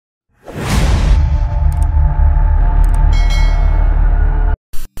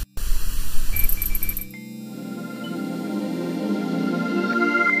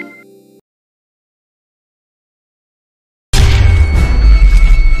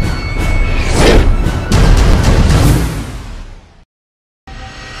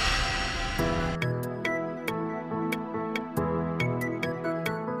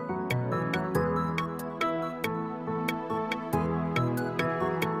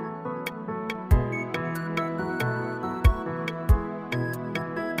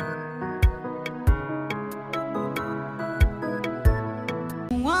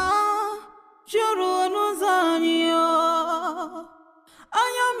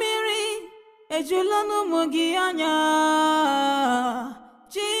Ejulano Mugianya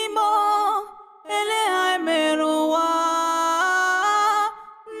Jimo Ele Meruwa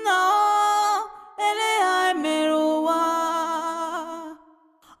No Ele Meruwa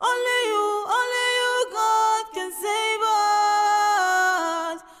Only you God can save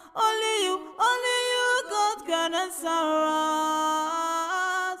us. Only you God can answer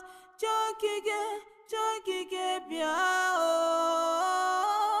us. Chokige biao.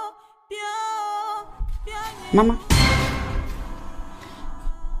 Mama,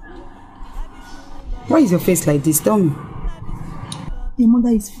 why is your face like this? Tell me. Your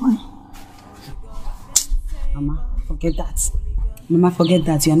mother is fine. Mama, forget that. Mama, forget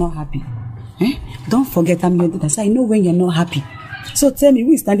that. You're not happy. Eh? Don't forget I'm your daughter. So I know when you're not happy. So tell me,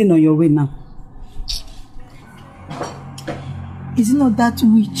 who is standing on your way now? Is it not that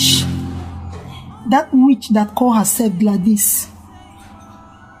witch? That witch that called herself Gladys.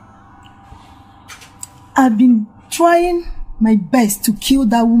 I've been trying my best to kill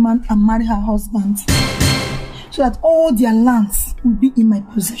that woman and marry her husband so that all their lands will be in my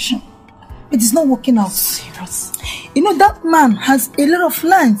possession. It is not working out. Serious? You know, that man has a lot of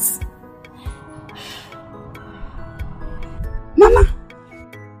lands. Mama,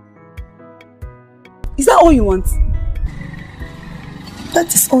 is that all you want?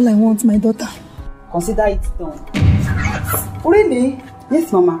 That is all I want, my daughter. Consider it done. Really?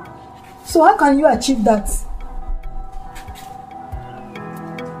 Yes, Mama. So how can you achieve that?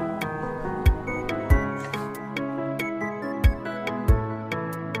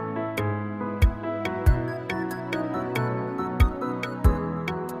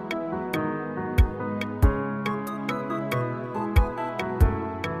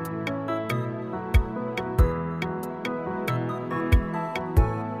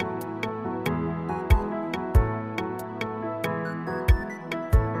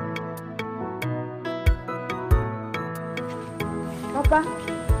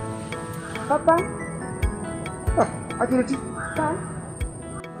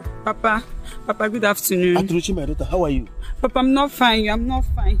 Papa, good afternoon. Aturuchi, my daughter, how are you? Papa, I'm not fine. I'm not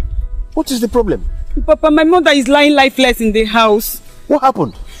fine. What is the problem? Papa, my mother is lying lifeless in the house. What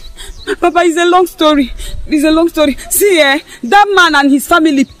happened? Papa, it's a long story. It's a long story. See, that man and his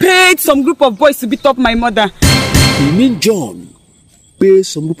family paid some group of boys to beat up my mother. You mean John paid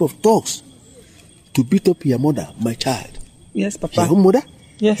some group of thugs to beat up your mother, my child? Yes, Papa. Your own mother?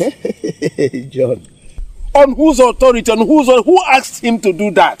 Yes. John. On whose authority, who asked him to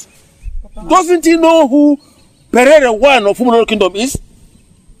do that? Papa. Doesn't he know who Pereira one of Human Kingdom is?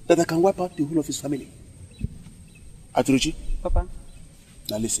 That I can wipe out the whole of his family. Aturuchi? Papa.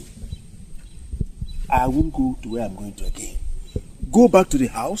 Now listen. I won't go to where I'm going to again. Go back to the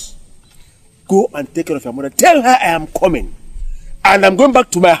house. Go and take care of your mother. Tell her I am coming. And I'm going back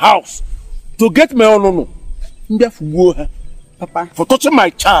to my house to get my own no. Papa. For touching my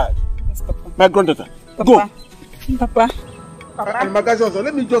child. Yes, Papa. My granddaughter. Papa. Go. Papa. Papa. And my guys also,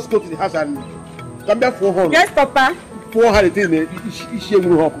 let me just go to the house and come back for her. Yes, Papa. For her,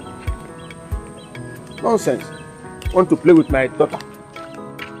 nonsense. Want to play with my daughter.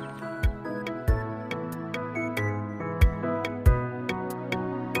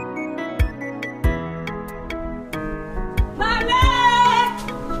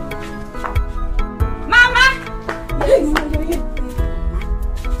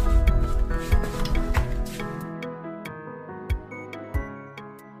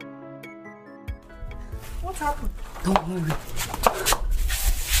 What happened? Don't worry.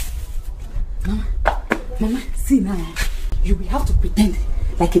 Mama, see now. You will have to pretend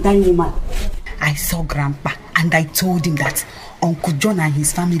like a dying woman. I saw Grandpa and I told him that Uncle John and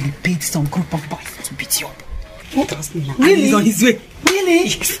his family paid some group of boys to beat you up. Trust me now. Really? And he's on his way. Really?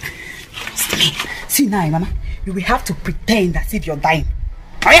 Yes. Trust me. See now, Mama. You will have to pretend as if you're dying.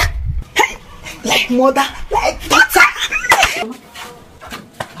 Oh yeah? Hey. Like mother, like daughter.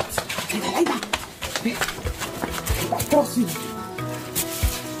 Like that. I trust you.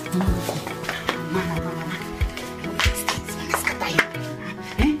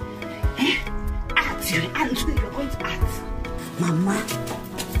 Mama.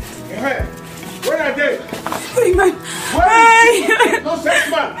 Hey, where are they? Hey, man. Where no sex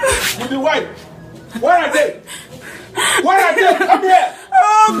man with the wife. Where are they? Where are they? Come here.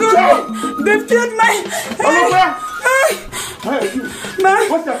 Oh, God. They've killed my... Hey, you. Man.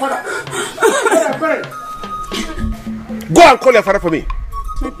 What's your father? Where are your parents? Go and call your father for me.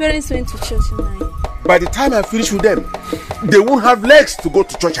 My parents went to church tonight. By the time I finish with them, they won't have legs to go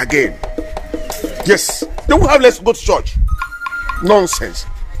to church again. Yes, they won't have legs to go to church. Nonsense.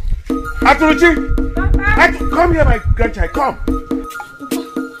 Aturuchi, come here, my grandchild. Come.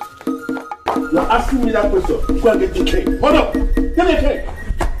 You're asking me that question. Go and get the cane. Hold up. Give me a cane.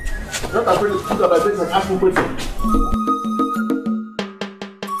 I'm not afraid to put up my face and ask me questions.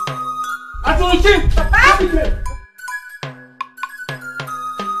 I told you, Chief. Papa!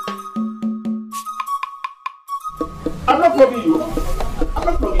 I'm not flogging you. I'm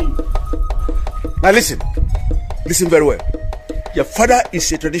not flogging you. Now listen. Listen very well. Your father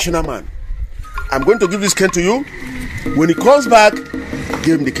is a traditional man. I'm going to give this cane to you. When he comes back,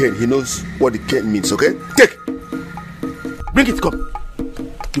 give him the cane. He knows what the cane means, okay? Take. Bring it, come.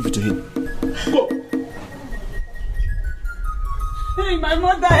 Give it to him. Go. Hey, my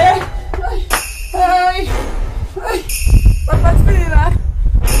mother, eh? Hey. Papa, Spira.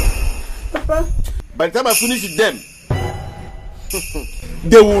 Papa. By the time I finish with them,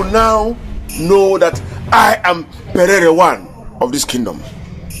 they will now know that I am Perere one of this kingdom.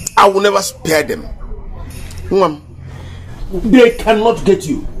 I will never spare them. They cannot get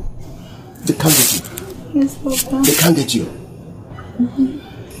you. They can't get you. Yes, Papa. They can't get you.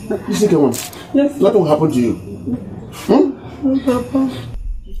 You see, one. Yes. Nothing will happen to you. Yes, Papa.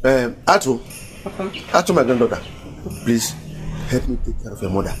 Atu. Papa. Atu, my granddaughter. Please help me take care of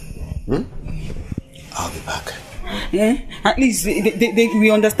your mother. I'll be back. Yeah? At least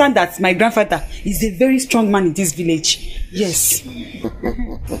we understand that my grandfather is a very strong man in this village. Yes. You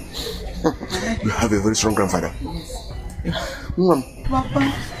have a very strong grandfather.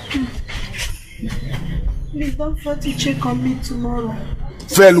 Papa, please don't forget to check on me tomorrow.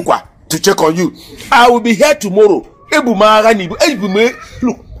 Fair Lukwa, to check on you. I will be here tomorrow. Look,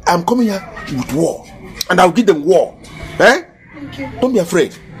 I'm coming here with war. And I'll give them war. Eh? Okay. Don't be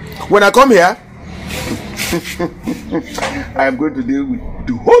afraid. When I come here, I am going to deal with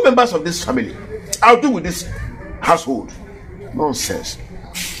the whole members of this family. I'll deal with this household. Nonsense.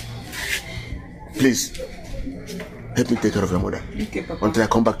 Please, help me take care of your mother. Okay, Papa. Until I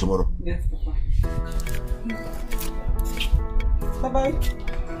come back tomorrow. Yes, Papa. Bye-bye.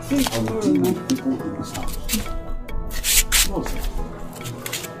 See you tomorrow, man. People in this house. Nonsense.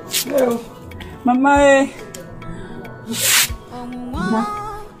 Well, Mama, eh? Mama.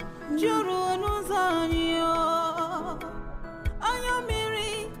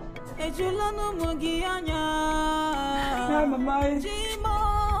 Ejulano mogianya. Yeah, Mama. Jimo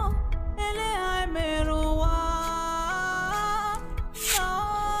ele ai meruwa. No,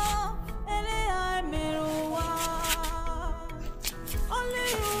 ele ai meruwa. Only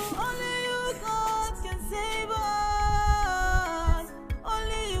you, God can save us.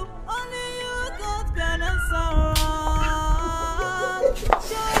 Only you, God can answer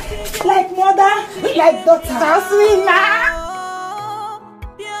us. Like mother, like daughter. Sweet now.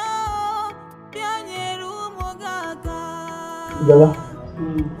 Yala.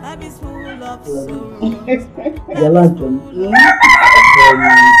 Yala,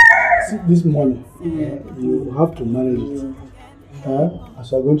 see this money, you have to manage it.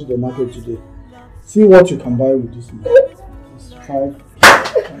 As you are going to the market today, see what you can buy with this money. It's 5.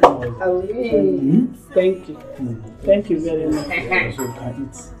 Thank you. Thank you very much. So you can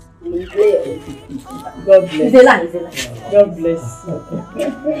eat. God bless. God bless.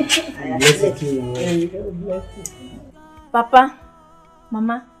 Bless you. God bless you. Papa,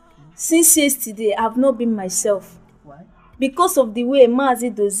 Mama, since yesterday I have not been myself. Why? Because of the way Mazi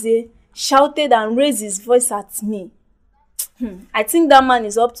Dozie shouted and raised his voice at me. I think that man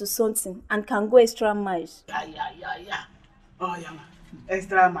is up to something and can go extra miles. Yeah. Oh, yeah,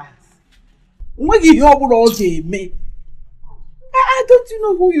 extra miles. When you hear about all me, don't you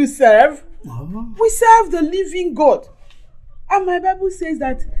know who you serve? We serve the living God. And my Bible says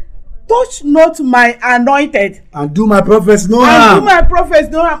that touch not my anointed. And do my prophets no harm. And do my prophets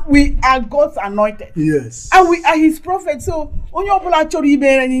no harm. We are God's anointed. Yes. And we are his prophets. So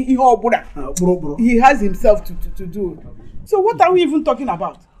he has himself to do. So what are we even talking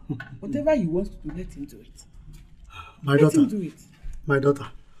about? Whatever he wants to do, let him do it. Let him do it. My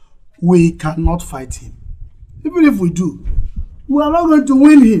daughter, we cannot fight him. Even if we do, we are not going to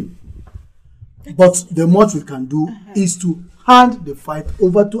win him. But the most we can do is to hand the fight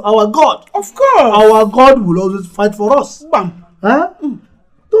over to our God. Of course. Our God will always fight for us. Bam. Huh?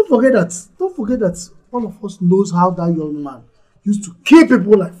 Don't forget that. Don't forget that all of us knows how that young man used to kill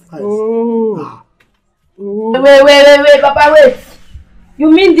people like flies. Oh. Wait, Papa, wait.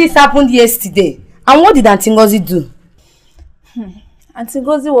 You mean this happened yesterday? And what did Aunty Ngozi do? Aunty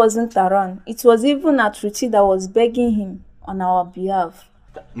Ngozi wasn't around. It was even Atruchi that was begging him on our behalf.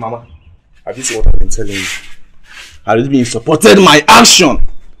 Mama, have you seen what I've been telling you? Had it been supported my action,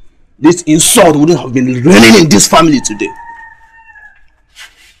 this insult wouldn't have been reigning in this family today.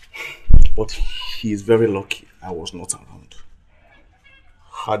 But he is very lucky I was not around.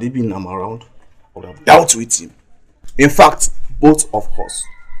 Had he been around, I would have dealt with him. In fact, both of us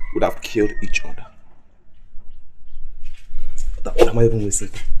would have killed each other. What am I even wasting?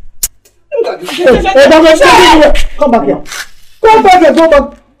 Come back here. Come back here. Go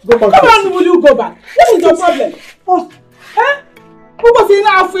back. Come on, will you go back? What is your problem? Oh. Eh?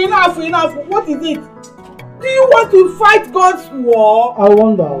 Enough. What is it? Do you want to fight God's war? I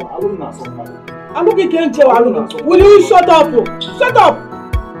wonder. Will you shut up? Shut up!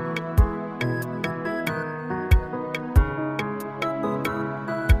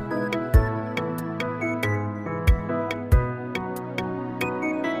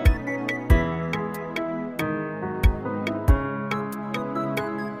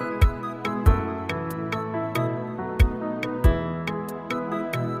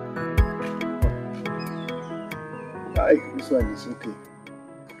 This one is okay.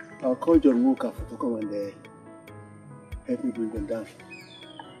 I'll call John Walker to come and help me bring them down.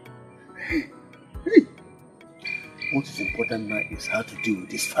 Hey. What is important now is how to deal with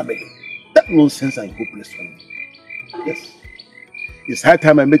this family. That nonsense and hopeless family. Yes. It's high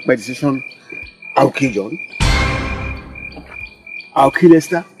time I make my decision. I'll kill John. I'll kill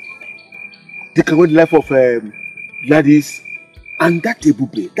Esther. Take away the life of Gladys and that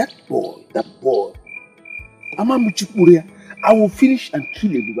Ebube, that boy. I will finish and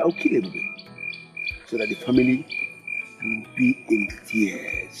kill Ebube. I will kill Ebube. So that the family will be in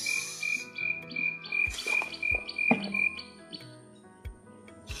tears.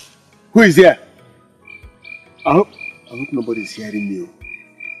 Who is there? I hope nobody is hearing me.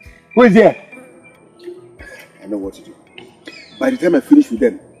 Who is there? I know what to do. By the time I finish with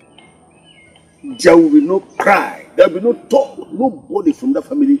them, there will be no cry, there will be no talk. Nobody from that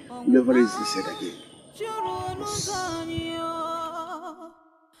family will ever raise his head again.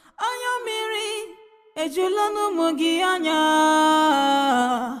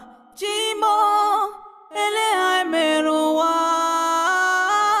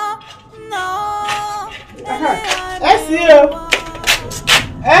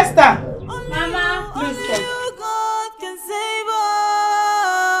 Esther! Mama, please come. God can save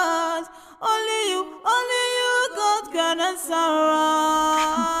us. Only you, God can answer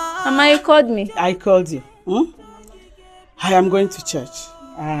us. Mama, you called me. I called you. I am going to church.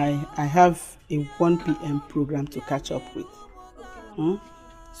 I have a 1 p.m. program to catch up with.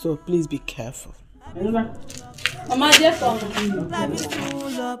 So please be careful. Mama, just Life is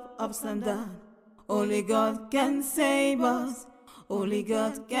full of ups and downs. Only God can save us. Only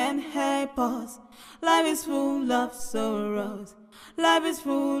God can help us. Life is full of sorrows. Life is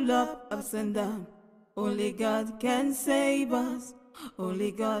full of ups and downs. Only God can save us.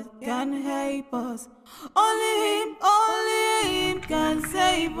 Only God can help us. Only Him can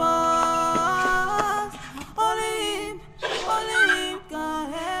save us. Only Him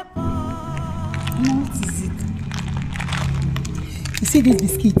can help us. What is it? You see this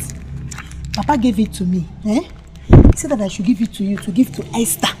biscuit? Papa gave it to me. He said that I should give it to you to give to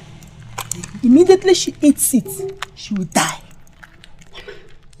Esther. Immediately she eats it, she will die.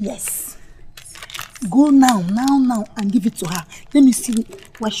 Yes. Go now, and give it to her. Let me see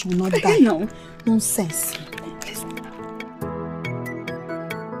why she will not die. No. Nonsense. Let's go.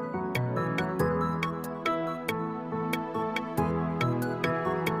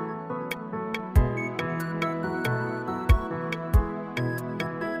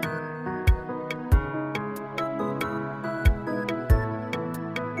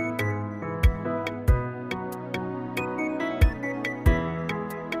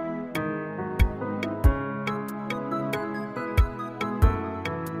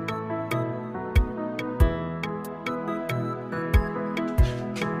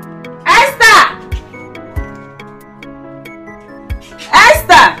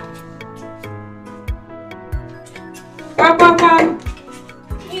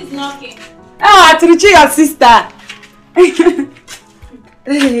 Your sister.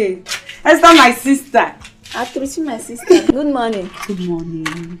 Hey, Esther, my sister. Atruchi, my sister. Good morning. Good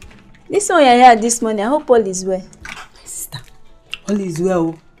morning. This one you're here this morning. I hope all is well. My sister, all is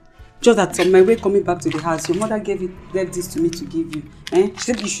well. Just that on my way coming back to the house, your mother gave this to me to give you. She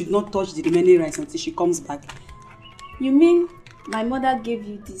said you should not touch the remaining rice until she comes back. You mean my mother gave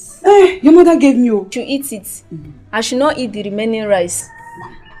you this? Your mother gave me. To eat it. I should not eat the remaining rice.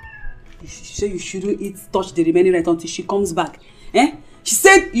 She said you shouldn't touch the remaining rice until she comes back. She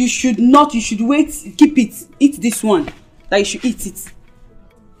said you should wait, keep it, eat this one. That you should eat it.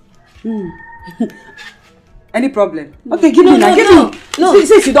 Any problem? Okay, give me now, give me. No,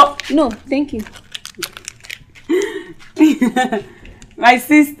 since you don't. No, thank you. My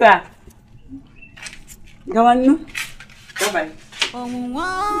sister. Go on, no? Bye-bye.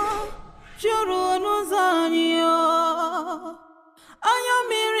 juru n'ụzọ anya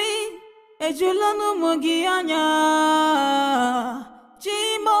mmiri ejula n'ụmụ gị anya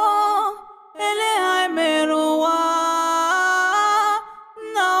Chimo ele ha mere ụwa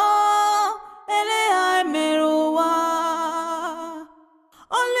no ele ha mere ụwa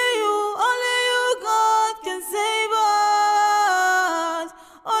only you God can save us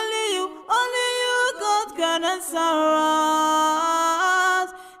only you God can answer us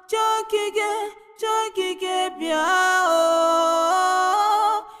chokige bịa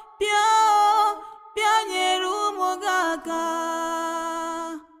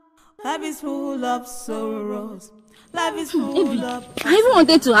Life is full of sorrows. Life is full of... I even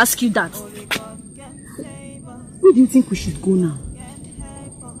wanted to ask you that. Where do you think we should go now?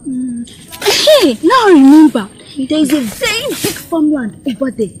 Hey, now I remember. There is a very big farmland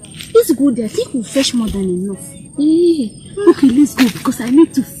over there. Let's go there. I think we'll fetch more than enough. Hey, okay, let's go because I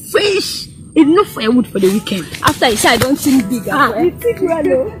need to fetch enough firewood for the weekend. After I say I don't think big. You think well,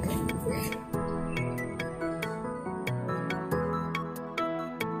 no?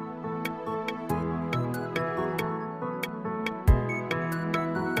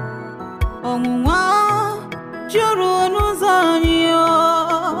 Ọnwụnwa juru n'ụzọ anyị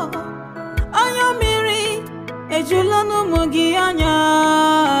anya mmiri ejula n'ụmụ gị anya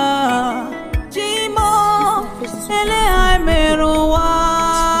Chimo ele ha mere ụwa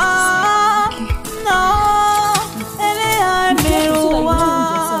no ele ha mere ụwa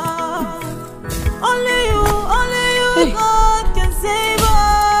only you God can save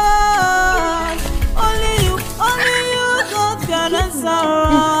us only you God can answer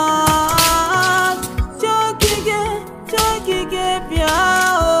us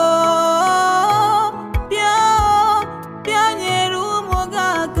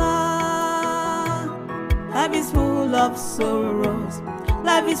Life is full of sorrows.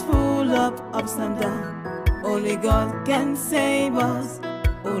 Life is full of ups and downs. Only God can save us.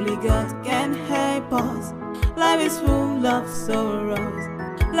 Only God can help us. Life is full of sorrows.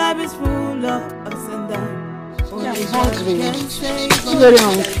 Life is full of ups and downs. Only God can save us. Very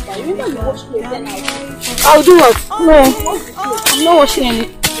hungry. I'll do what? No, I'm not washing any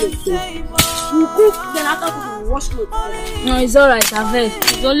clothes. You cook, then after you wash clothes. No, it's alright, I've heard.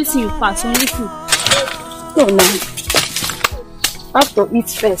 It's the only thing you pass, only food. No, no. I have to eat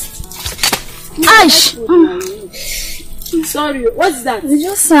first. Ash! Sorry, what's that? It's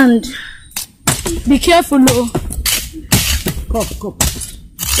just sand. Be careful, no. Come.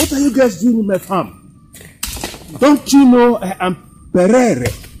 What are you guys doing in my farm? Don't you know I am Perere,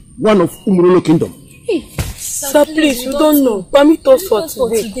 one of Umrolo Kingdom? Hey, sir, please, you don't know. Permit us for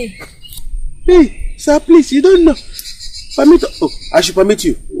today. Hey, sir, please, you don't know. Permit us. Oh, I should permit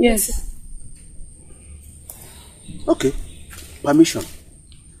you. Yes. Okay. Permission.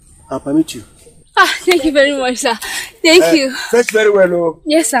 I'll permit you. Ah, thank you very much, sir. Thank you. Fetch very well, oh.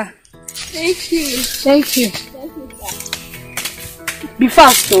 Yes, sir. Thank you. Thank you. Thank you, sir. Be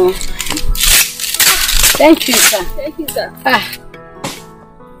fast, though. Thank you, sir. Thank you, sir.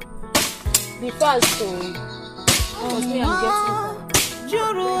 Be fast, though. Because me, I'm getting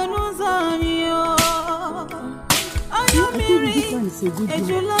I think this one is a good one. But I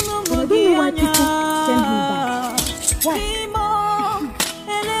don't know why people send him back. Why?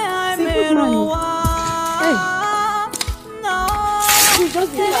 It's a good one. Hey.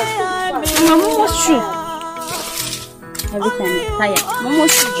 Just be fast. I'm almost true. Every time I'm tired. I'm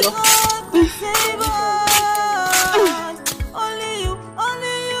almost true, Joe. Only you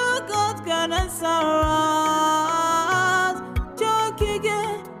God can answer us.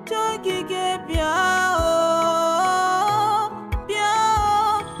 Chokige bịa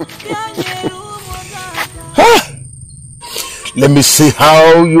Let me see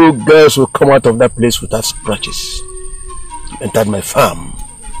how you girls will come out of that place without scratches. You entered my farm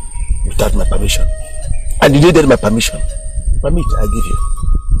without my permission. And you needed my permission. Permit, I give you.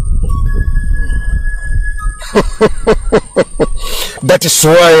 That is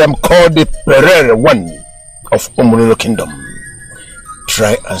why I am called the Perere one of Umrolo Kingdom.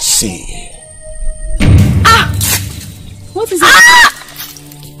 Try and see. Ah! What is it? Ah!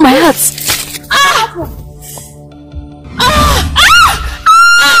 My heart. Ah! Ah! Ah!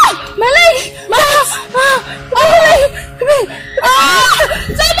 Ah! My leg! My heart! Ah! My leg! Ah!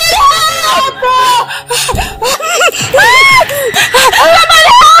 Somebody help!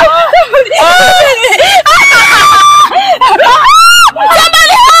 Somebody help!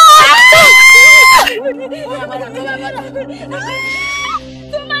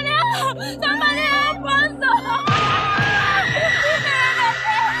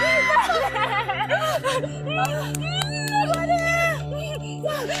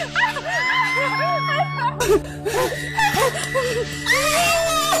 What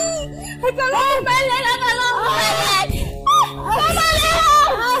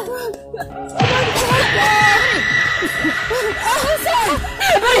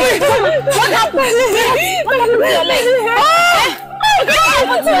happened? What happened to your leg? What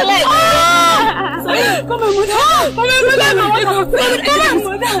happened to your leg? Come on, mother. Come on, mother.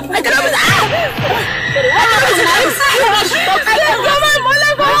 I cannot be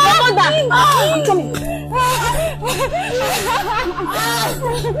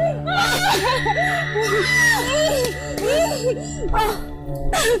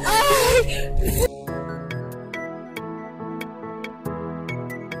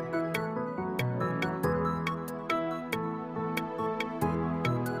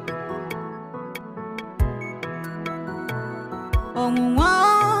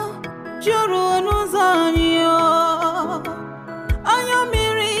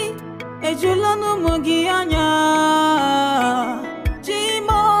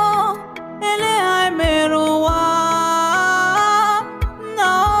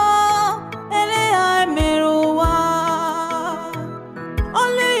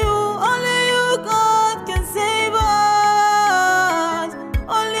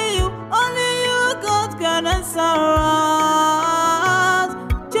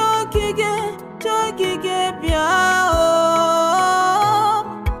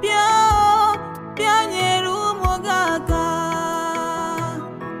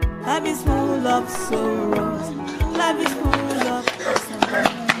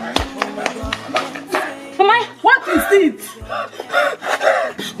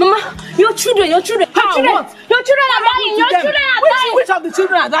Your children. How? What? Your children are dying. Your children are dying. Which of the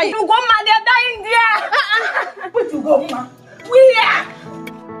children are dying? You go, ma. They are dying there. Where you go, ma? Where?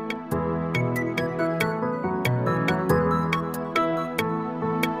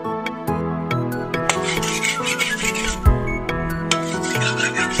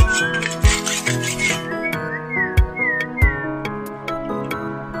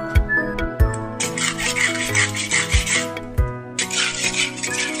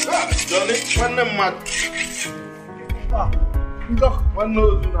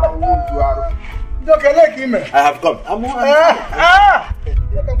 I have come. I'm on.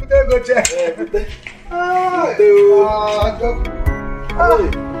 You can put a good check. I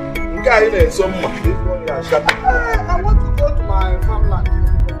want to go to my farmland.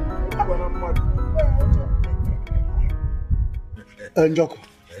 Njoko,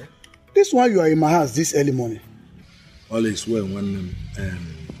 this is why you are in my house this early morning. All is well, one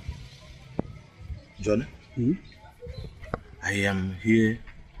Johnny. I am here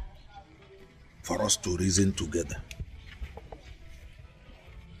for us to reason together.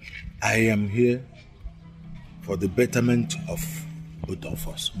 I am here for the betterment of both of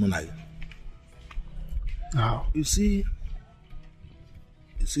us, Munai. Now, you see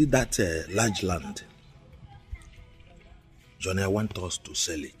that large land, Johnny, I want us to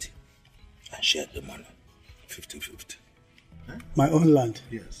sell it and share the money, 50-50. Huh? My own land?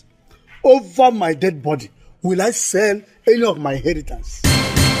 Yes. Over my dead body, will I sell any of my inheritance?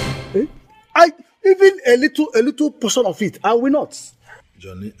 Even a little portion of it, I will not.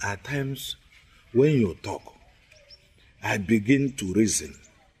 Johnny, at times when you talk, I begin to reason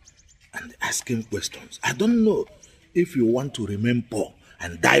and asking questions. I don't know if you want to remain poor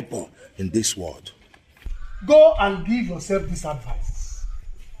and die poor in this world. Go and give yourself this advice.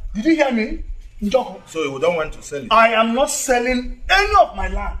 Did you hear me, Njoko? So you don't want to sell it? I am not selling any of my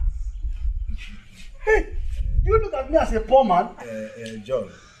land. Hey, you look at me as a poor man?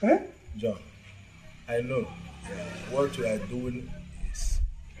 John. John, I know what you are doing is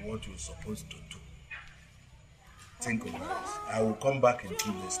what you're supposed to do. Think of it. I will come back in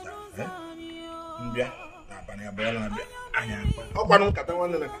 2 days' time.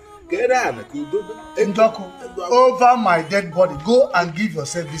 Njoko, over my dead body, go and give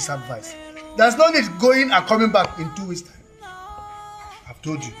yourself this advice. There's no need going and coming back in 2 weeks' time. I've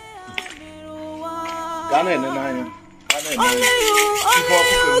told you. Only you,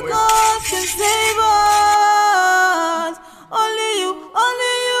 God can save us. Only you,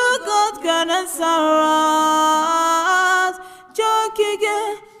 God can answer us.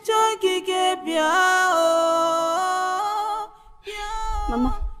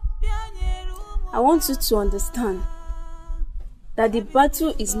 Mama, I want you to understand that the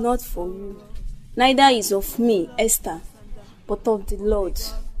battle is not for you, neither is of me, Esther, but of the Lord.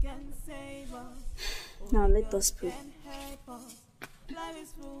 Now let us pray.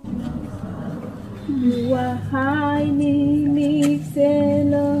 You are highly lifted,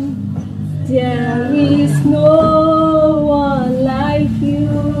 Lord. There is no one like you.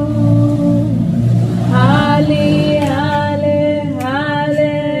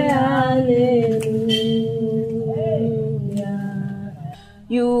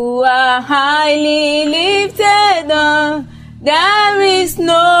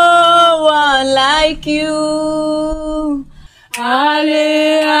 like you.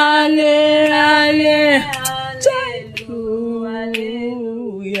 Ale, ale, ale, hallelujah.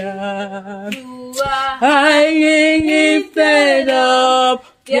 I ain't fed up.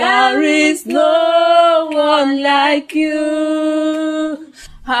 There is no one like you.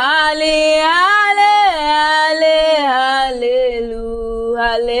 Ale, ale, ale, hallelujah,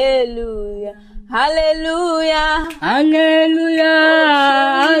 hallelujah, hallelujah,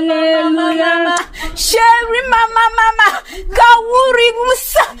 hallelujah, hallelujah. Sherry, mama, Kawuri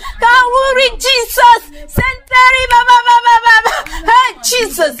Musa, Kawuri Jesus, Sentari, mama, hey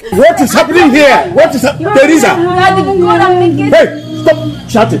Jesus. What is happening here? What is happening? Teresa! Hey, stop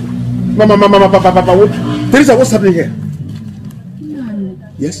shouting. Mama, papa, what? Teresa, what's happening here?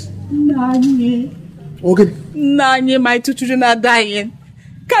 Yes? Nanye. Okay. Nanye, my two children are dying.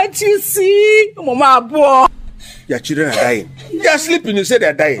 Can't you see? Mama, boy. Your children are dying. They are sleeping. You said they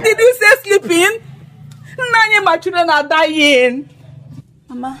are dying. Did you say sleeping? Nanye, my children are dying.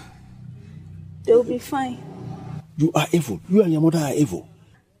 Mama, they'll be fine. You are evil. You and your mother are evil.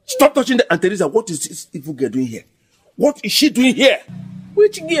 Stop touching the Aunt Teresa. What is this evil girl doing here? What is she doing here?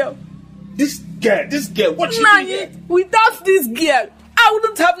 Which girl? This girl. What is she doing here? Without this girl, I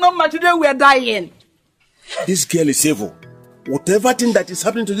wouldn't have known my children were dying. This girl is evil. Whatever thing that is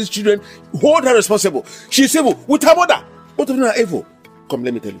happening to these children, hold her responsible. She is evil with her mother. Both of them are evil. Come,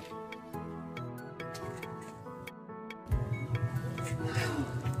 let me tell you.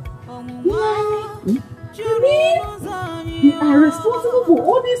 You are responsible for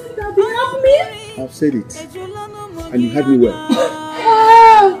all these things that have been happening? I've said it. And you heard me well.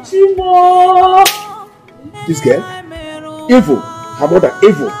 Chimo! This girl, evil. Her mother,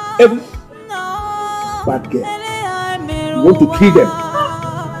 evil. Bad girl. You want to kill them.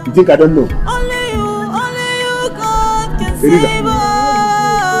 You think I don't know? Only you, God can save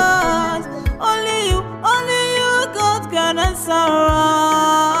us. Only you, God can answer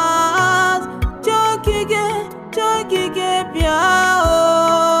us. Chokige,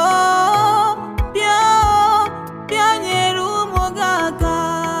 Pia nyeru mogaka.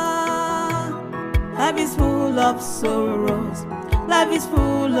 Life is full of sorrows. Life is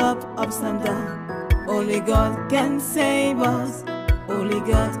full of ups and downs. Only God can save us. Only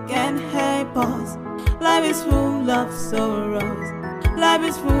God can help us. Life is full of sorrows. Life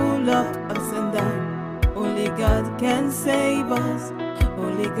is full of ups and downs. Only God can save us.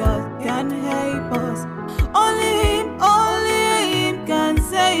 Only God can help us. Only Him can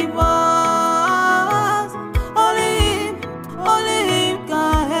save us. Only Him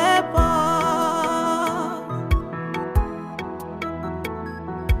can help us.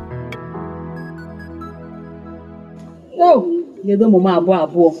 Oh, you don't mama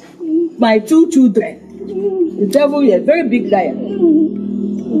my two children. The devil is a very big liar.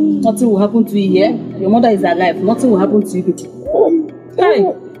 Nothing will happen to you here. Your mother is alive. Nothing will happen to you. Hey.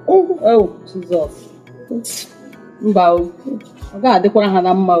 Oh, Jesus. Mbao. Aga adekwa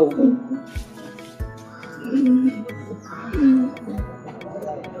hana mma o.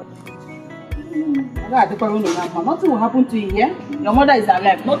 Aga adekwa no na mma. Nothing will happen to you here. Your mother is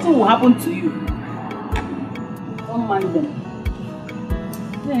alive. Nothing will happen to you. Don't mind them.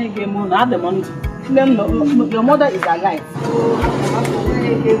 They game on. Add the money. Your mother is alive.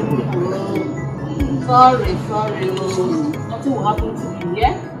 Sorry. Nothing will happen to you,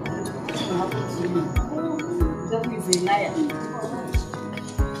 yeah? Nothing will happen to you. Devil is a liar.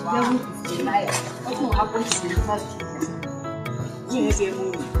 Devil is a liar. Nothing will happen to you.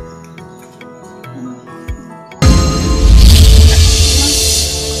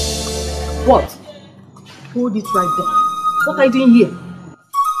 What? Hold it right there. What are you doing here?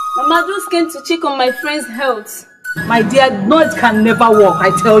 Mama just came to check on my friend's health. My dear, no, it can never work, I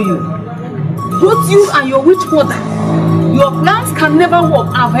tell you. Both you and your witch mother, your plans can never work.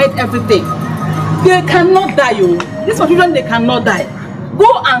 I've heard everything. They cannot die, you. These children, they cannot die.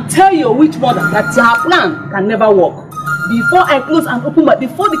 Go and tell your witch mother that your plan can never work. Before I close and open, but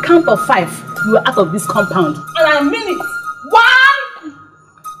before the count of 5, you are out of this compound. And I mean it. 1,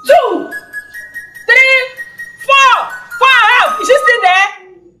 2, 3, 4, 5. Is she still there?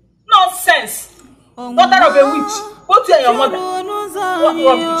 Nonsense. Daughter of a witch. Go to your mother. What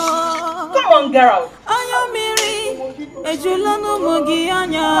rubbish? Come on, girl. Only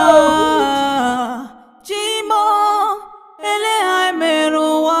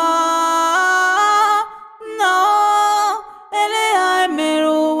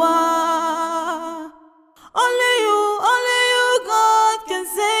you, God can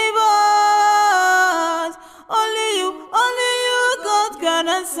save us. Only you, God can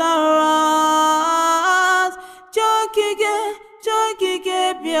answer us. Chokige,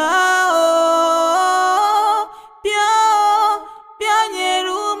 Pia.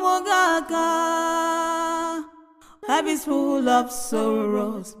 Life is full of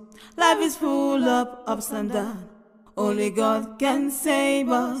sorrows. Life is full of ups and downs. Only God can save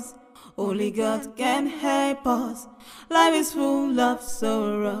us. Only God can help us. Life is full of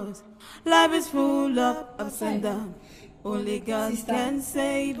sorrows. Life is full of ups and downs. Only God can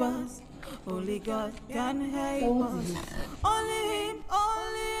save us. Only God can help us. Only Him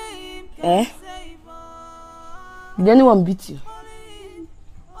can save us. Did anyone beat you?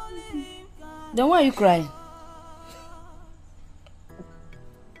 Then why are you crying?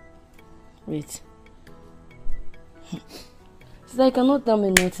 Wait. Sister, you cannot tell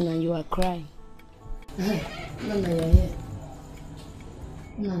me nothing and you are crying. Nana, you're here.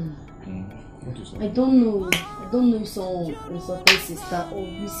 Nana. I don't know if someone insulted sister or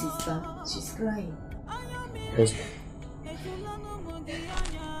who sister. She's crying. Esther.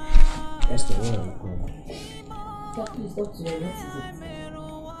 Esther, where are you going? Yeah, please talk to me.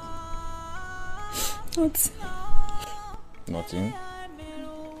 What is it? Nothing?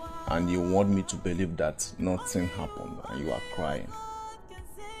 And you want me to believe that nothing happened and you are crying?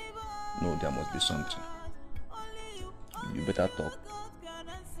 No, there must be something. You better talk.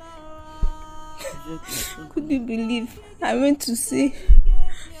 Could you believe I went to see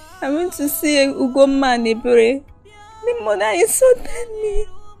Ugoma and Ebere? The mother insulted me.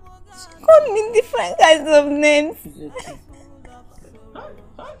 She called me different kinds of names.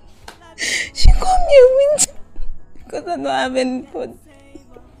 She called me a witch because I don't have anybody.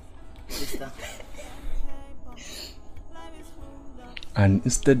 And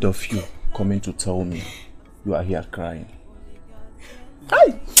instead of you coming to tell me, you are here crying.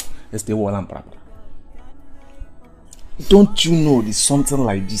 Don't you know there's something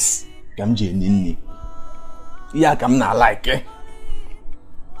like this? Yeah, I'm not like it.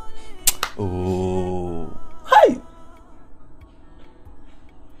 Oh, hi.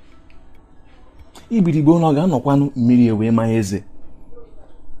 Ibiribo no ga nokwanu mmiri ewe ma eze.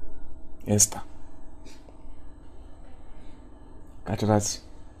 Esther. Katarasi.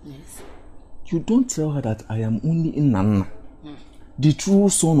 Yes. You don't tell her that I am only in Nana, the true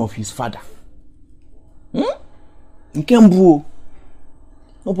son of his father. Nkembu.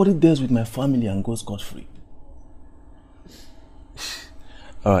 Nobody deals with my family and goes scot-free.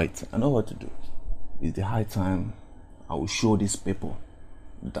 Alright, I know what to do. It's the high time I will show these people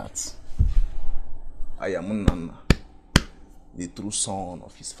that I am Nana, the true son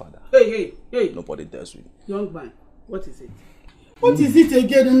of his father. Hey. Nobody deals with. Young man, what is it? What is it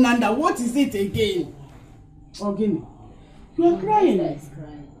again, Nanda? What is it again? Ogini, you are crying. Is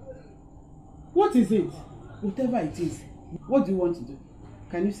crying. What is it? Whatever it is, what do you want to do?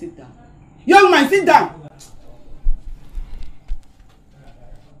 Can you sit down? Young man, sit down!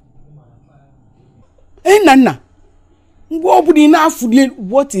 Hey, Nana.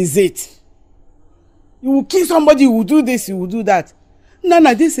 What is it? You will kill somebody, you will do this, you will do that.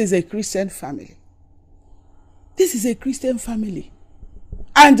 Nana, this is a Christian family. This is a Christian family.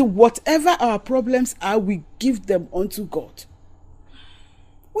 And whatever our problems are, we give them unto God.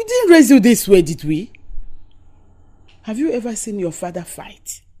 We didn't raise you this way, did we? Have you ever seen your father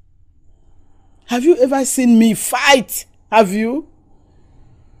fight? Have you ever seen me fight? Have you?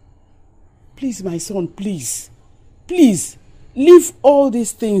 Please, my son, please. Please, leave all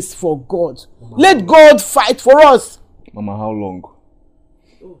these things for God. Mama, let God fight for us. Mama, how long?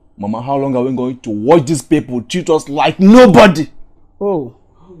 Mama, how long are we going to watch these people treat us like nobody? Oh.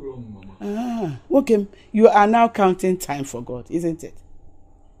 How long, Mama? Okay. You are now counting time for God, isn't it?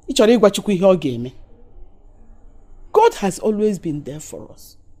 God has always been there for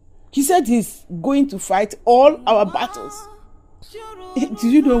us. He said he's going to fight all our battles. Do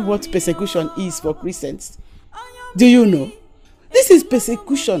you know what persecution is for Christians? Do you know? This is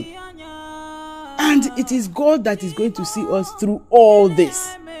persecution. And it is God that is going to see us through all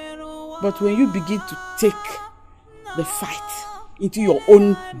this. But when you begin to take the fight into your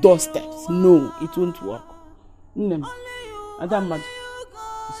own doorsteps, no, it won't work. Adam,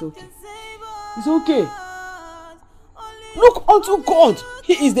 it's okay. It's okay. Look unto God.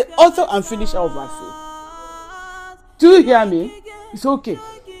 He is the author and finisher of our faith. Do you hear me? It's okay.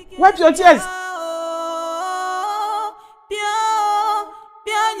 Wipe your tears.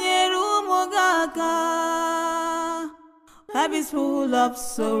 Life is full of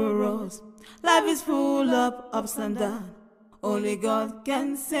sorrows. Life is full of ups and downs. Only God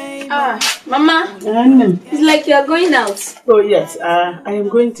can save us. Mama, it's like you are going out. Oh yes, I am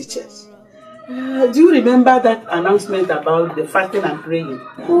going to church. Do you remember that announcement about the fasting and praying?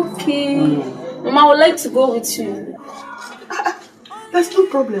 Okay. Mama, I would like to go with you. That's no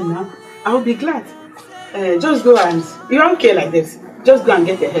problem now. I will be glad. Just go and... You're okay like this. Just go and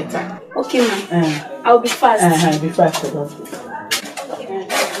get your hair tied. Okay, ma'am. I'll be fast. Be fast about it.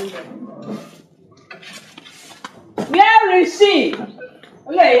 Where is she?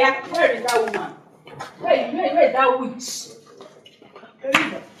 Where is that woman? Where is that witch?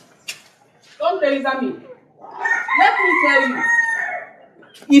 Don't Teresa me. Let me tell you.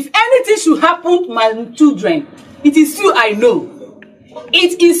 If anything should happen to my children, it is you I know.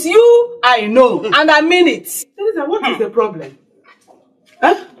 It is you I know, and I mean it. Teresa, what is the problem?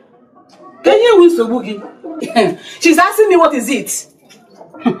 Huh? Can you win so boogie? She's asking me what is it?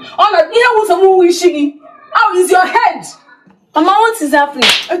 How is your head? Mama, what is happening?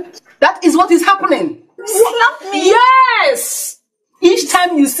 That is what is happening. Slap me? Yes! Each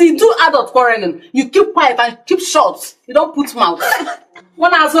time you see two adults quarreling, you keep quiet and keep short. You don't put mouth.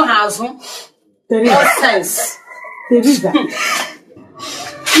 One has nonsense. Teresa,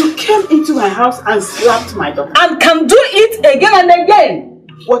 you came into my house and slapped my daughter. And can do it again and again.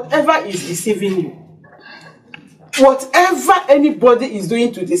 Whatever is deceiving you, whatever anybody is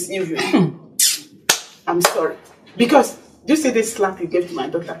doing to deceive you, I'm sorry. Because you see this slap you gave to my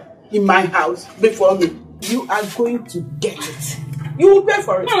daughter in my house before me, you are going to get it. You will pay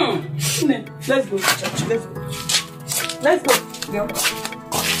for it. Let's go to church. Let's go. Let's go. Yeah.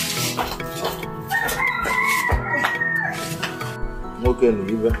 Okay,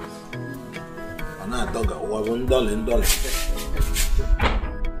 Niva. I'm not dog. I want $1.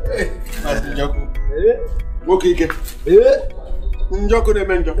 Hey, Master Njoku. Okay. Njoku de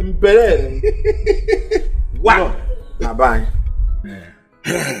menjo. Mpere. Wow. Na bye.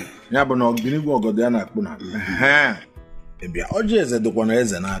 Ya bụ na ọgịnịgwa ọgọdọ ya na-akpụ na. Ebia, ọjị eze dịkwa na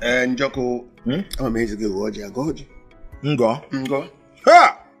eze na-aka. Njoku. Ama m eze gị ọjị aga ọjị. Ngọ.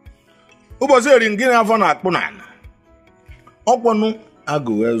 Ha! Ụbọchị eri ngịnị afọ na-akpụ na ana. Ọkpọnụ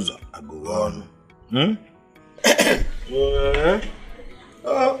agụghị ụzọ agụghị ọnụ.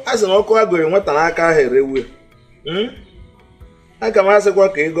 A sị na ọkụ agụghị nwata n'aka ahụ erewe. Aka m asịkwa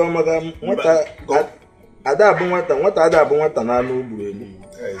ka ị gụọ maka nwata ada abụ nwata ada abụ nwata n'anụ ugburu egbu.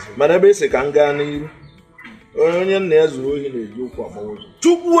 Mana ebe isi ka m gaa n'iru. Onye nna ya zuru ohi na-eji ụkwụ agbawa ụzọ.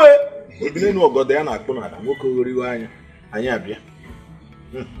 Chukwue! Obinenu ọgọdọ ya na-akpụ n'ala nwoke oghoriwe anya. Anyị abịa.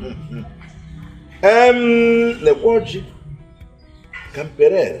 Lekwa ọjị. Ka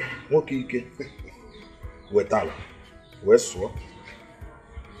mpere nwoke ike wetala wee sụọ.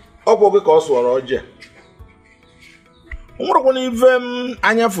 Ọkwụ gị ka ọ sụọrọ ọjị a. O nwerekwa n'ife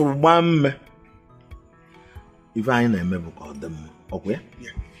anya fụrụ gbaa mme. Ife anyị na-eme bụ ka ọ dị mma. Ọkwa ya?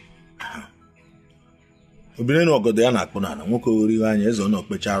 Obinenu ọgọdọ ya na-akpụ n'ala nwoke oghoriwe anya eze ọ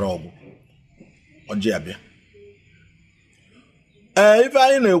na-okpechara ọgwụ. Ọjị abịa. Ife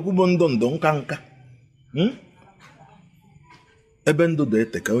anyị na-ekwu bụ ndụ nka. Ebe ndụ dị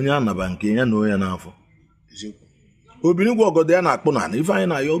ete ka onye anaba nke ya na onye n'afọ. Obinigwe ọgọdọ ya na-akpụ n'ala ife anyị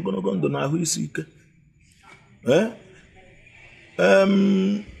na-ayọ ogologo ndụ na ahụ isi ike.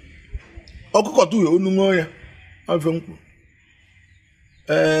 Ọkụkọ tụghị onu ya afọ mkpu.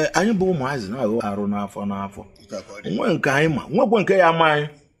 Anyị bụ ụmụazị na-aghọ arụ n'afọ. Nwe nke anyị ma, nwekwe nke ya ama anyị.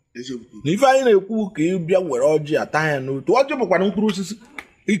 Na ife anyị na-ekwu ka ị bịa were ọjị ata ya n'otu. Ọjị bụkwana mkpụrụ osisi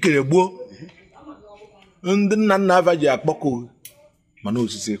ikere gboo. Ndị nna nna afa ji akpọkọ mana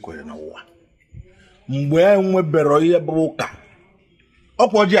osisi ekwere n'ụwa. Mgbe e nwebere ihe bụ ụka,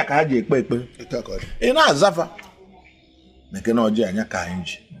 ọkwa ọjị a ka ha ji ekpe ekpe. Ị na-azafa na-eke na ọjị anya ka anyị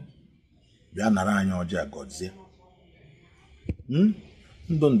ji bịa nara anyị ọjị a gọzie.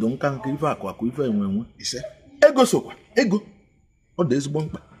 Ndụ nka ife akụ ife enwe ego sokwa ego ọ dị ezigbo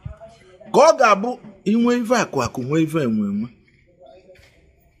mkpa ka ọ ga-abụ inwe ife akụ nwee ife enwe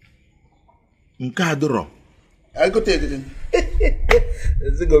nke a dụrọ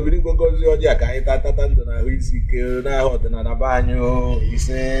ezigo obiri gogozi ọjị a ka anyị tata ndụ na ahụ isi ike n'ahụ ọdịnala be anyị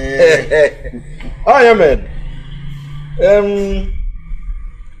ọnya mere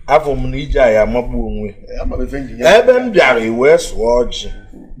afọ m na ije a ya amagbu onwe ebe m bịara wee sụọ ọjị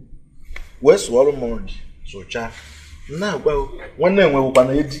wee sụọrọ m ọjị sụchaa na-agwa nwanne enwewụkwa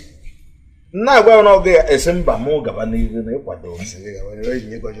na edi na-agwa na ọgụ ya esi mba mụ gaba n'ihu na ịkwado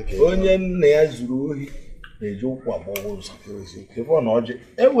onye nna ya zuru ohi na-eji ụkwụ agbawa ụzọ ife na ọjị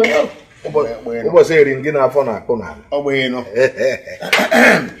ụbọchị eri ngị n'afọ na-akpụ n'ala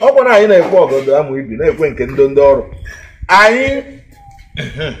ọkwa na anyị na-ekwe ọgọdọ amụ ibi na-ekwe nke ndị ọrụ anyị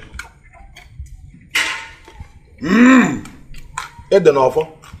ede na ọfọ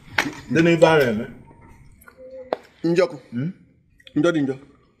dị n'ife a na-eme Njoku. Njọ.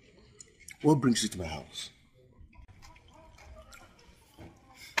 What brings you to my house?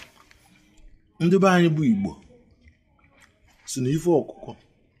 Ndị be anyị bụ Igbo si na ife ọkụkọ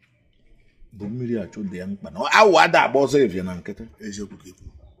bụ mmiri achụ dị ya mkpa na awụ ada agba ọsọ evie na nkịtị. Eziokwu ka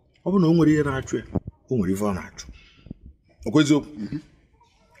ọ bụ na o nwere ihe na-achụ ya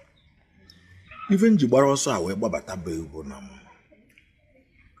Even Jibarosa we babata be nam.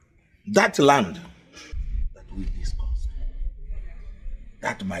 That land that we discussed,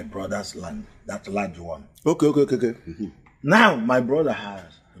 that my brother's land, that large one. Okay. Now my brother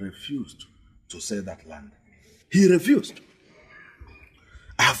has refused to sell that land. He refused.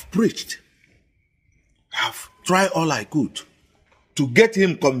 I have preached. I have tried all I could to get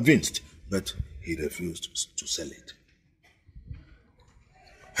him convinced, but he refused to sell it.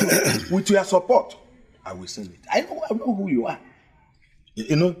 With your support, I will sell it. I know who you are.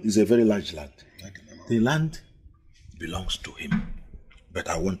 You know, it's a very large land. The land belongs to him, but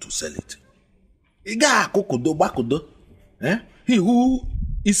I want to sell it. He who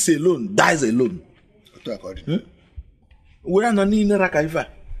is alone dies alone.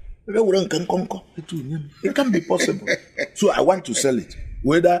 It can be possible. So I want to sell it,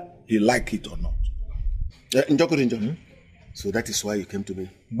 whether he like it or not. So that is why you came to me.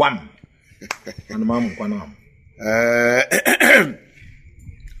 Bam.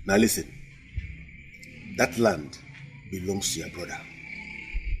 Now listen. That land belongs to your brother.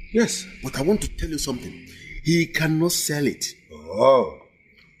 Yes. But I want to tell you something. He cannot sell it. Oh.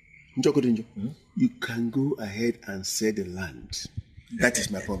 You can go ahead and sell the land. That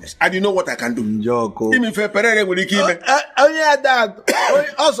is my promise. And you know what I can do? Njoko. Give me fair perere with the key. Only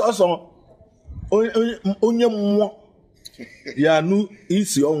that. Also. Only more. Ya nu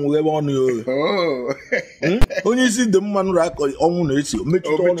isi onwe ebe onu yo. Oh. Onye isi de mmanu ra ko onwu na esi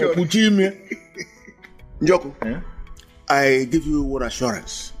metuto onu puchi ime. Njoko. I give you one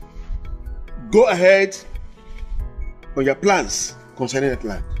assurance. Go ahead on your plans concerning that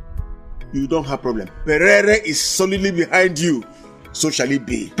land. You don't have problem. Perere is solidly behind you. So shall it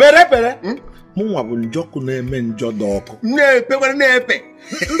be. Pere. Munwa bu Njoko na eme njọ dọọkụ. Nepe.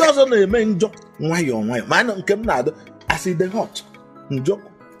 Ndị ọzọ na-eme njọ nwayọ. Ma na nke m na-adọ as in the hot.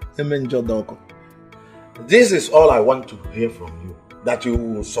 Njoko eme njọ dọọkụ. This is all I want to hear from you. That you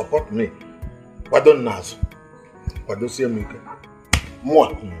will support me. Kwado nazo. Kwado sie m ike.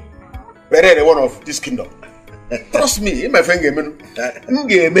 Moi. Perere one of this kingdom. Trust me, my friend game.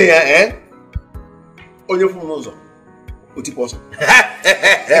 Ngeme ya onye fu n'ụzọ. Otiposo.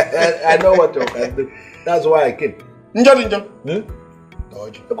 I know what you can do. That's why I came. Njọ.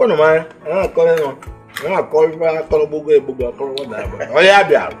 Doji. Ekono mara. Akọrọ no. Akọrọ ifa akọrọ gbogbo akọrọ wada aba. Oya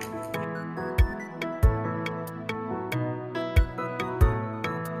abia.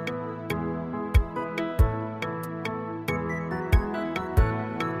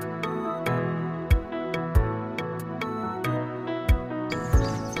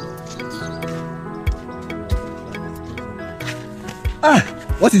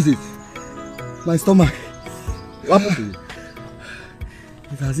 What is it? My stomach. What happened to you?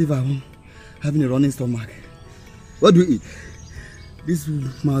 It's as if I'm having a running stomach. What do you eat? This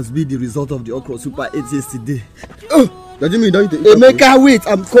must be the result of the okra soup I ate yesterday. Oh! That mean don't eat it? Emeka, wait,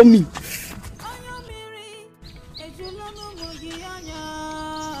 I'm coming.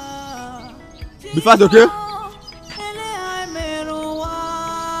 Be fast, okay?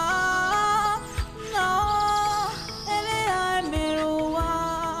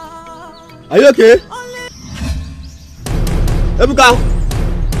 Are you okay? Ebuka!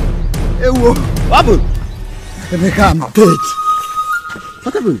 Ewo! What happened? Emeka, I'm dead.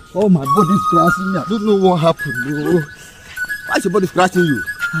 What happened? Oh, my body is crashing me. I don't know what happened. No. Why is your body scratching you?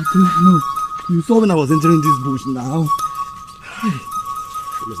 I don't know. You saw when I was entering this bush now.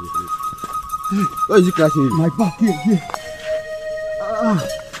 Why is it crashing you? My back, here.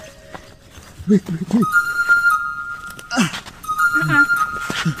 Wait.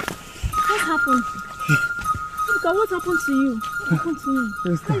 What happened? Look, what happened to you? What happened to you?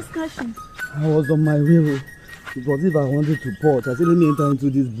 Why is crashing? I was on my way. It was if I wanted to port. I said, let me enter into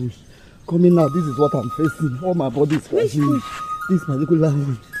this bush. Coming out, this is what I'm facing. All my body is crashing. Which bush? This particular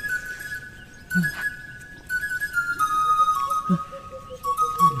one.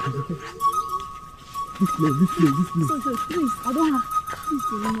 This place. So, please, I don't have. Please,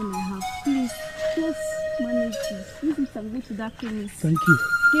 the woman I have. Please, just manage this. Use it and go to that clinic. Thank you.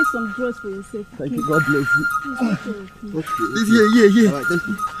 Get some drugs for yourself. Thank you. God bless you. Please, take care of me. Okay. Yeah. All right, thank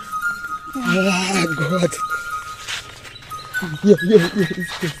you. Ah, God. Yeah.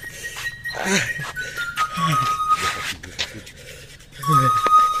 This place.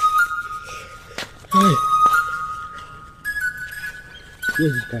 Hi. Where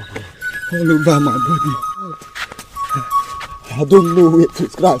is that? All over my body. I don't know where to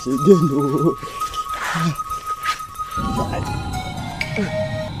scratch again. No.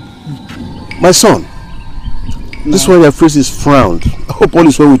 My son, this is why your face is frowned. I hope all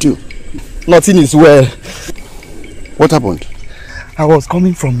is well with you. Nothing is well. What happened? I was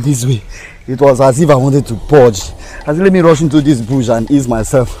coming from this way. It was as if I wanted to purge. As if let me rush into this bush and ease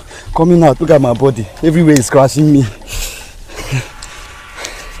myself. Coming out, look at my body. Everywhere is scratching me.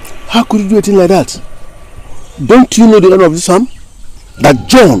 How could you do a thing like that? Don't you know the owner of this farm? That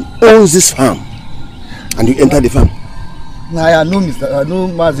John owns this farm. And you enter the farm. I know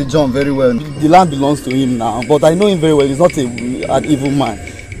Mazi John very well. The land belongs to him now. But I know him very well. He's not an evil man.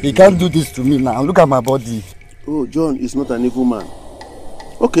 He can't do this to me now. Look at my body. Oh, John is not an evil man.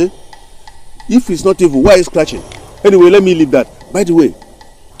 Okay. If he's not evil, why is he scratching? Anyway, let me leave that. By the way,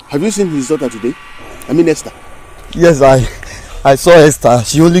 have you seen his daughter today? I mean Esther. Yes, I saw Esther.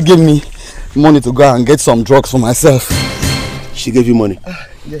 She only gave me money to go and get some drugs for myself. She gave you money?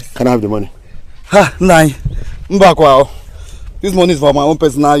 Yes. Can I have the money? Nai. This money is for my own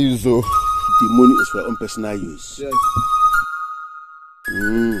personal use. So. The money is for your own personal use? Yes.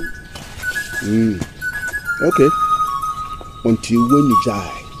 Okay. Until when you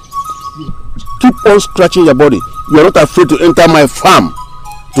die, keep on scratching your body. You are not afraid to enter my farm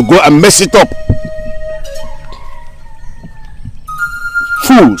to go and mess it up.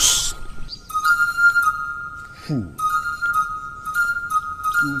 Fools. You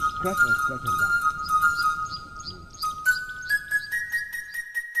scratch and scratch and die.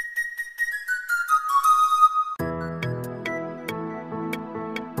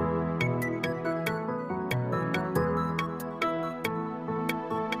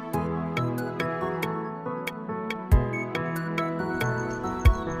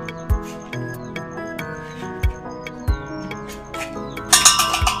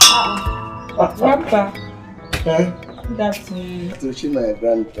 Grandpa. Huh? Good afternoon. To see my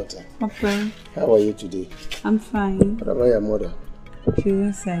granddaughter. Okay. How are you today? I'm fine. What about your mother? She's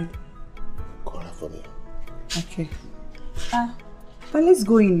inside. Call her for me. Okay. But let's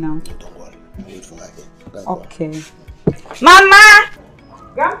go in now. Don't worry. I'll wait for her here. Okay. Mama!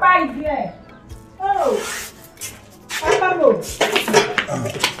 Grandpa is here. Oh! Papa, no!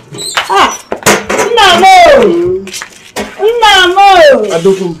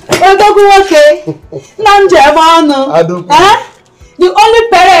 Adoku. Okay. The only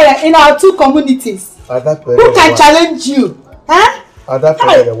parent in our two communities who can challenge you.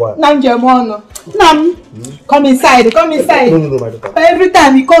 Come inside. No, my daughter. Every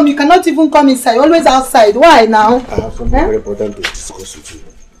time you come, you cannot even come inside. Always outside. Why now? I have something very important to discuss with you.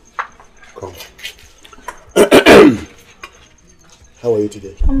 Come. How are you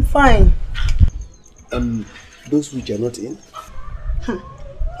today? I'm fine. Those which are not in?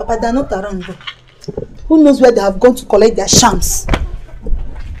 Papa, they're not around. Who knows where they have gone to collect their shams?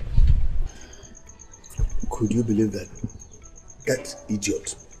 Could you believe that that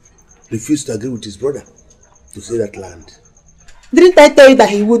idiot refused to agree with his brother to sell that land? Didn't I tell you that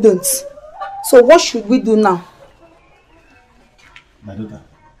he wouldn't? So what should we do now? My daughter,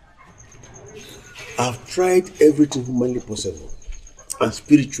 I've tried everything humanly possible and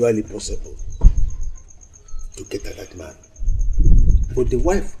spiritually possible to get at that man. But the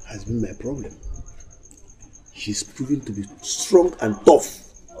wife has been my problem. She's proven to be strong and tough.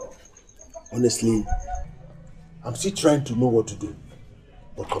 Honestly, I'm still trying to know what to do.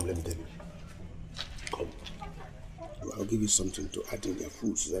 But come, let me tell you. Come. I'll give you something to add in their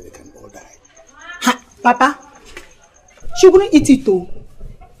food so that they can all die. Ha! Papa, she wouldn't eat it too.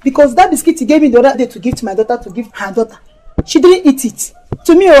 Because that biscuit he gave me the other day to give to my daughter, to give her daughter. She didn't eat it.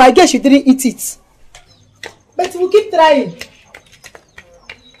 To me, I guess she didn't eat it. But we'll keep trying.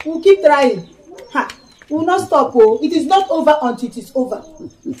 We'll keep trying. Ha! We'll not stop. Oh. It is not over until it is over.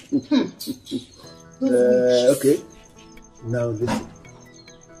 Okay. Now listen.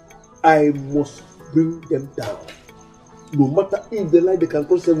 I must bring them down. No matter if they like, they can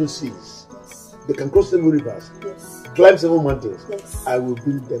cross 7 seas. Yes. They can cross 7 rivers. Yes. Climb 7 mountains. Yes. I will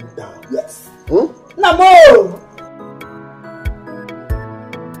bring them down. Yes. Namo!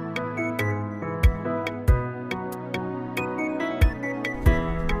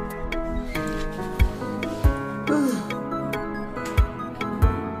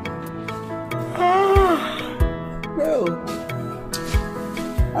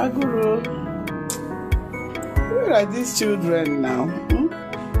 Aguru, where are these children now?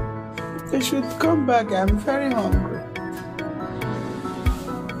 They should come back. I'm very hungry.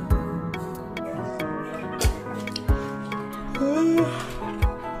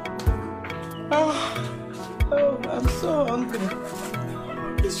 Oh, I'm so hungry.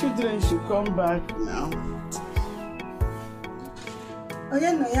 These children should come back now. Oh,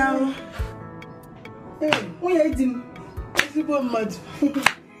 yeah, no, yeah. Hey, where are you?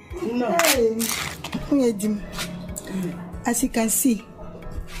 No. Hey, as you can see,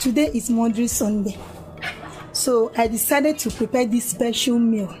 Today is Monday Sunday. So I decided to prepare this special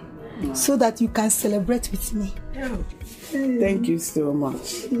meal so that you can celebrate with me. Oh, thank you so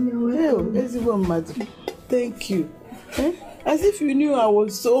much. Thank you. As if you knew I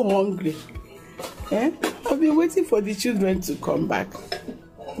was so hungry. I've been waiting for the children to come back.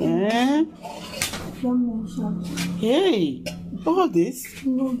 Hey, all this?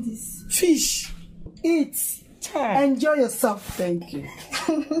 All this. Fish. Eat. Enjoy yourself. Thank you.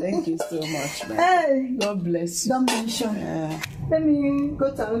 Thank you so much, man. Hey. God bless you. Don't mention. Let me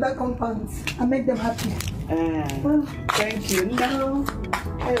go to another compound and make them happy. Thank you. No.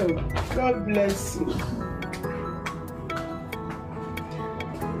 Oh, God bless you.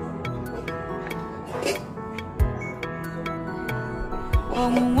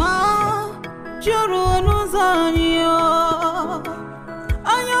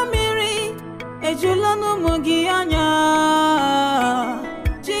 Ejulano Mogianya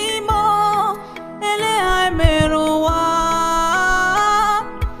Jimo Ele Meruwa.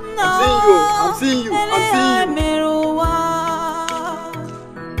 I'm seeing you. Meruwa.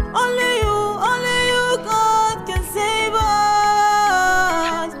 Only you, God can save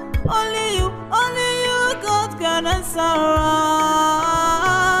us. Only you, God can answer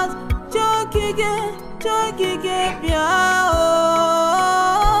us. Jokige, piao.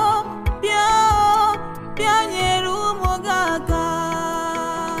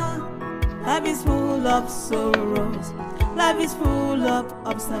 Life is full of sorrows. Life is full of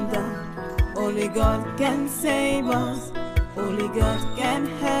ups and downs. Only God can save us. Only God can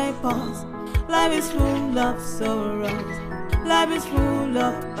help us. Life is full of sorrows. Life is full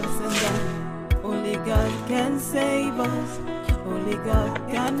of ups and downs. Only God can save us. Only God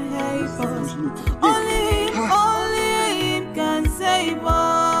can help us. Only Him can save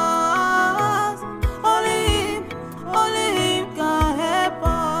us. Only Him can help us.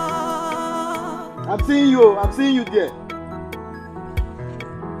 I'm seeing you there.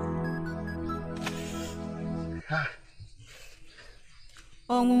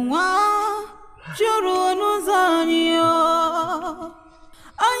 Onwa juru n'ụzọ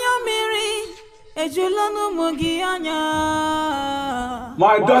anya mmiri ejula n'ụmụ gị anya.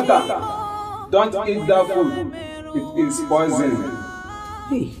 My daughter, don't eat that food. It is poison.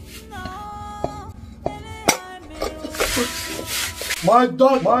 Hey. My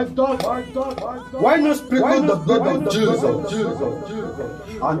dog. Why not sprinkle the blood of Jesus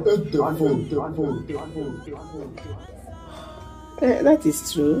and eat the food? That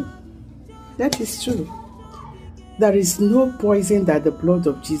is true. That is true. There is no poison that the blood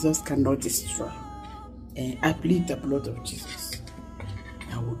of Jesus cannot destroy. I plead the blood of Jesus.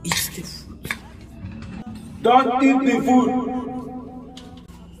 I will eat the food. Don't eat the food.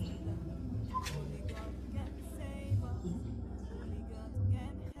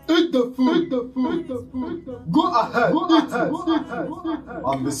 Eat the food. Go ahead. Eat it.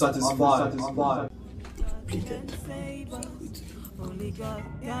 And be satisfied. Only God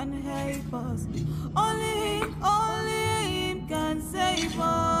can help us. Only Him can save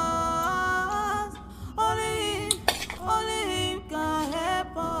us. Only Him can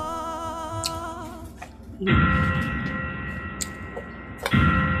help us.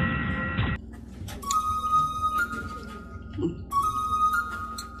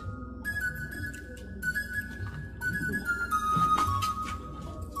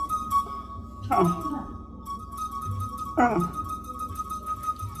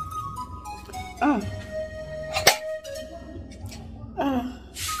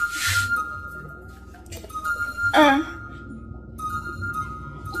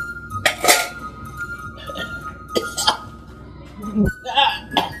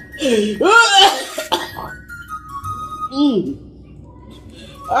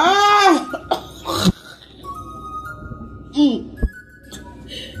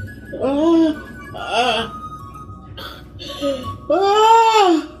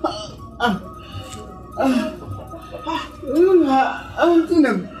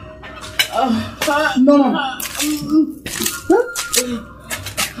 No.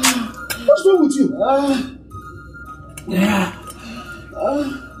 What's wrong with you?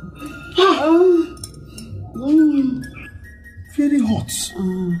 Very hot.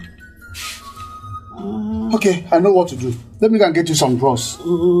 Okay, I know what to do. Let me go and get you some broth.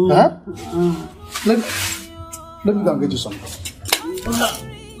 Huh? Let me go and get you some broth.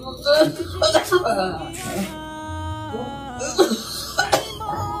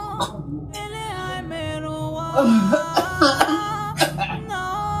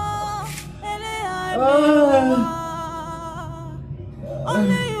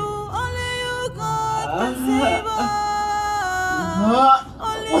 Only you, God can save us.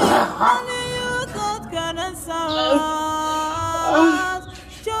 Only God can answer us.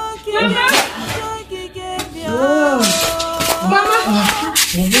 Chunky gave me Mama,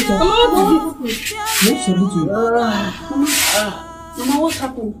 what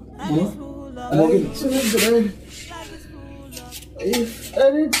happened? Children, if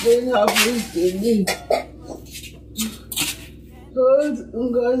anything happens to me, hold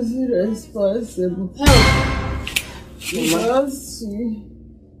Ngozi responsible. Because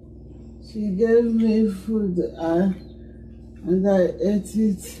she gave me food and I ate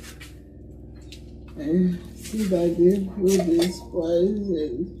it. And see that the food is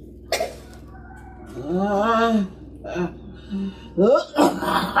poisoned. Mama,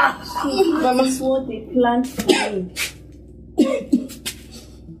 what they planned for me.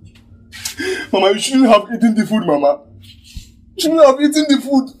 Mama, you shouldn't have eaten the food, Mama. You shouldn't have eaten the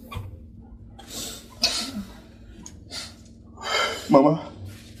food. Mama,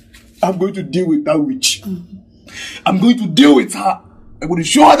 I'm going to deal with that witch. I'm going to deal with her. I'm going to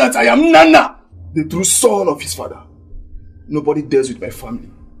show her that I am Nana, the true son of his father. Nobody deals with my family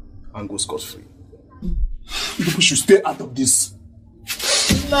and goes scot-free. People should stay out of this.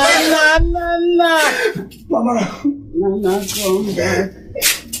 Nana. Mama. Nana, come back.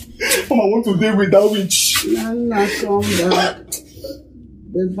 Mama, I want to deal with that witch. Nana, come back.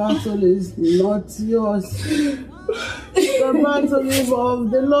 The battle is not yours. The battle is of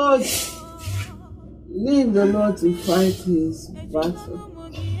the Lord. Leave the Lord to fight his battle.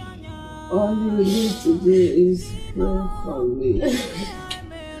 All you need to do is pray for me.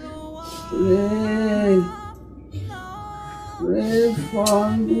 Pray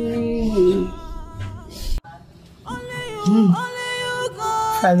for me.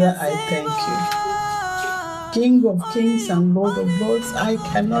 Father, I thank you. King of kings and Lord of lords, I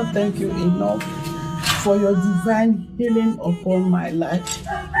cannot thank you enough for your divine healing upon my life.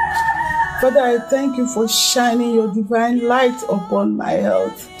 Father, I thank you for shining your divine light upon my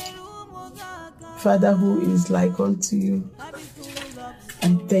health. Father, who is like unto you, I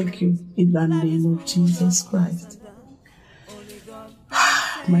thank you in the name of Jesus Christ.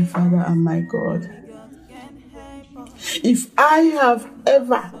 My Father and my God, if I have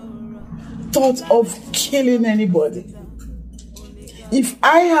ever thought of killing anybody, if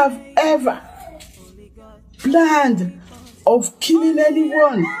I have ever planned of killing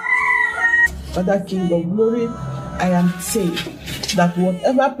anyone, Father, King of glory, I am saying that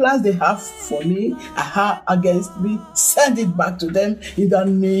whatever plans they have for me, against me, send it back to them in the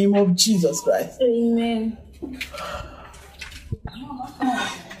name of Jesus Christ. Amen.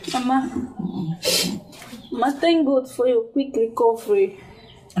 Mama, thank God for your quick recovery.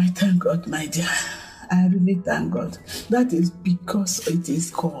 I thank God, my dear. I really thank God. That is because it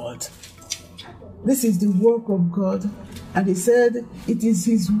is God. This is the work of God. And he said, it is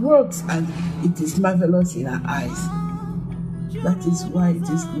his works and it is marvelous in our eyes. That is why it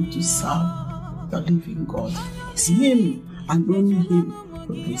is good to serve the living God. It's him and only him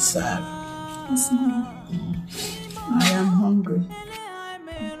will we serve. Yes, Mama. I am hungry.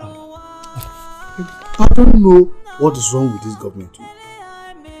 I don't know what is wrong with this government.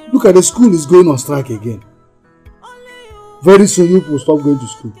 Look at the school is going on strike again. Very soon you will stop going to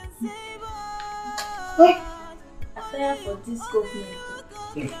school. I'm tired for this government.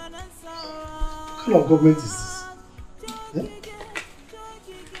 What kind of government is this? Yeah?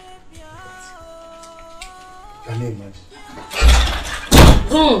 Can you imagine?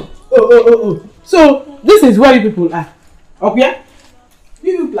 Oh. So, this is where you people are. Okay?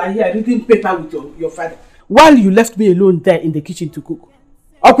 You people are here reading paper with your father, while you left me alone there in the kitchen to cook.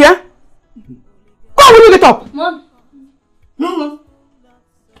 Okay? Go, will you get up? Mom. No.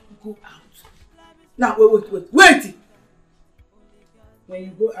 Go out. Now, wait. When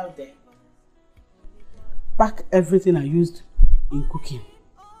you go out there, pack everything I used in cooking.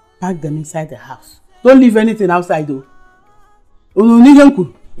 Pack them inside the house. Don't leave anything outside though.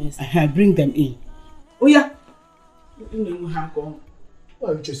 Yes. Bring them in. Oh yeah. Why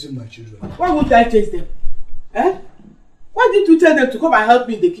are you chasing my children? Why won't I chase them? Eh? Why didn't you tell them to come and help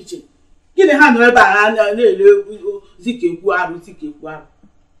me in the kitchen? Give the hand over and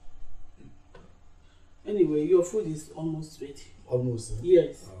anyway, your food is almost ready. Almost?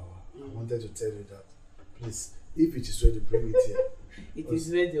 Yes. I wanted to tell you that. Please, if it is ready, bring it here. It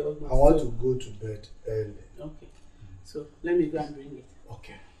is ready almost. I want to go to bed early. Okay. So, let me go and bring it.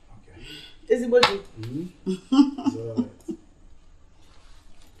 Okay. Is it what you? It's alright.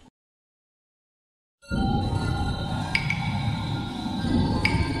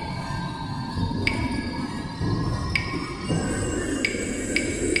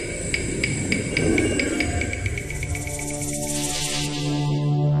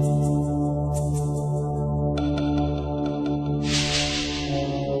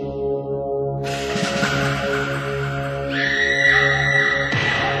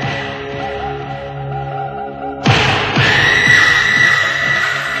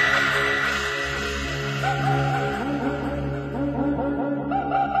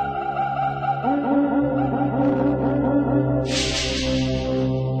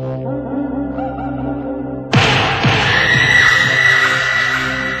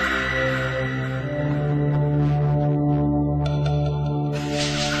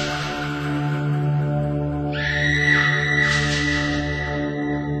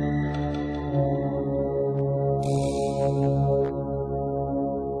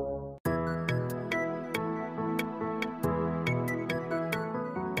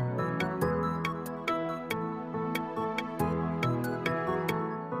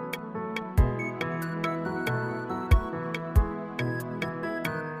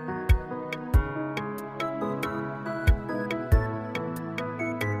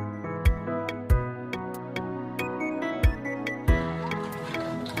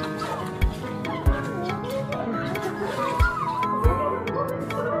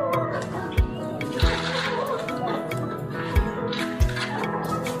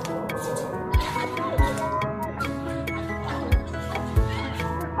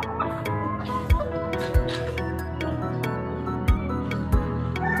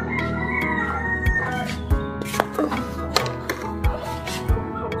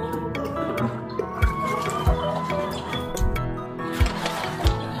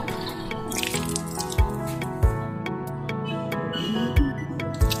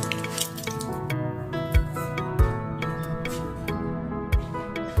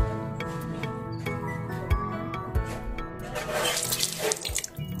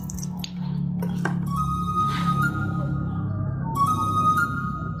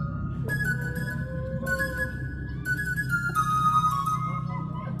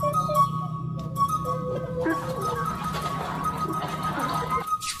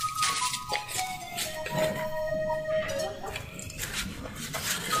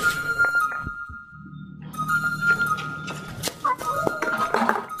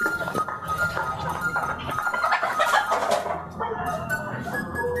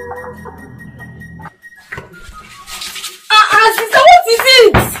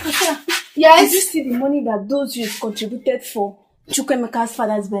 Yes. Did you see the money that those youth contributed for Chukwemeka's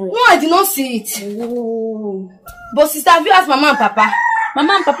father's burial? No, I did not see it. Oh. But sister, have you asked Mama and Papa?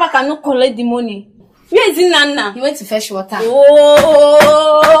 Mama and Papa cannot collect the money. Where is Nana? He went to fetch water.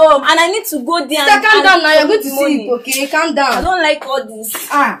 Oh, and I need to go there. Sister, calm down now. You're going to see it, okay? Calm down. I don't like all this.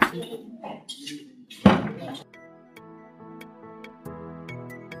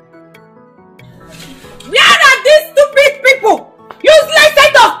 Where are these stupid people? Useless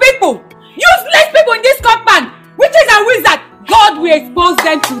set of people! Useless people in this compound! Witches and wizards! God will expose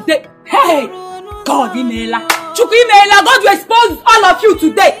them today. Hey! God, Imela. Chukwu Imela, God will expose all of you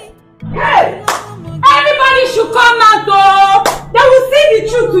today. Hey! Everybody should come out, though! They will see the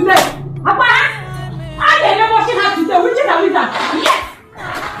truth today. Papa, how they never watching her today? Witches and wizards! Yes!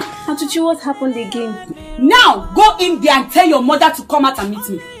 Atuchi, what happened again? Now, go in there and tell your mother to come out and meet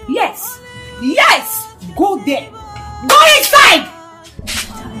me. Yes! Yes! Go there. Go inside!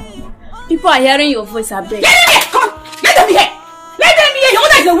 People are hearing your voice, I beg. Let them hear! Come on! Let them hear! Let them hear! Your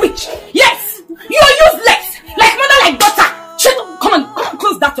mother is a witch! Yes! You are useless! Like mother, like daughter! Shut up! Come on,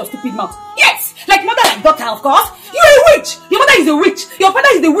 close that your stupid mouth. Yes! Like mother, like daughter, of course. You are a witch! Your mother is a witch! Your father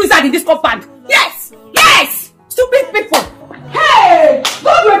is the wizard in this compound! Yes! Yes! Stupid people! Hey!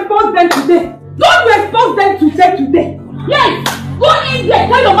 God will expose them today! God will expose them today! Yes! Go in there!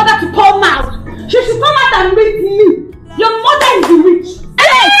 Tell your mother to come out! She should come out and meet me! Your mother is the witch!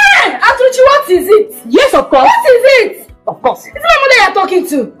 Hey! Atuchi, what is it? Yes, of course! What is it? Of course! Is it my mother you're talking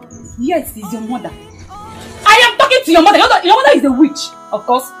to? Yes, it's your mother. I am talking to your mother. Your mother is a witch, of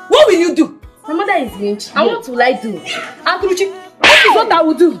course. What will you do? My mother is witch. And what will I do? Atuchi, what is what I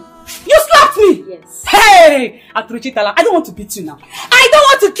will do? You slapped me! Yes. Hey! Atuchi Tala, I don't want to beat you now. I don't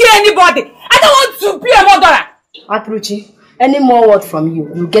want to kill anybody. I don't want to be a murderer. Atuchi, any more word from you,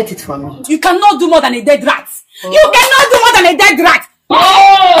 you get it from me. You cannot do more than a dead rat. Oh. You cannot do more than a dead rat.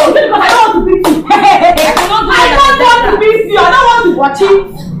 Oh! Because I don't want to beat you. I don't want to beat you. I don't want to watch it.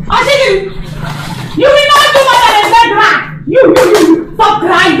 You will not do more than a dead rat. You. Stop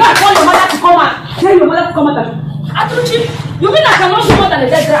crying. Go and call your mother to come out. Tell your mother to come out. Atuchi, you mean I cannot do more than a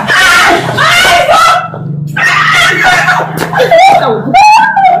dead rat?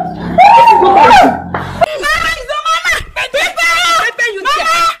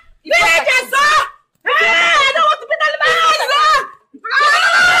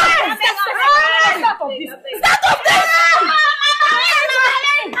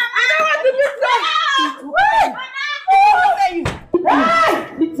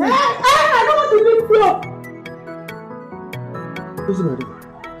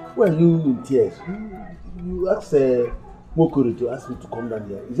 Why are you in tears? You asked Mokoro to ask me to come down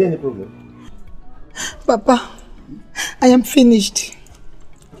here. Is there any problem? Papa, I am finished.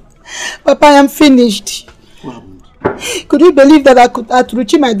 Papa, I am finished. What happened? Could you believe that I could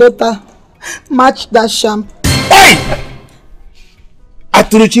Atuchi, my daughter, match that sham? Hey!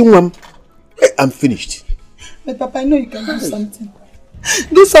 Atuchi, Mom, I'm finished. But Papa, I know you can do something.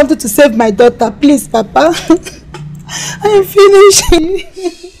 Do something to save my daughter, please, Papa. I am finished.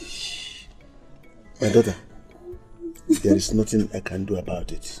 My daughter, there is nothing I can do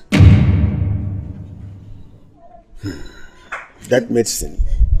about it. That medicine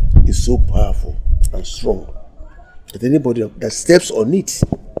is so powerful and strong that anybody that steps on it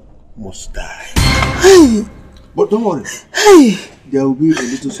must die. Hey. But don't worry. Hey. There will be a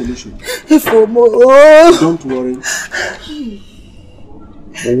little solution. Don't worry.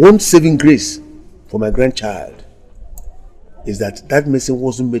 But one saving grace for my grandchild is that medicine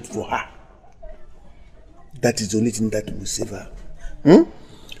wasn't made for her. That is the only thing that will save her.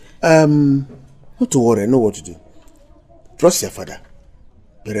 Not to worry, I know what to do. Trust your father.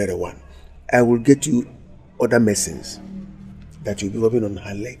 Pereira one. I will get you other medicines that you'll be rubbing on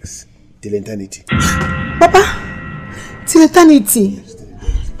her legs till eternity. Papa, till eternity. Yes, till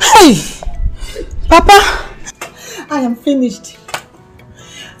eternity. Hey, Papa, I am finished.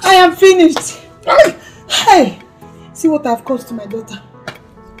 I am finished. Hey, see what I've caused to my daughter.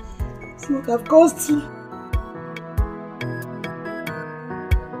 See what I've caused to.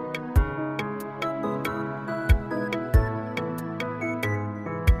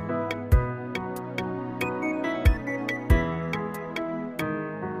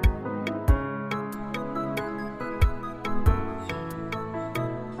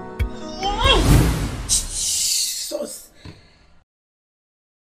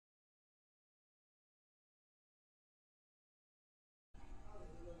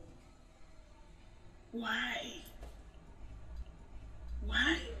 Why?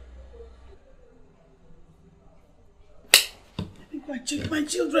 Let me go and check my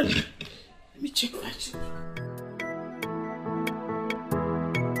children. Let me check my children.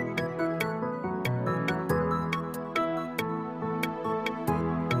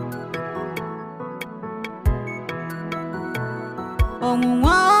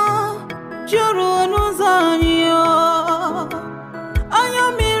 juru n'ụzọ anyị o. Anya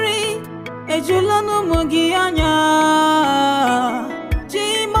mmiri ejula n'ụmụ gị anya.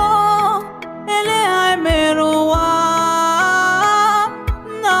 Chimo ele anyị mere ụwa.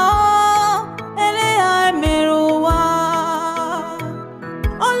 No, ele anyị mere ụwa.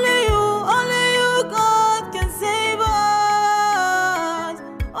 Only you, God can save us.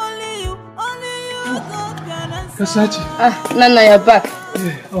 Only you, God can answer. Kasachi. Nana, you're back.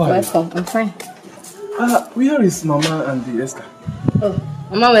 Yeah, how are Welcome, I'm fine. Where is Mama and the Esther? Oh,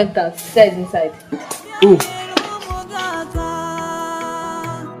 Mama went out. Esther is inside. Oh.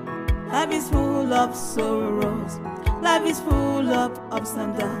 Life is full of sorrows. Life is full of ups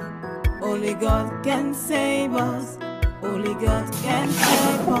and downs. Only God can save us. Only God can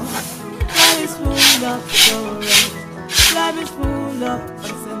help us. Life is full of sorrows. Life is full of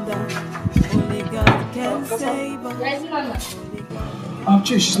ups and downs. Only God can save us. Where's Mama?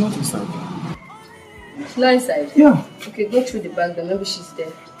 Che, she's not inside. She's not inside? Yeah. Okay, go through the back door. Maybe she's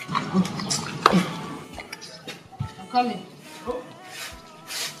there. I'm coming.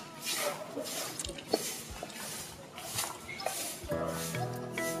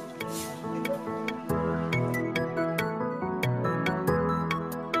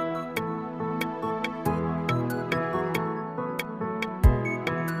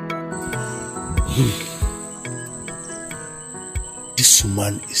 This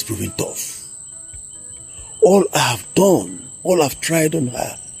woman is proving tough. All I have done, all I've tried on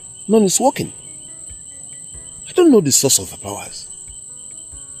her, none is working. I don't know the source of her powers.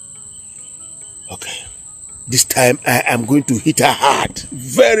 Okay. This time I am going to hit her hard.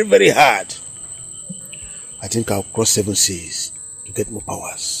 Very, very hard. I think I'll cross 7 seas to get more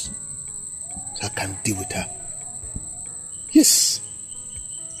powers. So I can deal with her. Yes.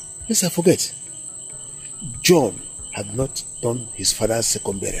 Yes, I forget. John had not done his father's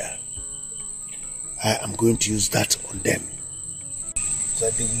second burial. I am going to use that on them. So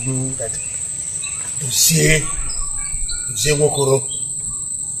that they will know that Tuzie Wokoro.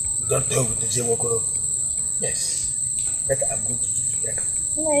 Don't talk with Tuzie Wokoro. Yes. That I'm going to do to them.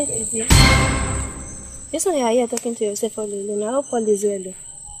 Why is it? Yes, I hear you talking to yourself all alone. I hope all is well.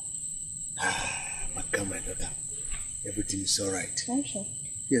 Maka, my daughter. Everything is alright. I'm sure.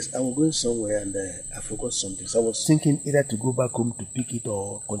 Yes, I was going somewhere and I forgot something. So I was thinking either to go back home to pick it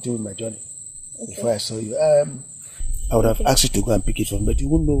or continue my journey. Okay. Before I saw you, I would have asked you to go and pick it from, but you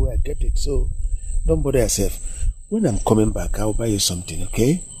wouldn't know where I kept it. So don't bother yourself. When I'm coming back, I'll buy you something,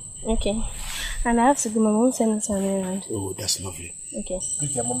 okay? Okay. And I have to go. My mom sent us an errand. Oh, that's lovely. Okay.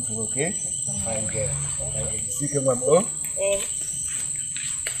 Greet your mom, okay? Fine girl. See you, mom. Oh?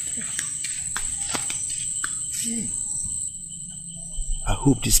 I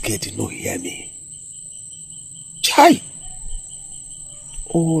hope this girl did not hear me. Chai!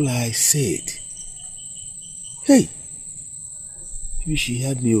 All I said. Hey! Maybe she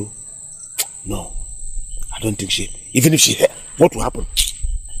heard me. Oh. No. I don't think she. Even if she heard, what will happen?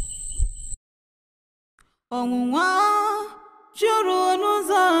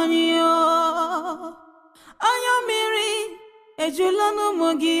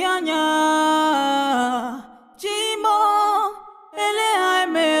 Ele ai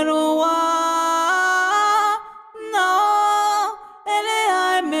meruwa, no, ele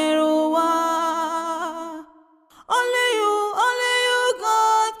ai meruwa. Only you,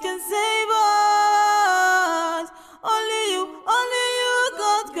 God can save us. Only you,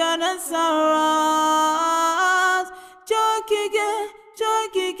 God can answer us. Chokige,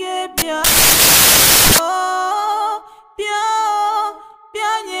 pia, oh,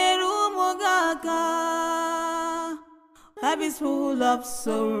 pia nyeru mogaga. Life is full of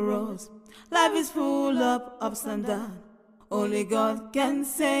sorrows. Life is full of ups and downs. Only God can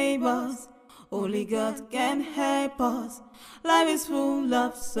save us. Only God can help us. Life is full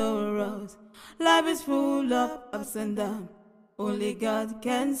of sorrows. Life is full of ups and downs. Only God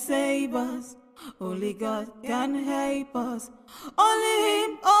can save us. Only God can help us. Only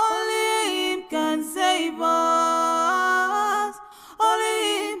Him can save us.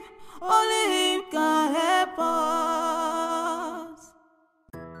 Only Him can help us.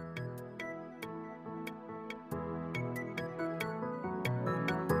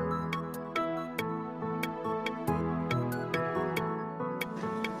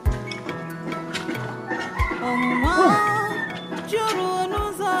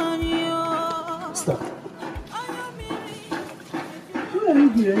 Stop. Why are you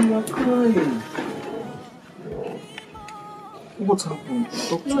here? You are crying. What happened?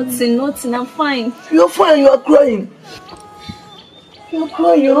 Nothing, I'm fine. You're fine, you are crying. You're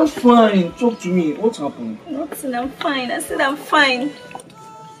crying, you're not fine. Talk to me. What happened? Nothing, I'm fine. I said I'm fine.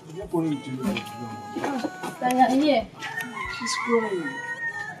 calling to you. Sister, you're here. She's crying.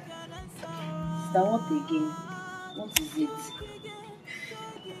 Sister, what again? What is it?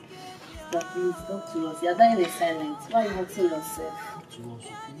 Sister, please talk to us. You're dying in silence. Why are you hurting yourself?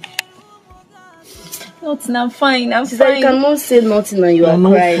 Nothing, I'm fine. I'm Sister, fine. you cannot say nothing and you are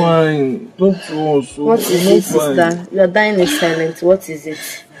crying. Fine. Don't us. What is it, sister? You are dying in silence. What is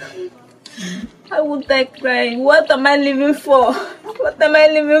it? I won't like crying. What am I living for? What am I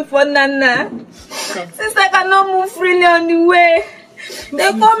living for, Nana? Since I cannot move freely on the way,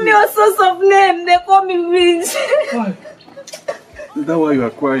 they call me all sorts of names. They call me witch. Why? Is that why you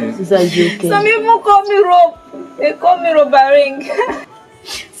are crying? Sister, are you okay? Some even call me rope. They call me robbering.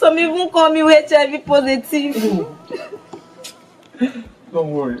 Some even call me HIV positive.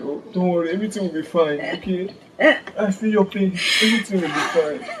 Don't worry. Oh, don't worry. Everything will be fine. Okay? I feel your pain. Everything will be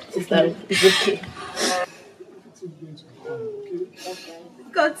fine. Sister, it's okay. Everything's going to be fine.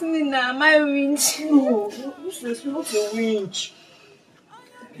 Okay? Cut me now. Am I a winch? No, you're not a winch.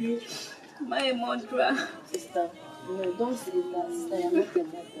 Okay? Am I a murderer? Sister, no, don't say that. Sister, you're not a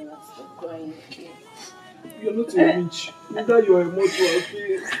murderer. Stop crying, okay? You're not a winch. Neither you are a murderer,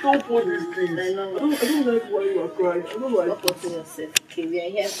 okay? Stop all these things. I don't like why you are crying. I don't like Stop hurting yourself, okay? We are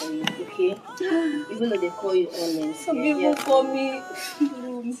here for you, okay? Even though they call you all names. Some people call me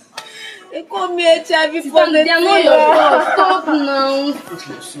they call me HIV positive. They are not your fault. Stop now.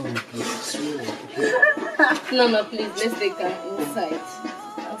 Okay, sorry, please. No, please. Let's take her inside.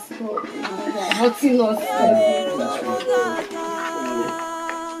 Stop. Hurting us.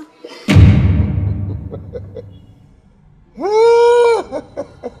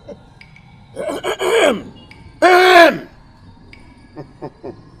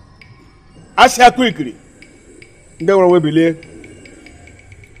 Asia quickly. Nde wora webele.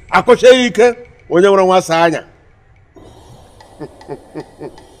 Akoshe ike onye wora nwasa anya.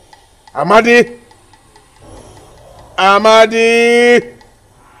 Amadi.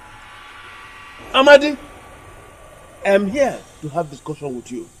 I'm here to have discussion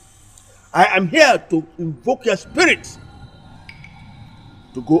with you. I am here to invoke your spirit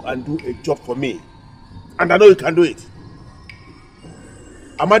to go and do a job for me. And I know you can do it.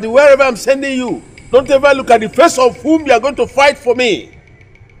 Amadi, wherever I'm sending you, don't ever look at the face of whom you are going to fight for me.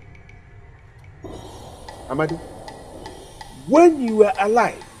 Amadi, when you were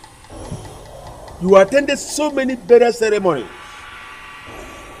alive, you attended so many burial ceremonies.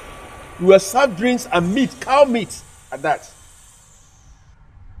 You were served drinks and meat, cow meat at that.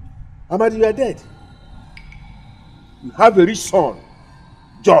 Amadi, you are dead. You have a rich son,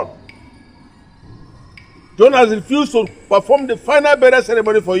 John. John has refused to perform the final burial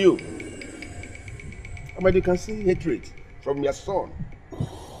ceremony for you. Amadi, you can see hatred from your son.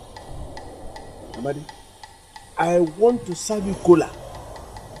 Amadi, I want to serve you cola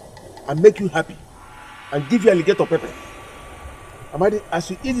and make you happy and give you alligator pepper. Amadi,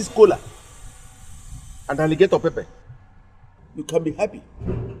 as you eat this cola and alligator pepper, you can be happy.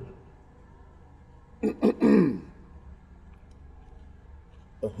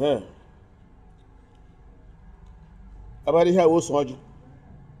 Amadi, here was Soji.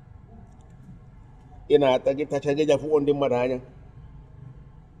 Ina atagi tachage jafu onde madanya.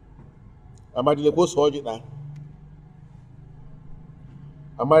 Amadi, le go Soji na.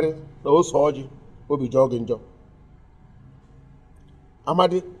 Amadi, no Soji will be jogging job.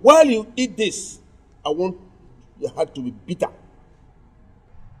 Amadi, while you eat this, I want your heart to be bitter.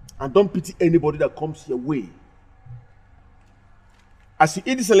 And don't pity anybody that comes your way. As you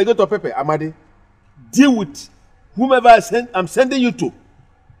eat this alligator pepper, Amadi, deal with whomever I'm sending you to.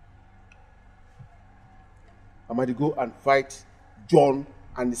 Amadi, go and fight John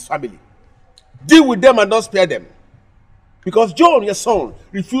and his family. Deal with them and don't spare them. Because John, your son,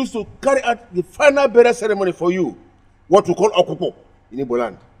 refused to carry out the final burial ceremony for you, what we call Okupo in Igbo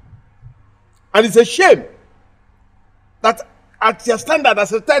land. And it's a shame that at your standard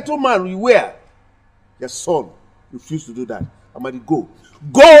as a title man you wear, your son refused to do that. Amadi, go.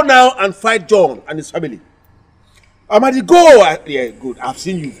 Go now and fight John and his family. Amadi, go. Yeah, good. I've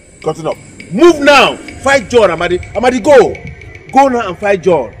seen you gotten up. Move now. Fight John, Amadi. Amadi, go. Go now and fight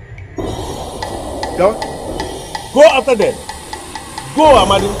John. John? Go after them. Go,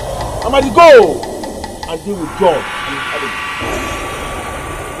 Amadi. Amadi, go. And deal with John and his family.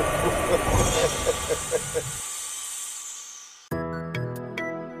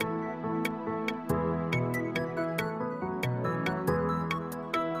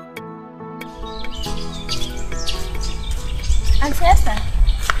 Auntie Esther,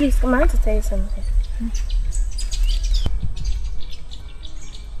 please come on to tell you something.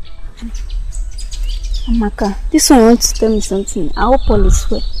 Amaka, this one wants to tell me something. I hope all is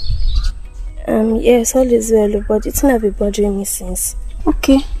well. Yes, all is well, but it's not been bothering me since.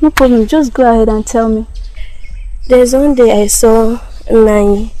 Okay, no problem. Just go ahead and tell me. There's one day I saw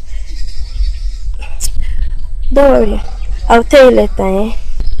Nai. Don't worry, I'll tell you later, eh?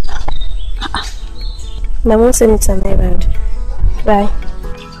 My mom sent it on my round. Bye.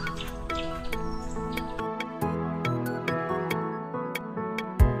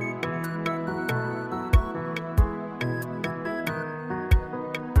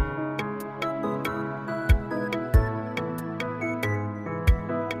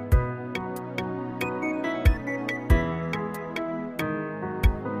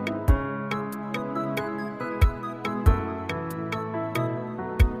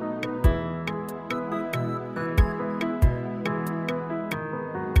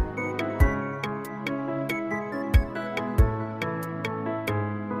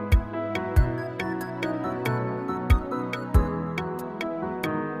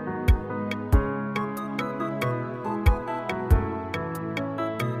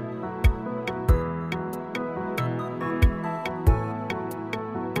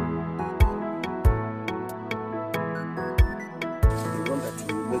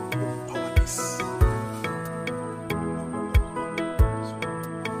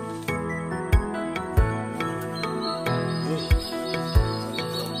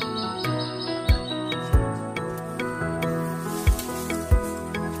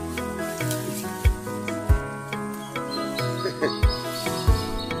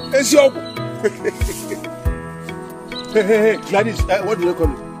 Hey, Gladys, what do you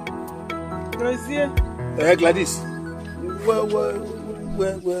call it? Rosie. Gladys.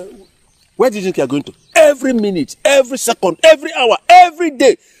 Where do you think you are going to? Every minute, every second, every hour, every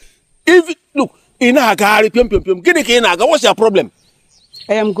day. Look, what's your problem?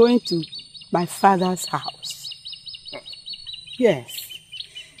 I am going to my father's house. Yes.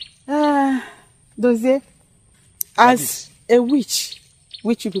 Dozie, as a witch,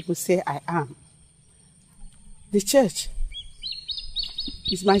 which you people say I am, the church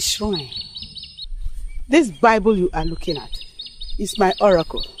is my shrine. This Bible you are looking at is my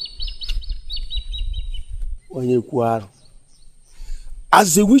oracle.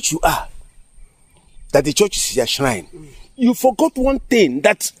 As a witch you are, that the church is your shrine, you forgot one thing,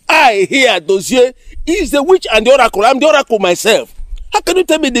 that I here, Dozie, is the witch and the oracle. I'm the oracle myself. How can you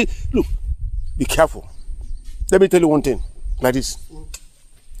tell me the... Look, be careful. Let me tell you one thing, like this.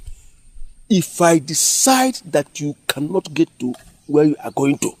 If I decide that you cannot get to where you are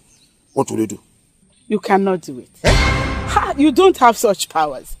going to, what will you do? You cannot do it. You don't have such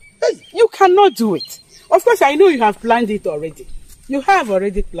powers. You cannot do it. Of course, I know you have planned it already. You have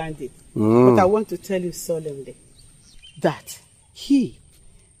already planned it. But I want to tell you solemnly that he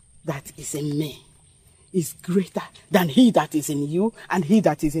that is in me is greater than he that is in you and he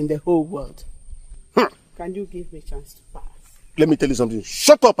that is in the whole world. Can you give me a chance to pass? Let me tell you something.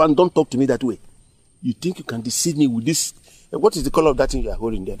 Shut up and don't talk to me that way. You think you can deceive me with this? What is the color of that thing you are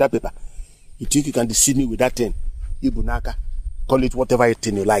holding there? That paper. You think you can deceive me with that thing? Ibunaka. Call it whatever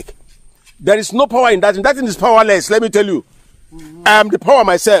thing you like. There is no power in that thing. That thing is powerless. Let me tell you. I am the power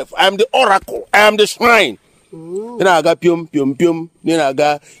myself. I am the oracle. I am the shrine. You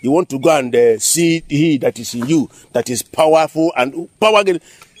want to go and see he that is in you, that is powerful and power.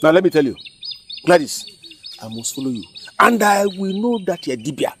 Now let me tell you, Gladys, I must follow you. And I will know that you're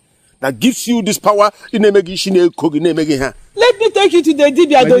Dibia. That gives you this power. Let me take you to the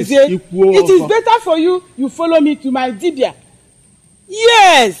Dibia, Dozie. It is better for you follow me to my Dibia.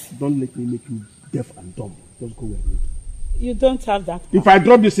 Yes. Don't let me make you deaf and dumb. Just go away. You don't have that power. If I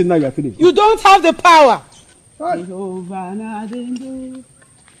drop this in now, you're finished. You don't have the power. Go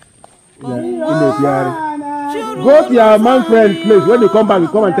to your man friend's place. When you come back, you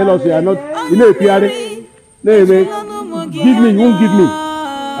come and tell us you are not. You know, give me, you won't give me.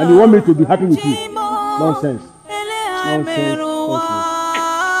 And you want me to be happy with you. Nonsense. Nonsense.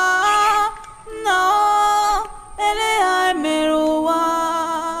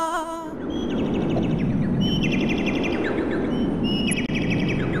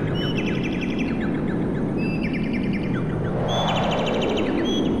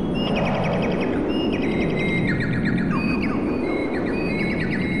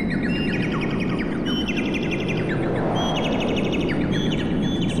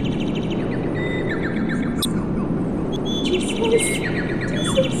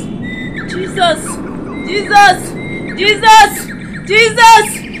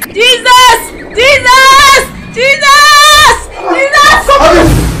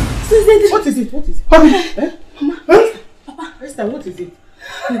 What is it? Mama, Papa, Esther, what is it?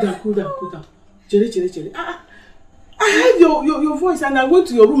 Cool down. Jerry. I heard your voice and I went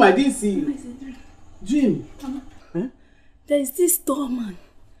to your room. I didn't see you. Dream. Mama, there is this tall man,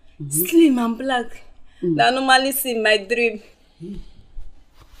 slim and black, that I normally see in my dream. Jesus.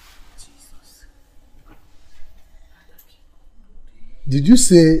 Did you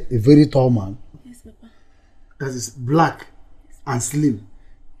say a very tall man? Yes, Papa. That is black and slim.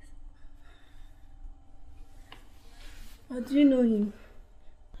 How do you know him?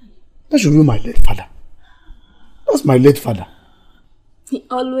 That should be my late father. That's my late father. He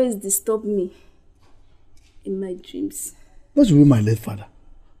always disturbs me in my dreams. That should be my late father.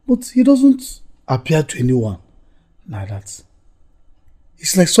 But he doesn't appear to anyone like that.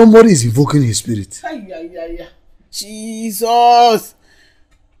 It's like somebody is invoking his spirit. Jesus!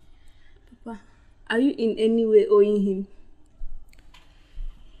 Papa, are you in any way owing him?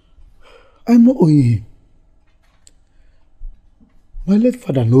 I'm not owing him. My late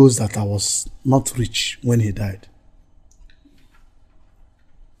father knows that I was not rich when he died.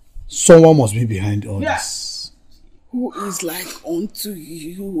 Someone must be behind all this. Who is like unto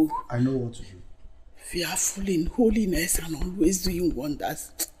you? I know what to do. Fearful in holiness and always doing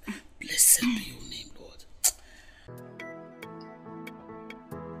wonders. Blessed be your name, Lord.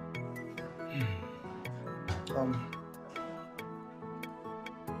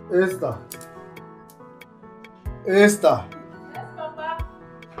 Esther. Esther. Yes, Papa.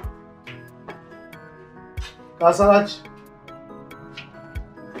 Kasarach.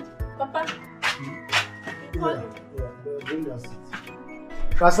 Papa. Bring your seat.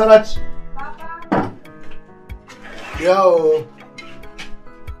 Kasarach. Papa. Yo.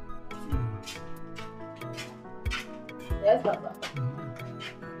 Yes, Papa.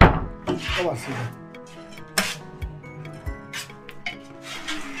 Come and sit down.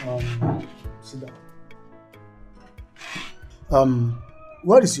 Sit down.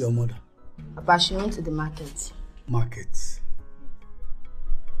 Where is your mother? Papa, she went to the market. Market.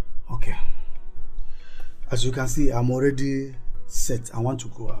 Okay. As you can see, I'm already set. I want to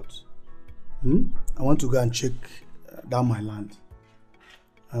go out. I want to go and check down my land.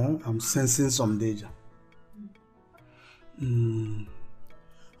 I'm sensing some danger.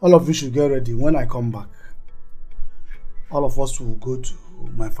 All of you should get ready. When I come back, all of us will go to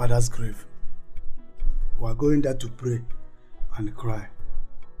my father's grave. We are going there to pray and cry.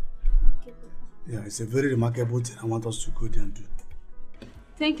 Yeah, it's a very remarkable thing. I want us to go there and do.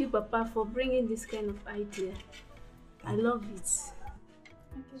 Thank you, Papa, for bringing this kind of idea. I love it. So,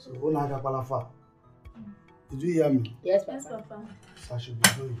 Palafa, did you hear me? Yes, Papa. Yes, Papa. So I should be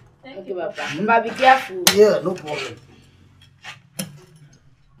going. Thank you, Papa. Papa, be careful. Yeah, no problem.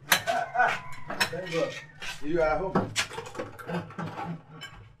 Thank God. You are home.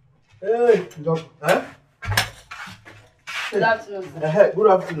 Hey, Doc. Huh? Good afternoon. Good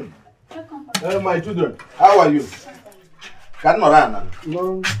afternoon. My children, how are you?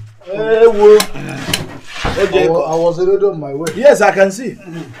 No. Hey, I was already on my way. Yes, I can see.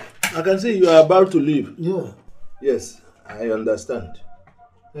 I can see you are about to leave. Yeah. Yes, I understand.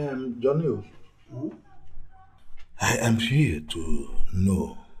 Johnny, I am here to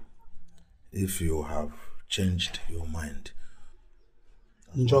know if you have changed your mind.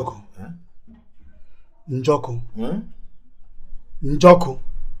 Njoko. Njoko. Hmm? Njoko.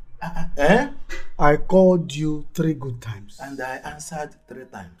 Eh? I called you 3 good times. And I answered 3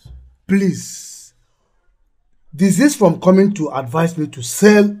 times. Please, desist from coming to advise me to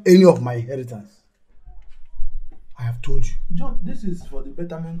sell any of my inheritance. I have told you. John, this is for the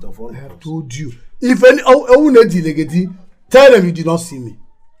betterment of all of us. I have told you. If any, tell them you did not see me.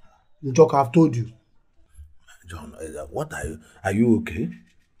 Njoko, I have told you. John, what are you? Are you okay?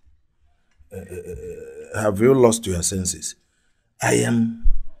 Have you lost your senses? I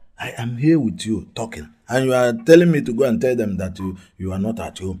am here with you talking, and you are telling me to go and tell them that you are not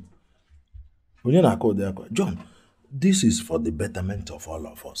at home. John, this is for the betterment of all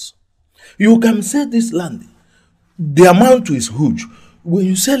of us. You can sell this land. The amount is huge. When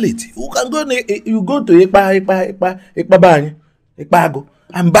you sell it, you go to Ikpago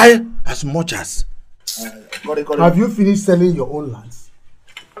and buy as much as. Have you finished selling your own lands?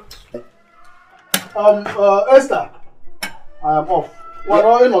 Esther, I am off.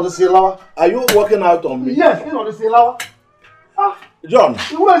 Are you working out on me? Yes, John.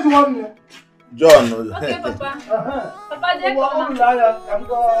 Who is the one here? John. Okay, Papa. Papa,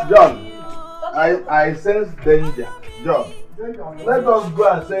 John, I sense danger. John, let us go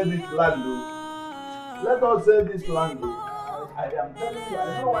and sell this land. Let us sell this land. I am telling you,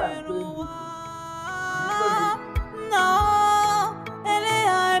 I know why I'm saying this. No,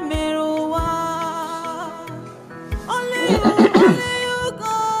 only you,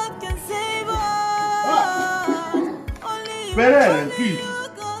 God can save us. Perere, please.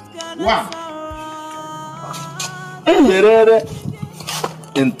 One. Perere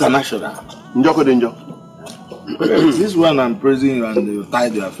International. Njoko Denjo. This one I'm praising you and you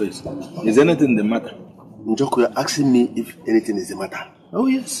tied your face. Is anything the matter? Njoko, you're asking me if anything is the matter. Oh,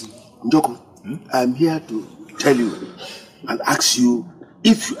 yes. Njoko, I'm here to tell you and ask you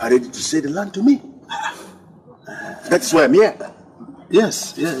if you are ready to sell the land to me. That's why I'm here.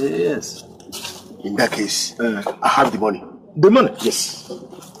 Yes, yes. In that case, I have the money. The money? Yes.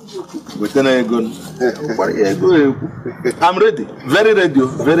 I'm ready. Very ready.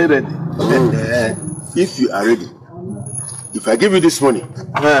 Very ready. If you are ready, if I give you this money,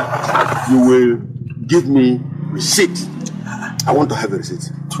 you will give me receipt. I want to have a receipt.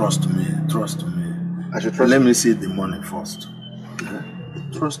 Trust me. I should trust Let you. me see the money first.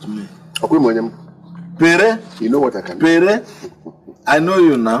 Trust me. Pere, you know what I can do. Pere, I know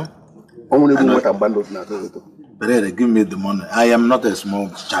you now. Pere, give me the money. I am not a small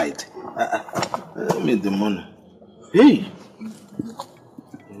child. Give me the money. Hey.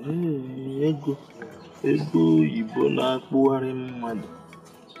 Ego, Ibo na akpuari mmadụ.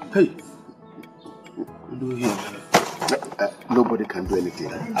 Hey. Nobody can do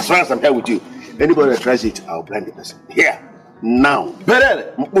anything. As long as I'm here with you, anybody that tries it, I'll blind the person. Here, now.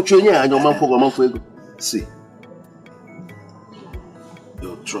 See,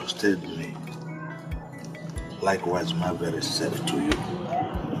 you trusted me. Likewise, my very self to you.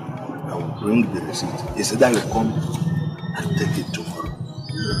 I will bring the receipt. It's either you come and take it tomorrow,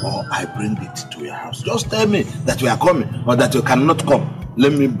 or I bring it to your house. Just tell me that you are coming or that you cannot come.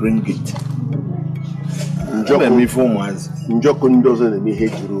 Let me bring it.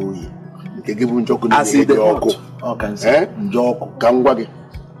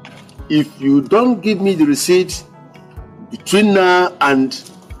 If you don't give me the receipt between now and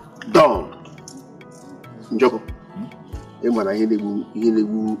dawn, Njoko,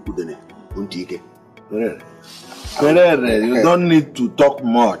 Perere, you don't need to talk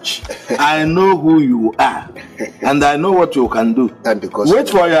much. I know who you are, and I know what you can do. Wait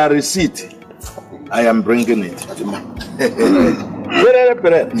for your receipt. I am bringing it.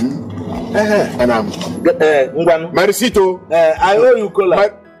 Perere. And my receipt. I owe you cola.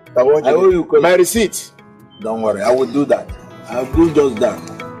 I owe you cola. My receipt. Don't worry, I will do that. I'll do just that.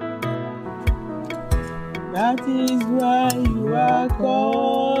 That is why you are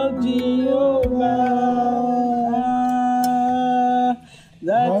called Jehovah.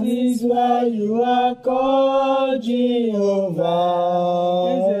 That is why you are called Jehovah.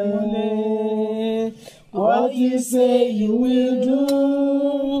 What you say you will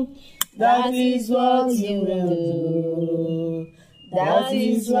do, that is what you will do. That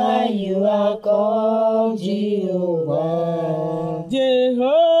is why you are called Jehovah.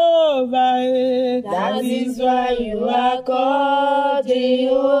 Jehovah. That is why you are called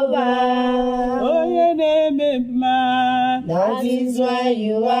Jehovah. Oh, your name is man. That is why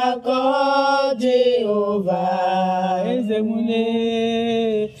you are called Jehovah.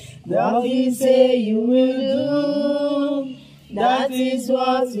 What you say you will do, that is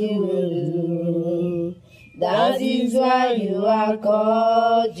what you will do. That is why you are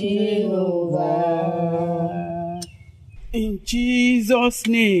called Jehovah. In Jesus'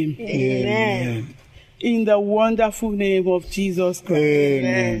 name. Amen. In the wonderful name of Jesus Christ.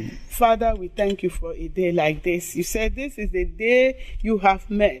 Amen. Father, we thank you for a day like this. You said this is the day you have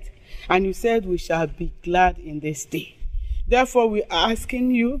made, and you said we shall be glad in this day. Therefore, we are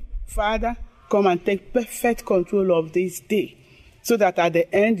asking you, Father, come and take perfect control of this day, so that at the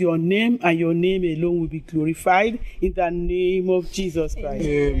end, your name and your name alone will be glorified in the name of Jesus Christ.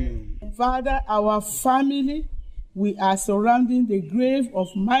 Amen. Father, our family, we are surrounding the grave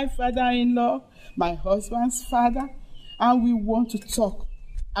of my father-in-law, my husband's father, and we want to talk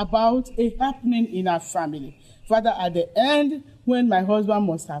about a happening in our family. Father, at the end, when my husband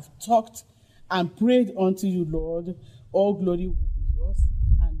must have talked and prayed unto you, Lord, all glory will be yours,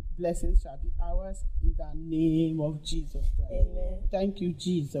 and blessings shall be ours in the name of Jesus Christ. Amen. Thank you,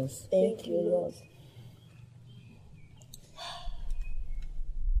 Jesus. Thank you, Lord.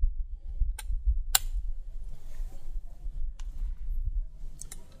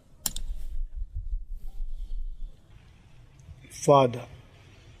 Father,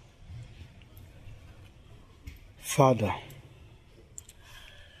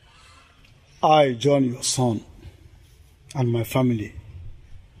 I, John, your son, and my family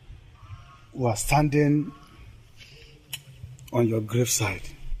were standing on your graveside.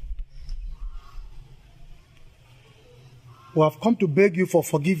 We have come to beg you for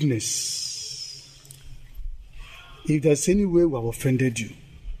forgiveness. If there's any way we have offended you,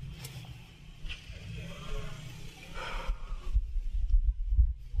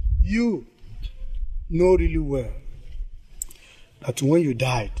 You know really well that when you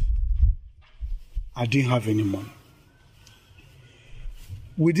died, I didn't have any money.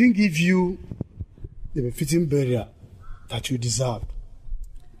 We didn't give you the befitting burial that you deserved,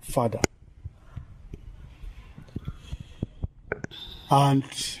 Father. And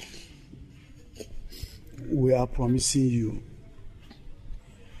we are promising you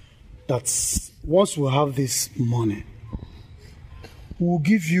that once we have this money, we will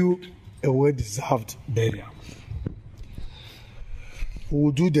give you a well-deserved burial. We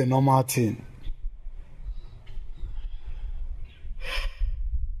will do the normal thing.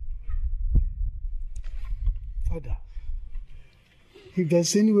 Father, if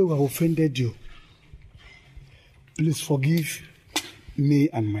there's any way we have offended you, please forgive me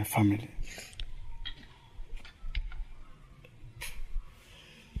and my family.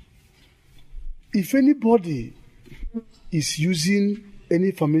 If anybody is using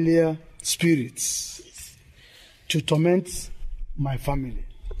any familiar spirits to torment my family,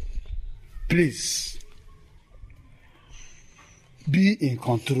 please be in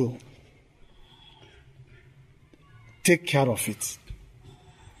control. Take care of it.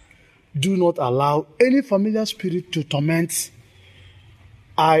 Do not allow any familiar spirit to torment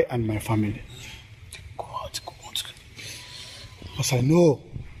I and my family. God. Because I know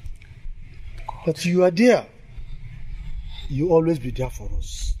that you are there. You always be there for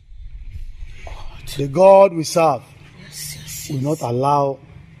us. God. The God we serve will not allow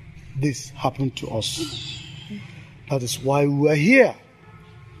this happen to us. That is why we are here,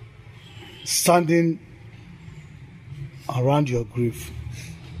 standing around your grave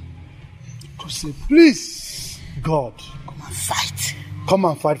to say, please, God, come and fight. Come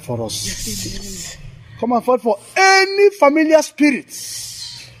and fight for us. Yes. Come and fight for any familiar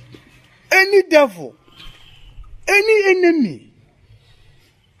spirits, any devil, any enemy,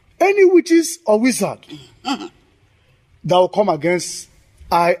 any witches or wizard that will come against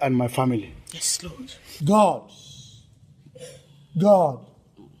I and my family. Yes, Lord. God.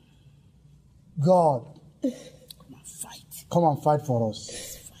 Come and fight for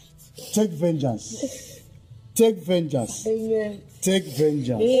us. Take vengeance. Take vengeance. Amen. Take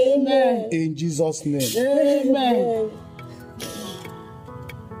vengeance. Amen. In Jesus' name. Amen.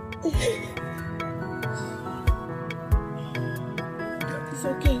 It's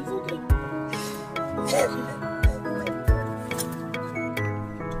okay. It's okay. It's okay.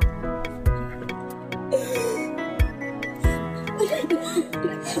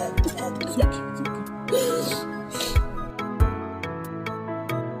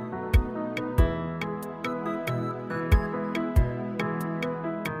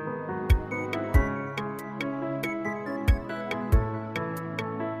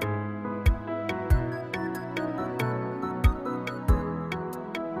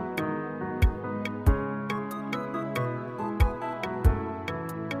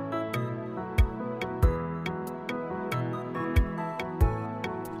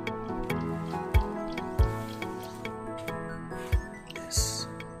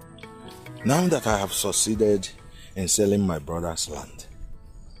 Now that I have succeeded in selling my brother's land,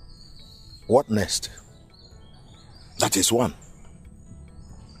 what next? That is one.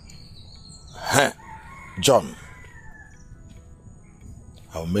 John.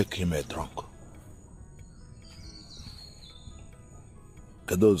 I'll make him a drunk.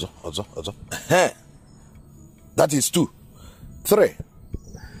 That is 2. 3.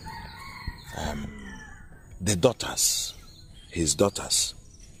 The daughters, his daughters,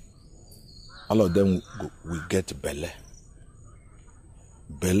 all of them will get belly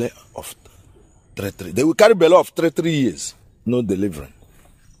of 3. They will carry belly of 3 years, no delivering.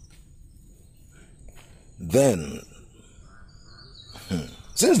 Then,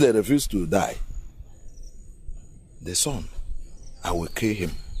 since they refuse to die, the son, I will kill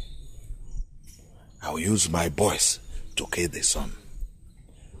him. I will use my boys to kill the son.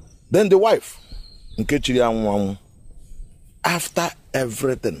 Then the wife, after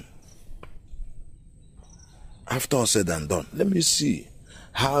everything, after all said and done, let me see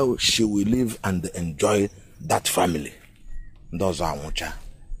how she will live and enjoy that family. Those are mucha.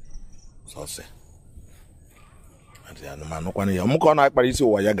 So say.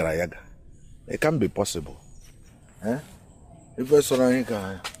 It can be possible. If I saw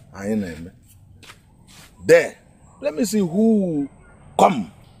there, let me see who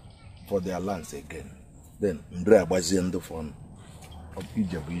come for their lands again. Then Ndre Abazi and the phone of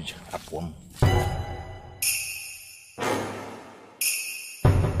Ija upon.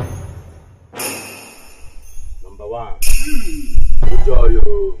 Number 1. Good job, yo.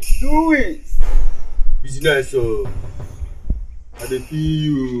 Do it. Business, I dey feel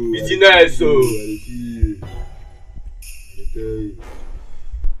you. Business, so. I dey feel you.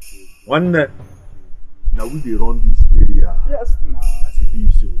 One night, now we dey run this area. Yes, nah. As a be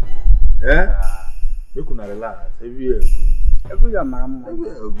so. Make una relax. Everywhere good. Everywhere, mama.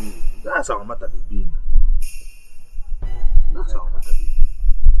 Everywhere good. That's our matter dey be. That's our matter dey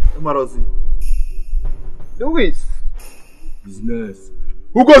be. Emarozi. Louis. Business.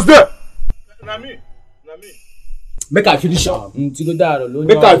 Who goes there? Na me. Make I finish am.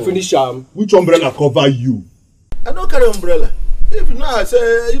 Make I finish am. Which umbrella cover you? I don't carry umbrella. If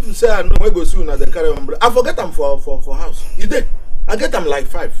you say I know where go soon, I carry umbrella. I forget them for house. You dey? I get them like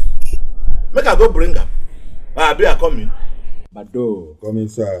 5. Make I go bring them. I come in. Bado. Come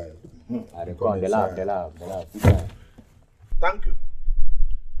inside. I reckon the lab. Thank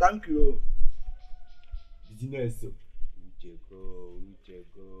you. Business.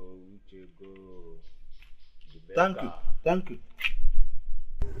 Thank you.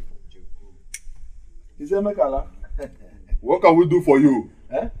 He said, make a laugh. What can we do for you?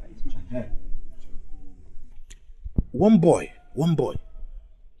 One boy.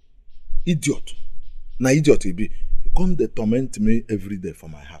 Idiot. Idiot he be. He come dey torment me every day for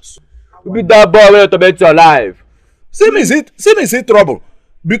my house. You be that boy wey torment your life. See me see trouble.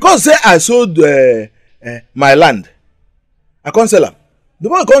 Because say I sold my land. I can't sell him. The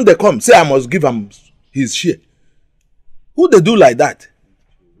boy come say I must give him his share. Who they do like that?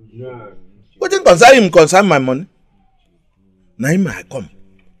 What didn't concern my money? Now I come.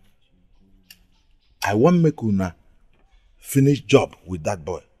 I want make una finish job with that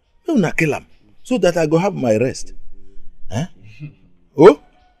boy. Make una kill him so that I go have my rest. Oh?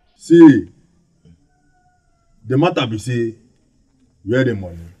 See, the matter be say, where the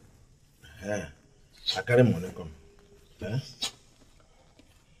money? I carry money come.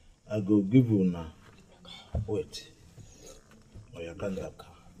 I go give you now. Wait. Or you can have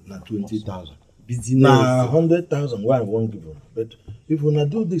now 20,000. Now 100,000. Why I won't give you? But if we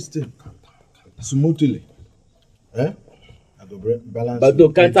do this thing smoothly, I go balance. But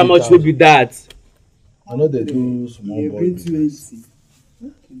don't count how much will be that. I know they do small boy.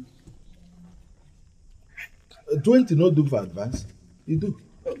 20 no do for advance. You do.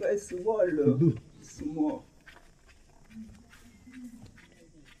 Okay, small. You do. Small.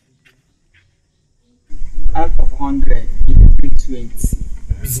 Out of 100, you bring 20.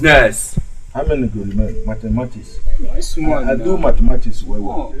 Business. How many go remain? Mathematics. Small. I do mathematics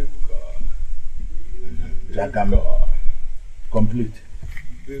well. Jagame. Complete.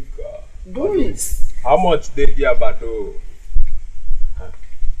 Louis. How much they there, Bado?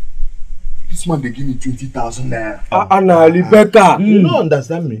 This man, they give me 20,000 naira. Anna, Rebecca. You don't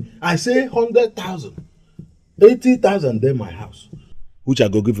understand me. I say 100,000. 80,000 there my house. Which I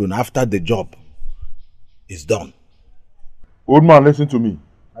go give you after the job is done. Old man, listen to me.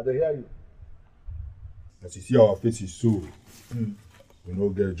 I dey hear you. As you see our faces so, we no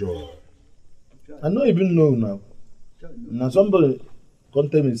get job. I don't even know now. Now somebody come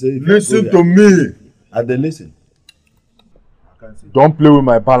tell me say. Listen to me. I dey listen. Don't play with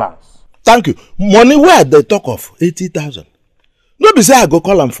my balance. Thank you. Money where they talk of 80,000. No be say I go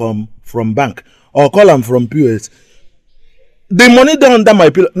call them from bank or call them from POS. The money down under my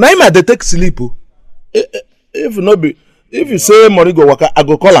pillow. Now I dey take sleep. If you say money go work, I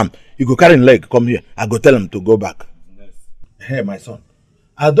go call him. You go carry him leg, come here. I go tell him to go back. Hey, my son.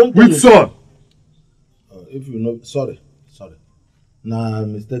 I don't. Which son? If you know, sorry. Nah,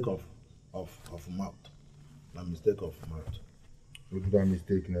 mistake of mouth. Nah, mistake of mouth. We'll do that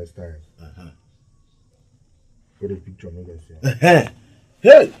mistake next time. Put a picture, make us see.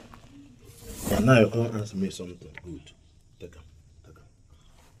 Hey! And now you can't answer me something good. Take him.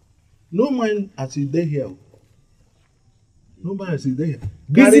 No mind as you dey here. No mind as you dey here.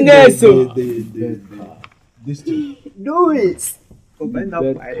 Business. This thing. Do it.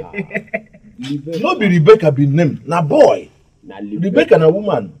 No be Rebecca be named. Na boy. Rebecca na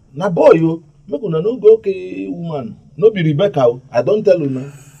woman. Na boy yo. Make una no go okay woman. No be Rebecca. I don't tell you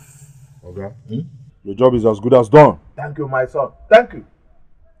now. Okay. Your job is as good as done. Thank you, my son. Thank you.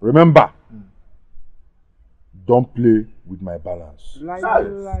 Remember, don't play with my balance.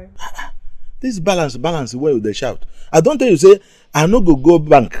 Lie. This balance, where they shout. I don't tell you, say, I no go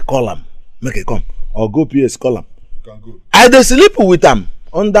bank, call him, make it come. Or go PS, call him. You can go. I dey sleep with him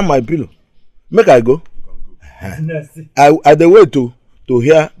under my pillow. Make I go. You can go. I dey wait to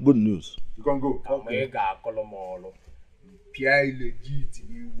hear good news. You can go. Okay. You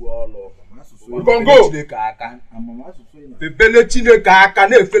can go. Febele Chineke aka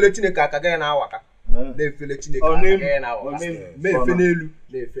na-efele Chineke aka ga na awaka. Na-efele Chineke aka ga na awaka. Na-efe n'elu.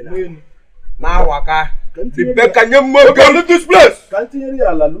 Now, Waka. The back can you move? Can leave this place? Continue,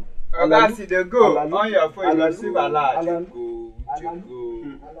 Alalu. That's it, they go. On your phone, you receive a lot.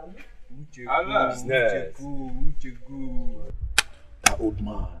 That old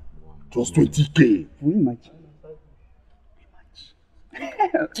man. Just 20K. We match.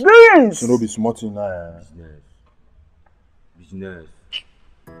 Experience. So no be smart in now. Business.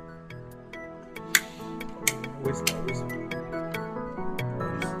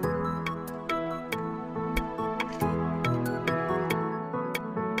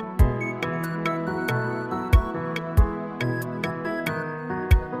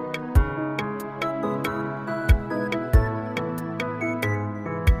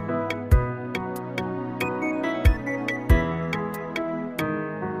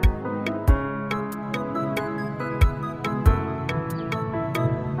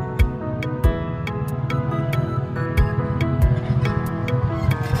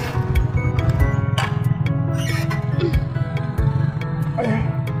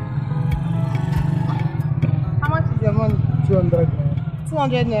 How much is your money? 200.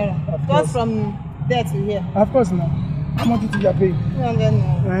 200 naira. Just from there to here. Of course, now. How much did you pay? 200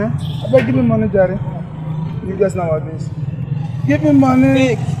 naira. I beg, give me money, Jerry. You guys nowadays. Give me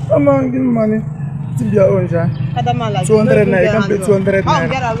money. Come on, give me money. It's your own, Jerry. 200 naira. You can pay 200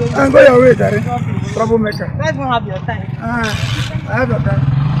 naira. And go your way, Jerry. Troublemaker. Let's not have your time. I have your time.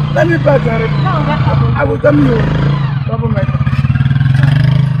 Let me back, Jerry. I will come you. Troublemaker.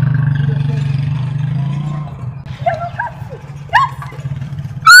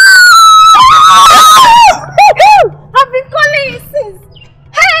 I've been calling you since.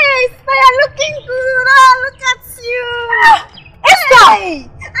 Hey, Esther, you're looking good. Oh, look at you. Esther! Hey,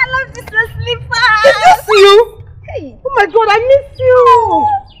 I love this slipper. Is this you? Hey. Oh my God, I miss you.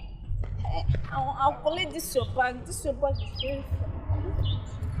 Hey, I'll collect this your bag. This your bag is very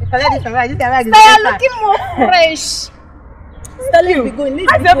Esther, you're looking more fresh. Esther, let's be going.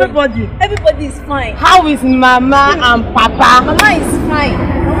 How's everybody? Everybody is fine. How is Mama and Papa? Mama is fine.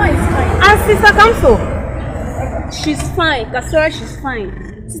 Mama is fine. And Sister Kamso? She's fine. Kasura, she's fine.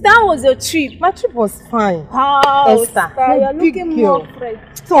 Sister, how was your trip? My trip was fine. How? Esther, You're big looking girl. more fresh.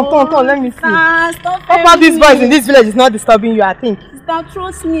 Turn, let me see. Stop How about these boys in this village is not disturbing you, I think? Sister,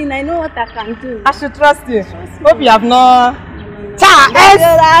 trust me and I know what I can do. I should trust you. Hope you have not...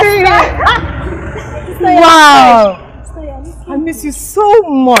 Wow! I miss you so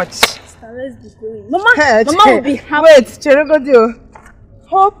much. Sister, let's be going. Mama will be happy. Wait, Cheregodio.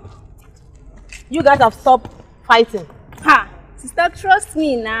 Hope you guys have stopped fighting. Ha! Sister, trust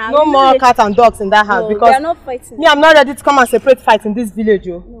me now. No more cats and dogs in that house, because they are not fighting. Me, I'm not ready to come and separate fight in this village.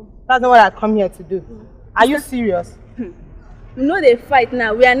 No. That's not what I come here to do. Are you serious? You know they fight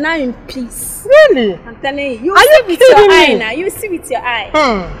now. We are now in peace. Really? I'm telling you. You Are see you with your kidding eye me? now. You see with your eye.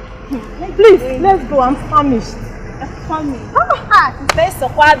 Please, let's go. I'm famished.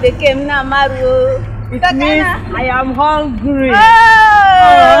 It means I am hungry.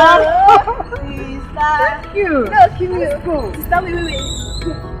 Thank you. No, give me a phone. Sister, wait.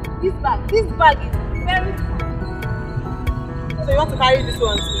 This bag is very full. So you want to carry this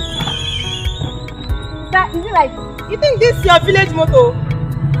one too? Sister, is it like you think this is your village motto?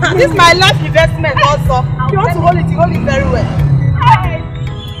 This is my life investment also. If you want to hold it, you hold it very well. Hey,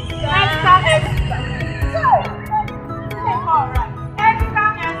 extra. So, all right. Extra.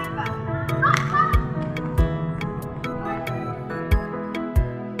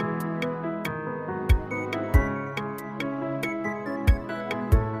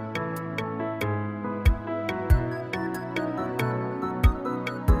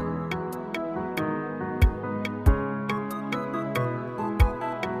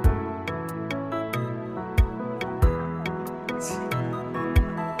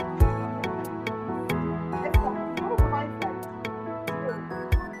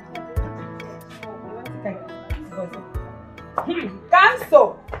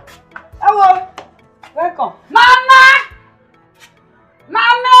 Cancel. Hello. Welcome.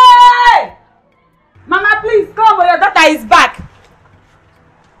 Mama, please come. Your daughter is back.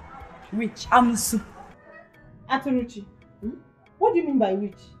 Witch, Amusu. Aturuchi. What do you mean by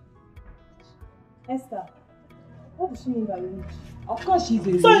witch? Esther, what does she mean by witch? Of course she's a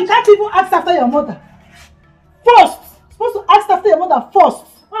witch. So you can't even ask after your mother first. You're supposed to ask after your mother first.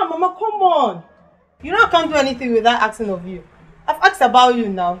 Ah, Mama, come on. You know I can't do anything without asking of you. I've asked about you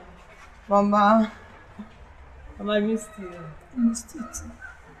now. Mama, I missed you. I missed you too.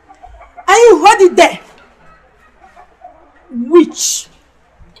 And you hold it there. Witch.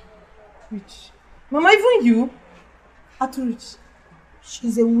 Mama, even you? Aturich.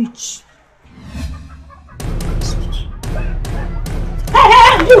 She's a witch.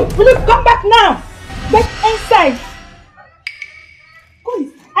 Hey, Will you come back now? Get inside. Go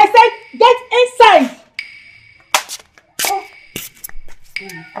inside. I said get inside. Oh. Go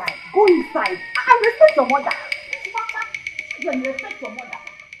inside. Go inside. Respect your mother. Respect your mother.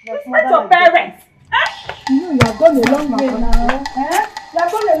 Respect your parents. You know you have gone a long way now. You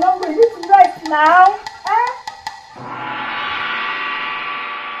have gone a long way. You need to rest now.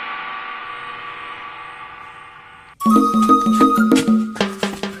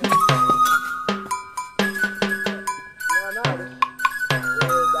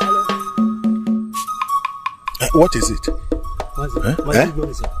 What is it?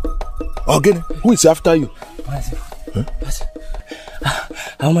 Again, who is after you?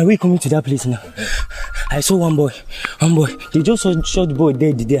 I'm on my way coming to that place now. I saw one boy. They just shot the boy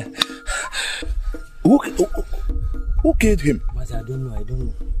dead there. Who killed him? Mazi, I don't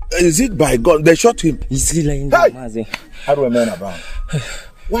know. Is it by God? They shot him. He's still lying there, Mazi. How do I man about?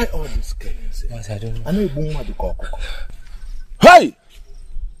 Why all this killings? Mazi, I don't know. I know you mad to. Hey!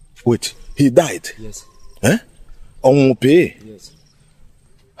 Wait, he died? Yes. On pay? Yes.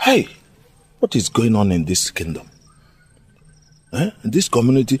 Hey, what is going on in this kingdom? In this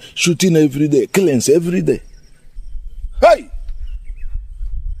community, shooting every day, killings every day. Hey!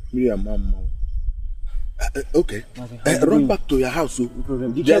 Mama. Okay. Run back to your house. So.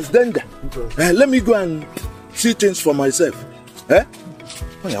 There's danger. Let me go and see things for myself.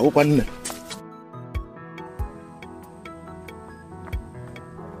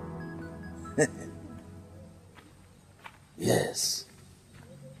 Yes.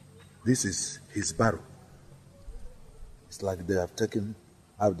 This is his barrel. It's like they have taken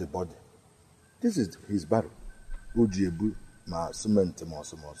out the body. This is his barrel. Ujebu ma cement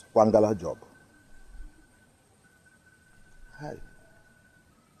mos. Kwangala job. Hi.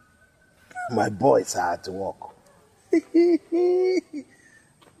 My boys are at work. I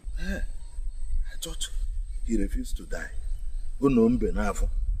thought he refused to die.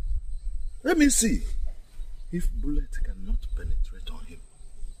 Let me see if bullet cannot penetrate on him.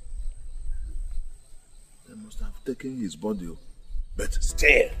 They must have taken his body, but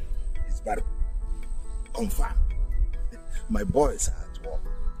still, his barrel. Confirm. My boys are at work.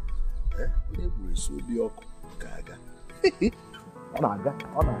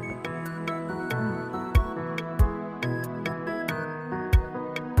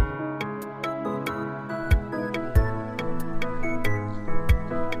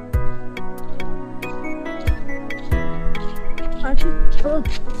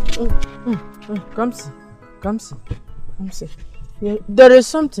 Come see. Yeah, there is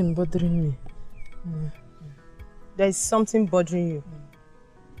something bothering me. There is something bothering you.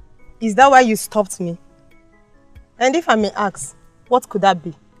 Is that why you stopped me? And if I may ask, what could that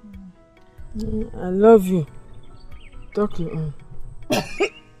be? I love you. Talk your own.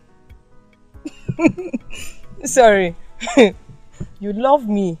 Sorry. You love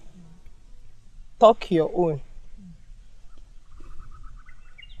me. Talk your own.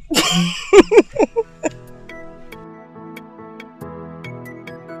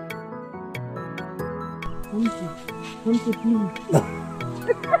 Thank you, please.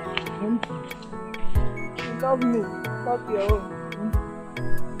 Thank you. You love me. Talk your own.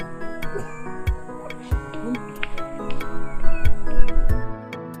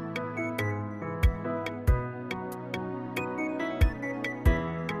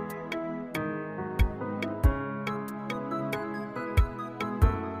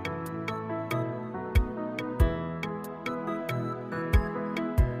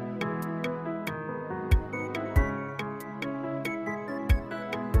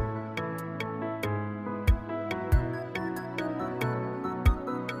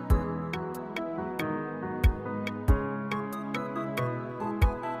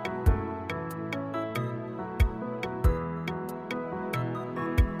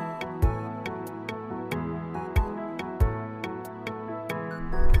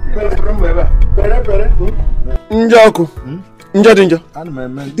 Njoku.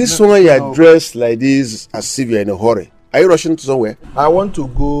 This one you are dressed like this as if you're in a hurry. Are you rushing to somewhere? I want to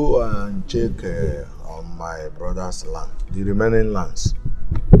go and check on my brother's land, the remaining lands.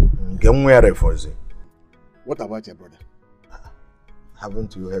 What about your brother?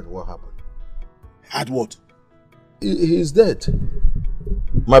 Haven't you heard what happened? Heard what? He's dead.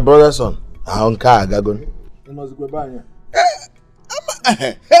 My brother's son.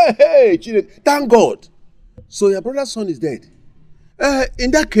 Hey, thank God. So your brother's son is dead.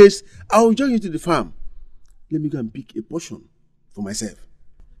 In that case, I'll join you to the farm. Let me go and pick a portion for myself.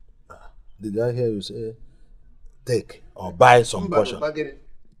 Did I hear you say take or buy some portion?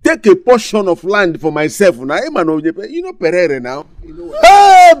 take a portion of land for myself. Now, you know Pereira now. You know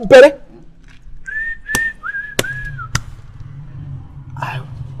hey, Pereira.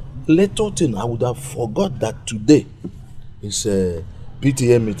 Little thing, I would have forgot that today is a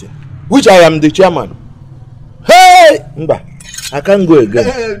PTA meeting, which I am the chairman. Hey! Mba, I can't go again.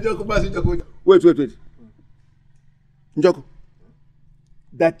 Wait. Njoko,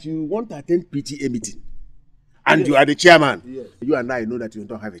 that you want to attend PTA meeting and you are the chairman. Yes. You and I know that you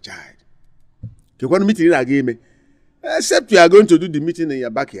don't have a child. You want to meet in again, except you are going to do the meeting in your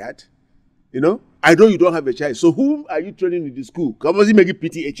backyard. You know, I know you don't have a child. So whom are you training in the school? Come on, make it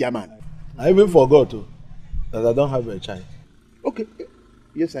PTA chairman. I even forgot that I don't have a child. Okay.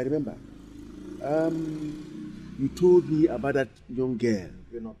 Yes, I remember. You told me about that young girl.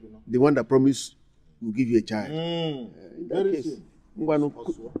 The one that promised will give you a child. In that case,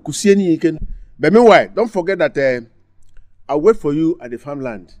 but meanwhile, don't forget that I'll wait for you at the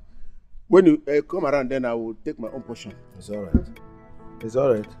farmland. When you come around, then I will take my own portion. It's all right. It's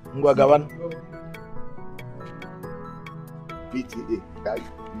all right. Ngwagawan. PTA.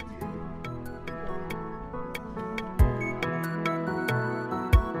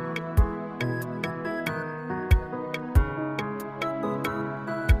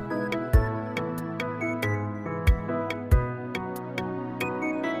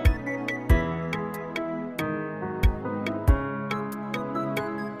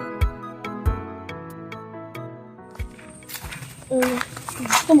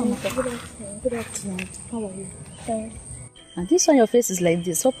 Good afternoon. How are you? Fine. And this on your face is like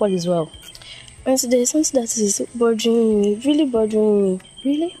this. Hope all is well. And so there is something that is bothering me, really bothering me.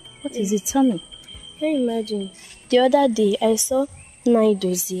 Really? What is it? Tell me. Can you imagine? The other day, I saw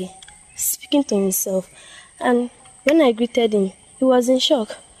Naidozie speaking to himself. And when I greeted him, he was in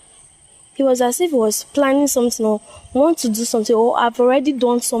shock. He was as if he was planning something or want to do something or I've already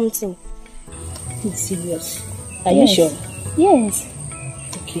done something. It's serious. Are you sure? Yes.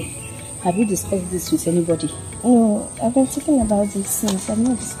 Okay. Have you discussed this with anybody? No, I've been thinking about this since. I've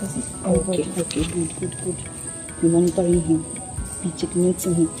not discussed it with anybody. Okay, good. Be monitoring him. Be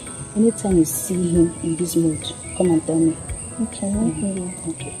checkmating him. Anytime you see him in this mood, come and tell me. Okay, no problem.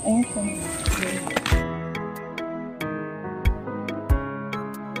 Okay. Okay.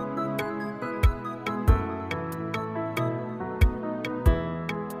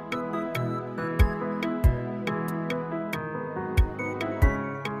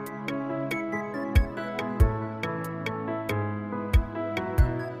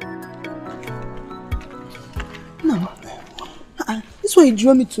 This one you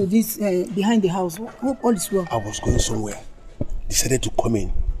drew me to this behind the house. Hope all is well. I was going somewhere. Decided to come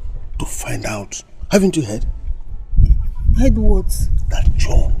in to find out. Haven't you heard? Heard what? That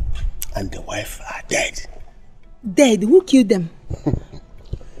John and the wife are dead. Dead? Who killed them?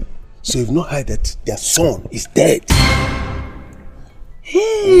 So you've not heard that their son is dead.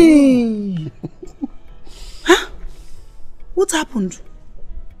 Hey! Huh? What happened?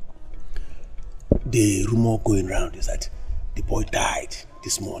 The rumor going around is that the boy died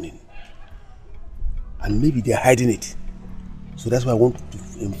this morning. And maybe they're hiding it. So that's why I want to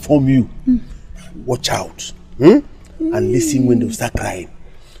inform you. Watch out. And listen when they start crying.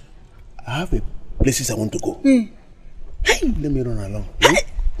 I have places I want to go. Hey, let me run along.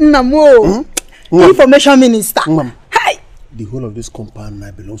 Namo! Information minister. Hey! The whole of this compound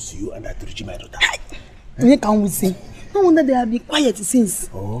now belongs to you and that Richie, my daughter. Hey! Can we see? No wonder they have been quiet since.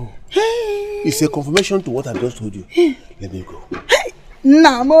 Oh. Hey! It's a confirmation to what I just told you. Let me go. Hey!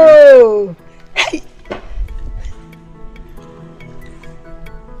 Namo! Hey!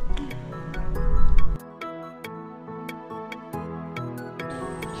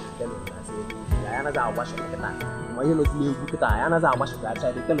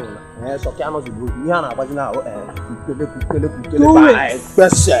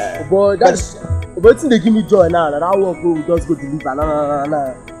 But they give me joy now that I won't go just go deliver.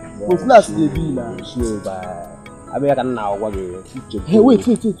 No. It's not to be now. I mean, I can now work. Hey, wait.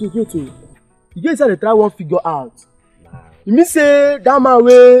 You guys had to try one figure out. You mean say that man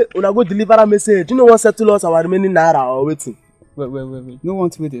way when I go deliver a message, you know what settle us our remaining naira or waiting? Wait. No one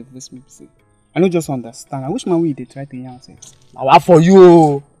to wait this message. I don't just understand. I wish my way they try to answer. Now for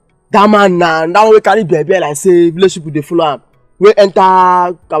you, that man now we carry baby like say relationship with the full arm. We enter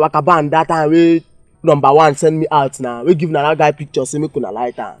Kawakaban that time we number one send me out now. We give another guy picture say me kuna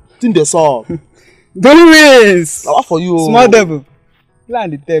light am. Think they saw. Don't waste. Now for you. Small devil. Plan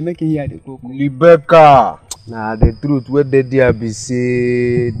the time making here the go. Rebecca. Nah, the truth where they there be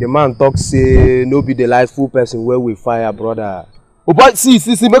say the man talk say no be the last full person where we fire brother. Oh boy, see,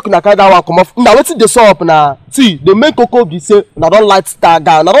 make una carry that one come off. Now wetin dey sup up na? See, the main koko be say una don light star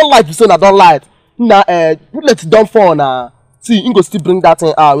guy. Una don light be say una don light. Na bullet don fall na. See, him go still bring that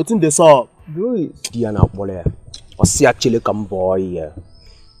thing out. Wetin dey sup? Do it. Dia na pole. Osi actually come boy here.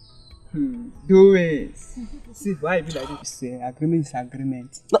 Do it. See, why it be like this? Say agreement is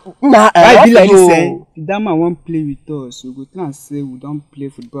agreement. Why it be like this? Say if that man won't play with us, we go try and say we don't play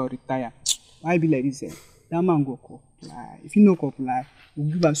football, retire. Why it be like this? Say that man go comply. If you no comply,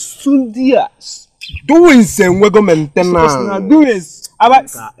 we give us soon dias. Doing say we go maintain now. Doing. Come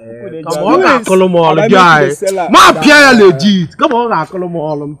on, Colombo, guy. Ma Pierre legit. Come on,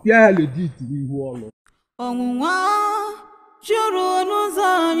 Colombo, Pierre legit. Juru n'ụzọ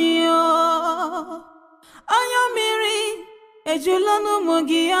anya mmiri ejula n'ụmụ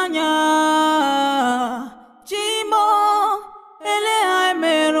gị anya Chimo ele ha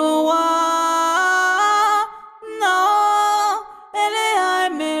mere ụwa no ele ha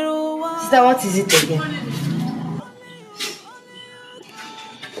mere ụwa. Sister, what is it again?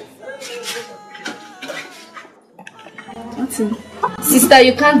 Nothing. Sister,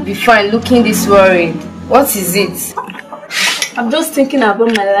 you can't be fine looking this worried. What is it? I'm just thinking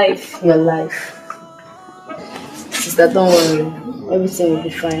about my life. Your life. Sister, don't worry. Everything will be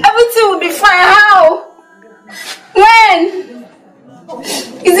fine. Everything will be fine. How? When?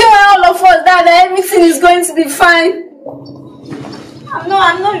 Is it when all of us die that everything is going to be fine? I'm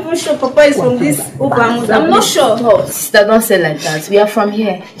not even sure Papa is from this Obama. I'm not sure. Oh, sister, don't say like that. We are from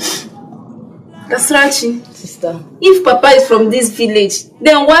here. Kasrachi. Sister. If Papa is from this village,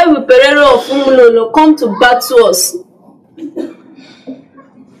 then why will Perero of Umulolo come to battle us?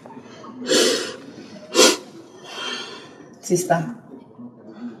 Sister,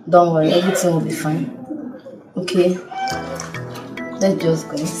 don't worry, everything will be fine. Okay? Let's just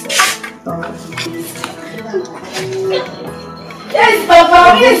go inside. Don't worry. Yes,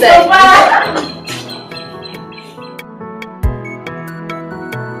 Papa! Yes, Papa!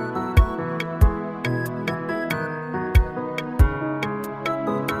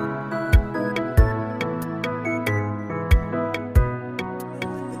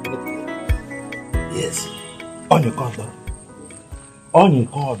 Yes. On your corner. On your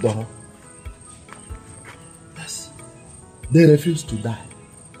corner. Yes. They refuse to die.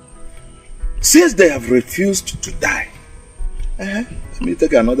 Since they have refused to die, let me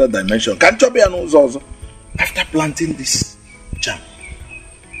take another dimension. Can't you be an also after planting this jam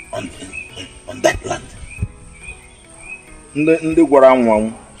on that land?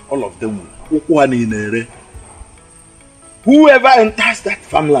 All of them, whoever enters that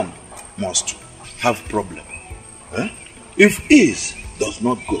farmland must have problem. If is does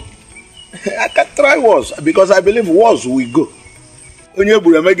not go, I can try wars because I believe wars will go. When you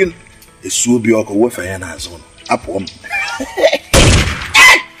are making a subiok away for your zone, up home.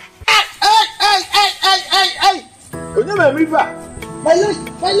 When you are river, my leg,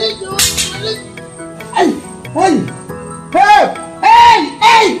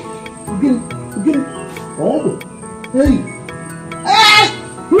 hey, begin, oh, hey,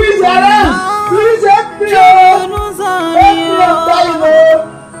 who is around? Please help me! Help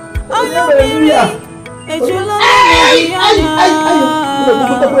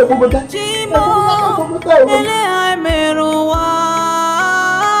me!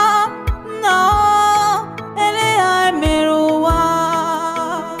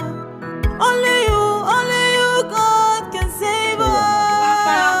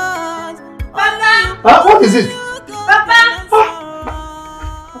 What is it?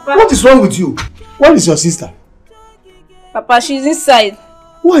 What is wrong with you? Where is your sister? Papa, she's inside.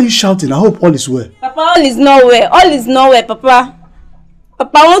 Why are you shouting? I hope all is well. Papa, all is not well. All is not well, Papa.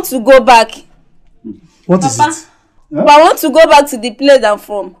 Papa, I want to go back. What is it? Papa, I want to go back to the place I'm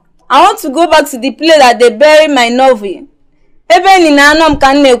from. I want to go back to the place that they bury my novel. Even in Anom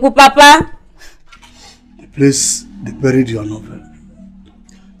Kaneku, Papa. The place they buried your novel.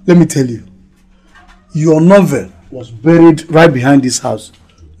 Let me tell you. Your novel was buried right behind this house.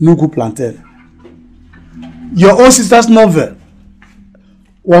 Nuku Plantain. Your own sister's novel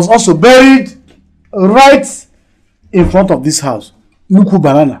was also buried right in front of this house. Nuku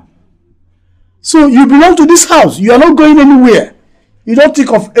Banana. So you belong to this house. You are not going anywhere. You don't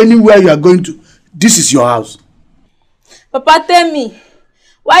think of anywhere you are going to. This is your house. Papa, tell me,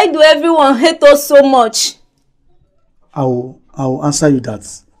 why do everyone hate us so much? I will answer you that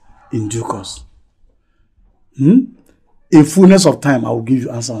in due course. In fullness of time, I will give you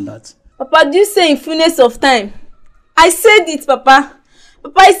answer on that. Papa, do you say in fullness of time? I said it, Papa.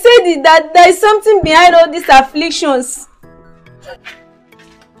 Papa, I said it that there is something behind all these afflictions.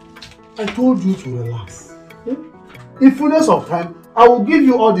 I told you to relax. In fullness of time, I will give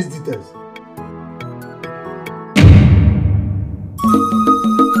you all these details.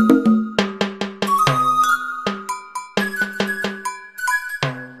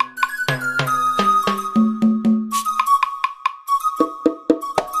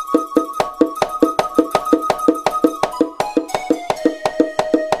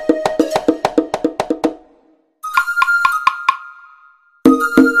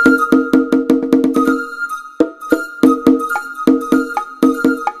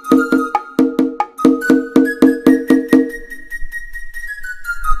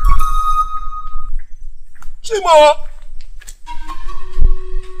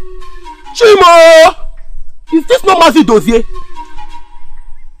 Chimo! Is this not Mazi Dozie?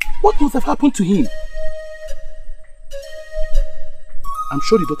 What must have happened to him? I'm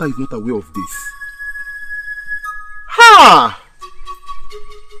sure the daughter is not aware of this. Ha!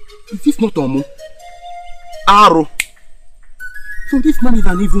 Is this not Omo? Aro. So this man is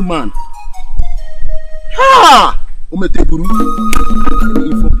an evil man. Ha! Ometeburu. Let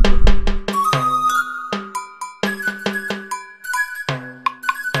me inform you.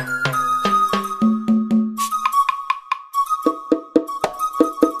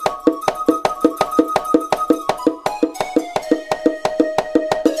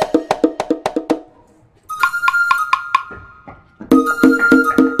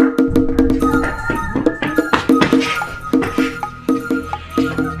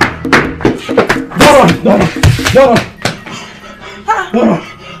 No.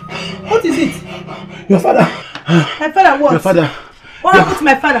 What is it? Your father. My father what? Your father. What happened to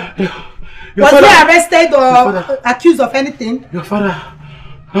my father? Your Was father. he arrested or accused of anything? Your father.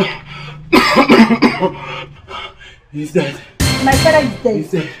 He's dead. My father is dead.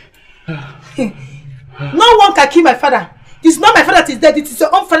 He's dead. No one can kill my father. It's not my father that is dead. It is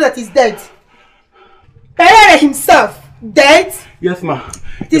your own father that is dead. Perere himself dead. Yes, ma.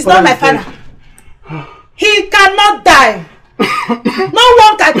 It is not my father. He cannot die. No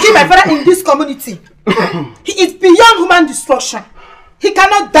one can kill my father in this community. He is beyond human destruction. He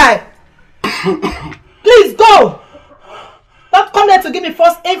cannot die. Please go. Don't come here to give me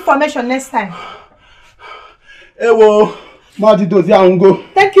false information next time. Ewo, Mazi Dozie Ango.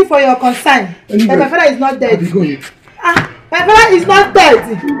 Thank you for your concern. Anyway, but my father is not dead. Going. My father is not dead.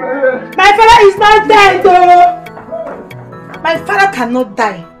 My father is not dead. Oh. My father cannot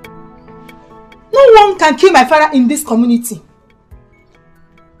die. No one can kill my father in this community.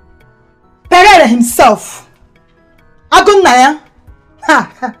 Perere himself, Agunaya,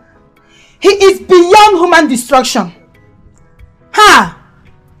 he is beyond human destruction.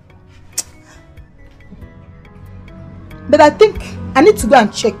 But I think I need to go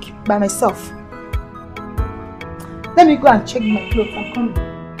and check by myself. Let me go and check my clothes. I'm coming.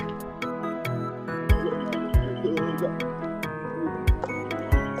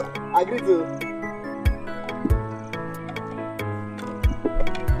 Agree to.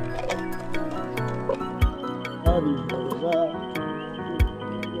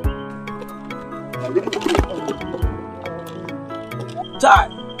 Chai!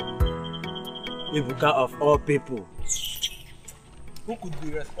 Ibuka of all people. Who could be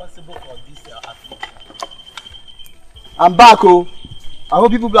responsible for this accident? I'm back, oh. I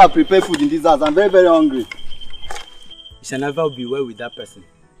hope people have prepared food in this house. I'm very, very hungry. You shall never be well with that person.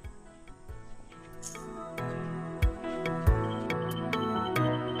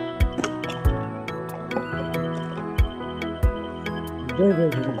 Very, very,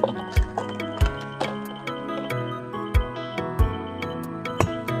 very.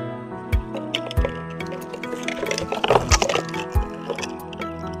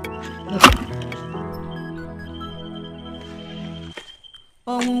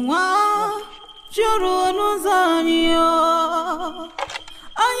 Ọnwụnwa juru n'ụzọ anyị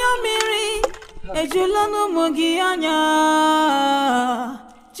anya mmiri ejula n'ụmụ gị anya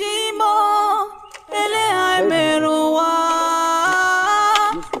Chimo ele ha mere ụwa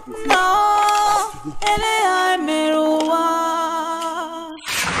no ele ha mere ụwa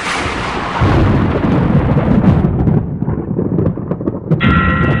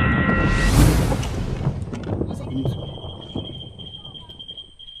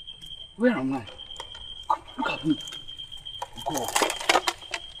Where am I? Look at me. God.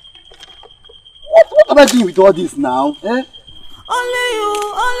 What am I doing with all this now? Eh? Only you,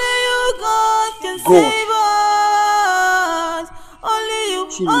 God can save us. Only you,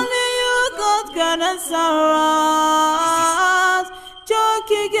 God can answer us.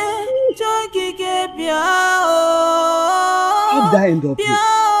 Chokige, bia. How did I end up here?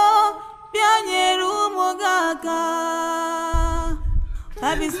 Bia nyeru mogaga.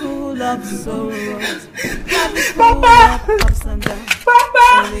 is full of sorrows. Life is full of ups and downs.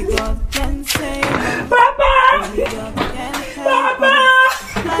 Only God can save us. Only God can help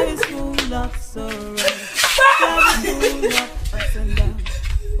us. Life is full of sorrows. Life is full of ups and downs.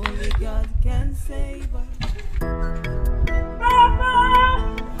 Only God can save us.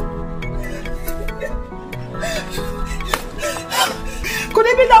 Could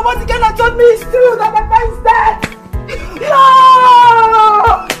it be that what the girl had told me is true, that my friend is dead?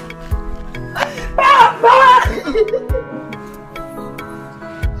 No! Papa!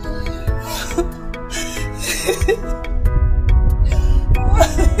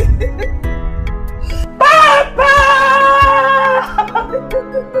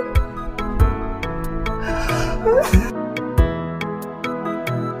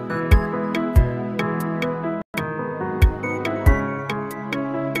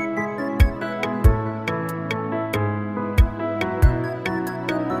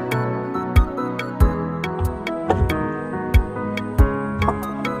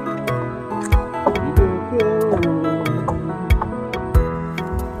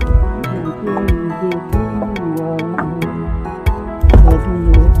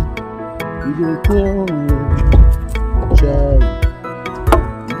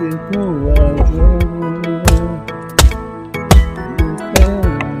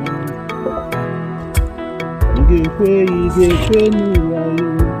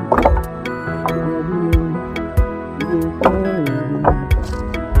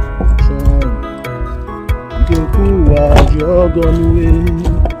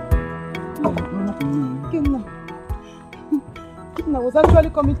 I was actually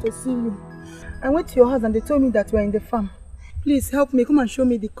coming to see you. I went to your house and they told me that you are in the farm. Please help me. Come and show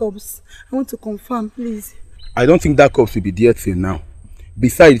me the cubs. I want to confirm, please. I don't think that corpse will be there till now.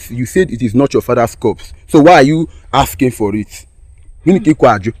 Besides, you said it is not your father's corpse. So why are you asking for it?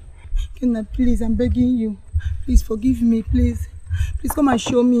 Kenna, please, I'm begging you. Please forgive me, please. Please come and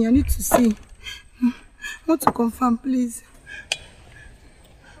show me. I need to see. I want to confirm, please.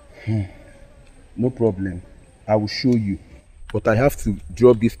 No problem. I will show you. But I have to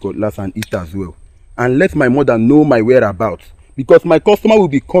drop this cutlass and eat as well. And let my mother know my whereabouts. Because my customer will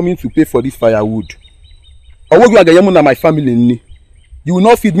be coming to pay for this firewood. My family. You will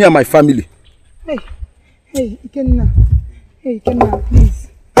not feed me and my family. Hey, Ikenna. Hey, Ikenna, please.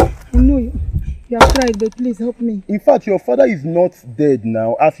 I know you have tried, but please help me. In fact, your father is not dead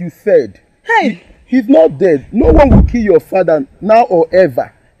now, as you said. Hey! He's not dead. No one will kill your father now or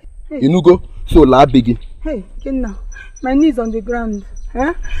ever. Hey. You know, go. So, la begin. Hey, Ikenna. My knees on the ground.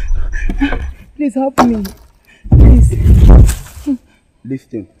 Huh? Please help me. Please.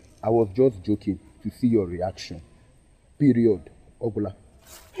 Listen, I was just joking to see your reaction. Period. Ogula.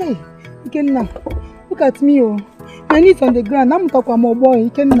 Hey, Ikenna. Look at me, oh. My knees on the ground. I'm talking about my boy,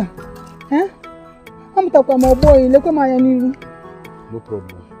 Ikenna. Huh? I'm talking about my boy. Look at my knee. No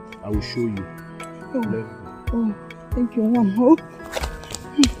problem. I will show you. Oh, thank you, Mom. Oh.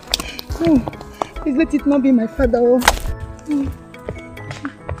 Please let it not be my father. Oh.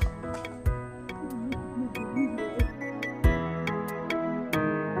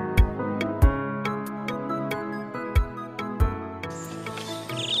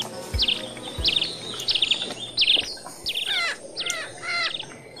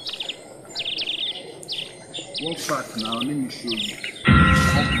 Walk fast now, let me show you.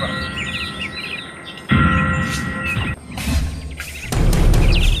 Walk fast.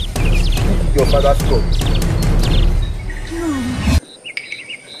 Your father's corpse.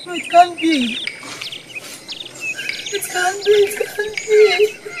 No, it can't be. It can't be, it can't be.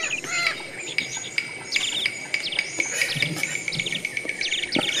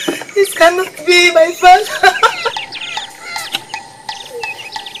 This cannot be my father.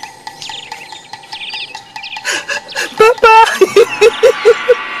 Papa!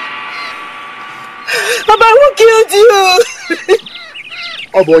 Papa, who killed you?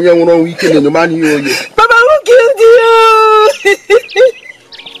 Papa, who killed you?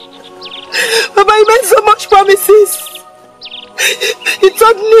 Papa, you made so much promises. You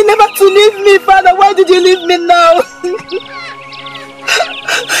told me never to leave me, Father. Why did you leave me now?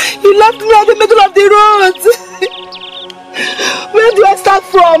 You left me at the middle of the road. Where do I start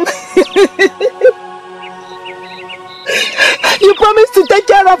from? You promised to take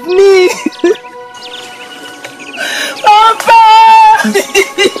care of me. Papa!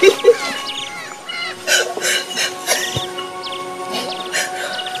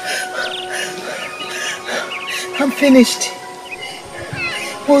 I'm finished.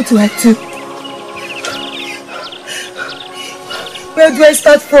 What do I do? Where do I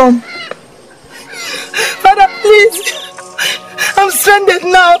start from? Father, please. I I'm stranded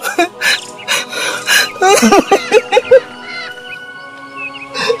now.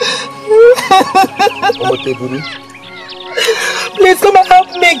 Please come and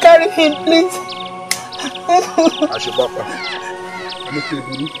help me carry him, please.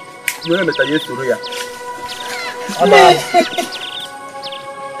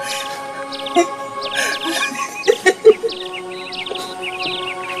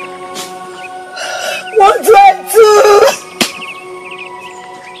 What do I do?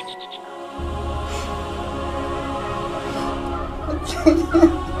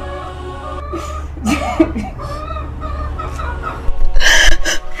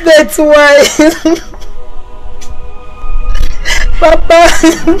 That's why, Papa,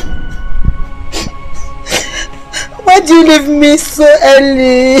 why do you leave me so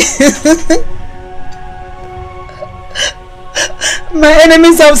early? My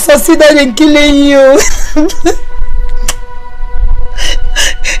enemies have succeeded in killing you.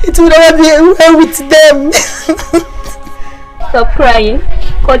 It will never be well with them. Stop crying.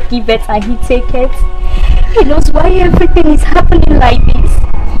 God give it and He take it. He knows why everything is happening like this.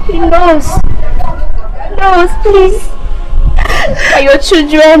 He knows. He knows, please. Are your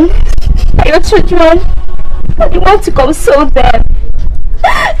children? Are your children? You want to console them?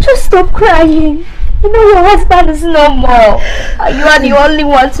 Just stop crying. You know your husband is no more. You are the only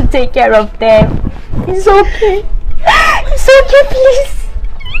one to take care of them. It's okay. It's okay, please.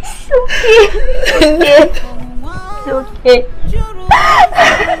 It's okay. It's okay.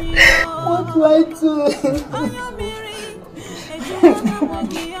 What do I do?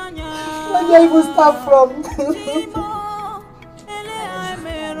 Where do I even start from?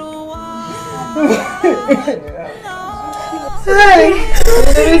 Hey!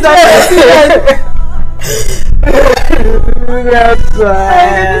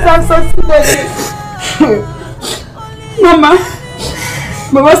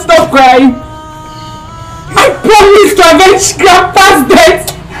 Mama, stop crying. I promise to avenge Grandpa's death.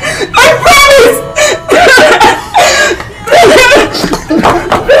 I promise.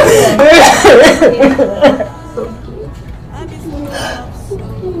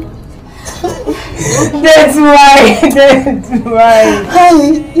 That's why.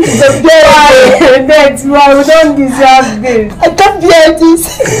 That's why we don't deserve this. I can't bear this.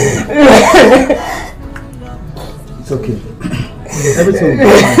 It's okay. Everything will be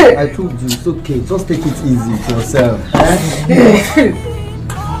fine. I told you, it's okay. Just take it easy to yourself.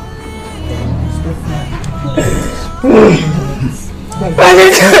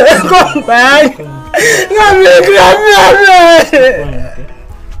 Come back.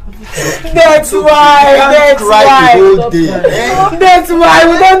 That's why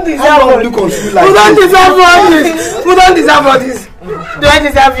we don't deserve all this. We don't deserve all this. Do I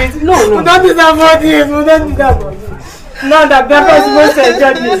deserve it? No. We don't deserve all this. Now that Grandpa is supposed to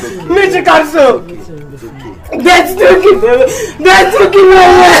enjoy this, Mitch cancel. That's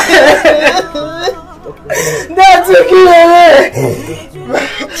took him away.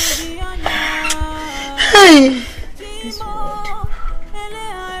 Hey!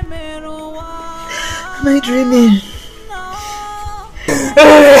 Am I dreaming?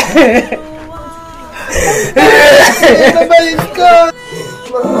 Mama is gone.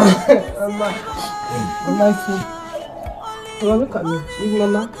 Mama, look at me.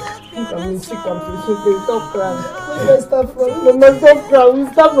 Mama, look at me. She comes. It's okay. Stop crying. Mama, stop crying. Mama, stop crying. We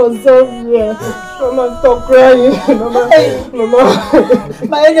stop ourselves here. Mama, stop crying. Mama.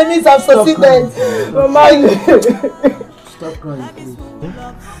 My enemies have succeeded. Mama. Stop crying, please.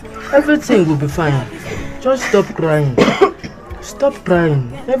 Everything will be fine. Just stop crying. Stop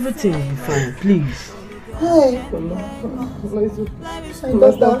crying. Everything will be fine, please. Hey.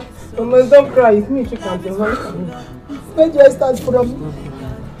 Mama, don't cry. It's me. She comes. Where do I start from?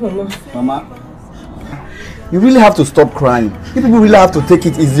 Mama, you really have to stop crying. You people really have to take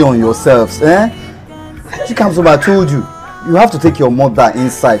it easy on yourselves, She comes over, I told you. You have to take your mother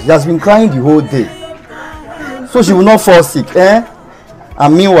inside. She has been crying the whole day. So she will not fall sick,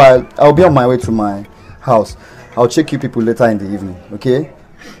 And meanwhile, I'll be on my way to my house. I'll check you people later in the evening, okay?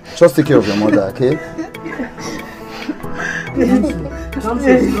 Just take care of your mother, okay? Stop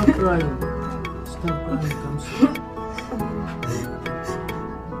crying. Stop crying.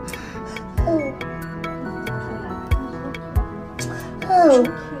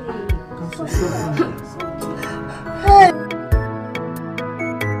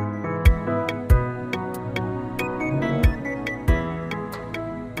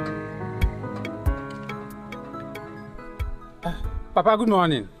 Papa, good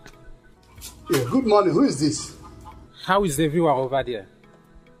morning. Yeah, good morning. Who is this? How is everyone over there?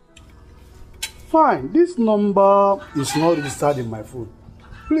 Fine. This number is not registered in my phone.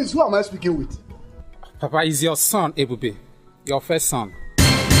 Please, who am I speaking with? Papa, is your son, Ebube. Your first son.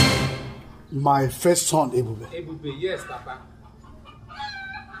 My first son, Ebube. Ebube, yes, Papa.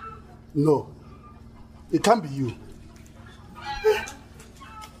 No. It can't be you. It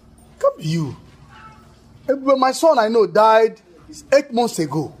can't be you. Ebube, my son I know died 8 months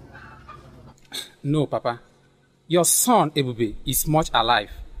ago. No, Papa. Your son, Ebube, is much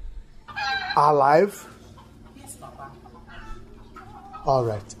alive. Alive? Yes, Papa.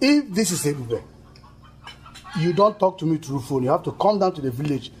 Alright. If this is Ebube, you don't talk to me through phone. You have to come down to the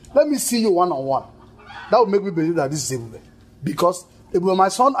village. Let me see you one-on-one. That will make me believe that this is Ebube. Because Ebube, my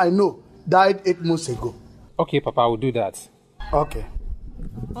son I know, died 8 months ago. Okay, Papa, I will do that. Okay.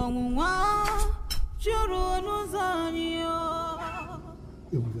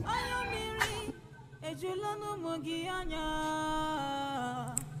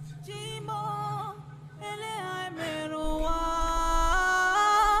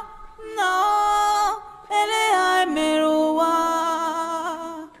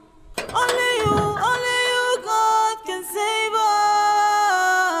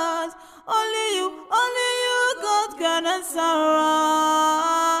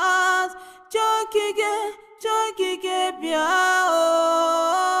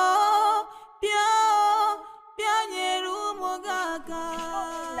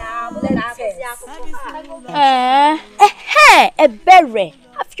 Ebere,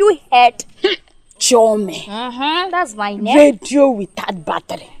 have you heard? Chome. That's my name. Radio without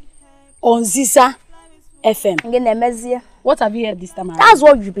battery. On Ziza FM. What have you heard this time around? That's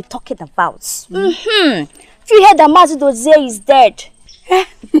what you'll be talking about. If you heard that Mazidozie is dead.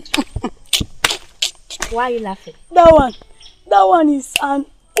 Why are you laughing? That one is an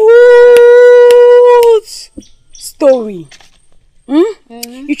old story.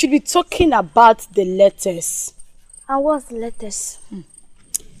 You should be talking about the letters. And what's the letters?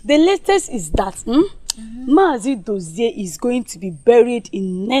 The latest is that Mazidozie is going to be buried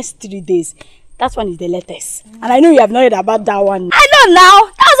in next 3 days. That one is the latest. And I know you have not heard about that one. I know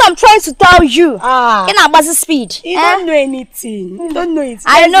now. That's what I'm trying to tell you. In about the speed. You don't know anything. You don't know it.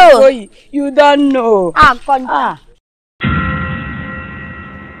 I know. You don't know.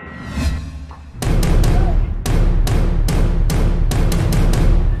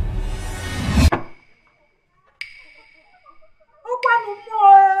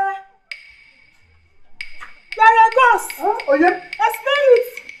 You're a ghost. Oh yeah? A spirit.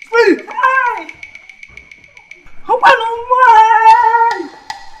 Spirit. Hey.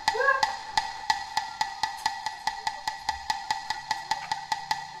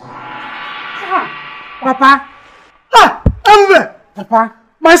 Papa. Ebube. Papa.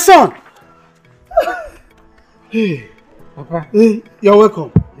 My son. Hey. Papa. Hey, you're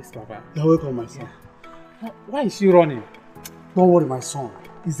welcome. Yes, Papa. You're welcome, my son. Why is she running? Don't worry, my son.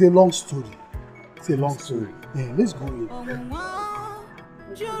 It's a long story. It's a long story. Yeah, let's go in. Oh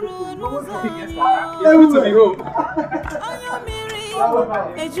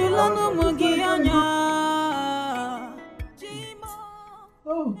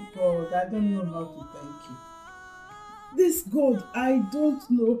God, I don't know how to thank you. This God, I don't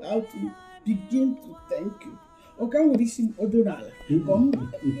know how to begin to thank you. Okay, we listen Odorala.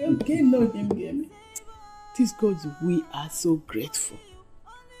 Okay, know him, game. This God, we are so grateful.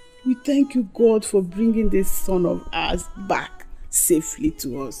 We thank you, God, for bringing this son of ours back safely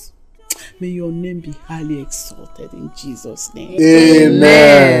to us. May your name be highly exalted in Jesus' name.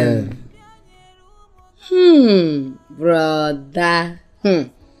 Amen. Brother.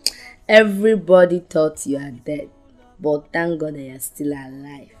 Everybody thought you are dead, but thank God that you are still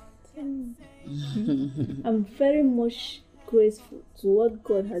alive. I'm very much grateful to what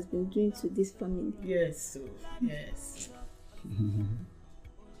God has been doing to this family. Yes, yes.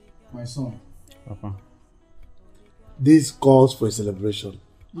 My son. Papa. This calls for a celebration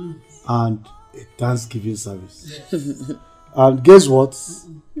and a Thanksgiving service. Yes. And guess what?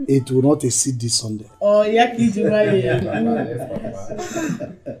 It will not exceed this Sunday. Oh, Yaki Jumaya.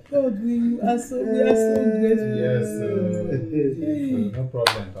 God, we are so grateful. Yes, no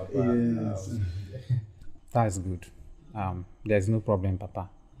problem, Papa. Yes. That's good. There's no problem, Papa.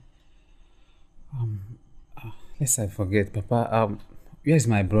 Lest I forget, Papa. Where's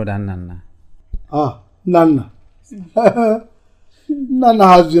my brother Nana? Nana. Nana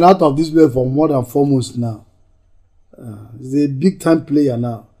has been out of this place for more than 4 months now. He's a big time player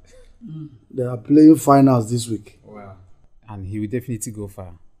now. They are playing finals this week. Wow. And he will definitely go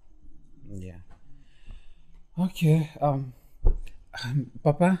far. Yeah. Okay.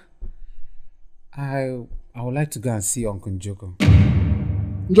 Papa, I would like to go and see Uncle Njoko.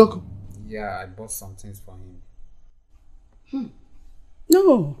 Njoko? Yeah, I bought some things for him.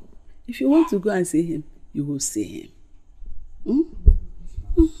 No. If you want to go and see him, you will see him.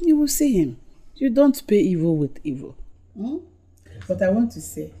 You will see him. You don't pay evil with evil. But I want to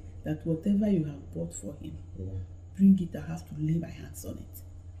say that whatever you have bought for him, bring it. I have to lay my hands on it.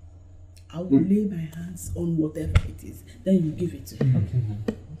 I will lay my hands on whatever it is. Then you give it to him.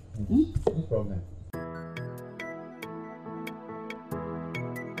 No problem.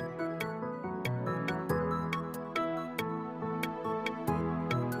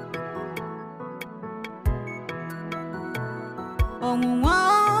 Ọnwụnwa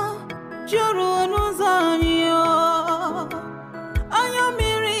juru n'ụzọ anyị anya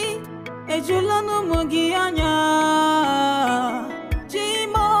mmiri ejula n'ụmụ gị anya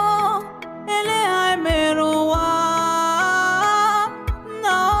Chimo eleha mere ụwa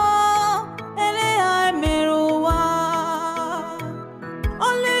nna eleha mere ụwa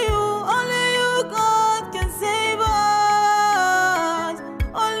Only you God can save us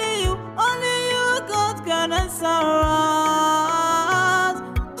Only you God can answer us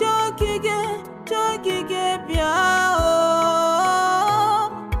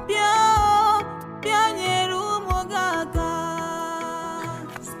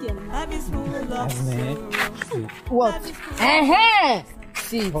What?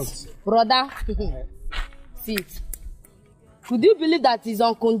 Sit, brother. Sit. Could you believe that it's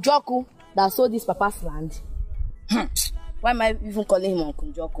Uncle Njoku that sold this papa's land? Why am I even calling him Uncle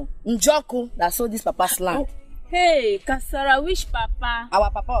Njoku? Njoku that sold this papa's land. Hey, Kasara, which papa?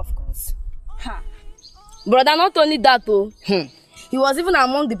 Our papa, of course. Brother, not only that, he was even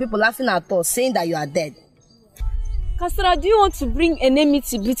among the people laughing at us, saying that you are dead. Kasara, do you want to bring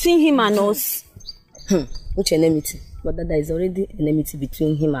enmity between him and us? Which enmity? But there is already enmity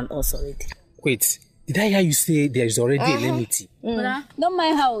between him and us already. Wait, did I hear you say there is already enmity? Brother, don't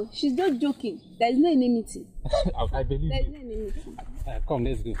mind how. She's just joking. There is no enmity. I believe There is you. no enmity. Come,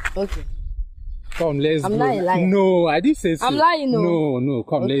 let's go. Okay. Come, let's I'm go. not a liar. No, I didn't say so. I'm lying, no. No,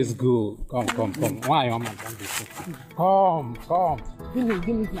 come, Okay. let's go. Come. Why am I doing this? Come. Give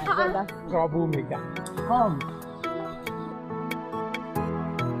me my brother. Troublemaker. Come.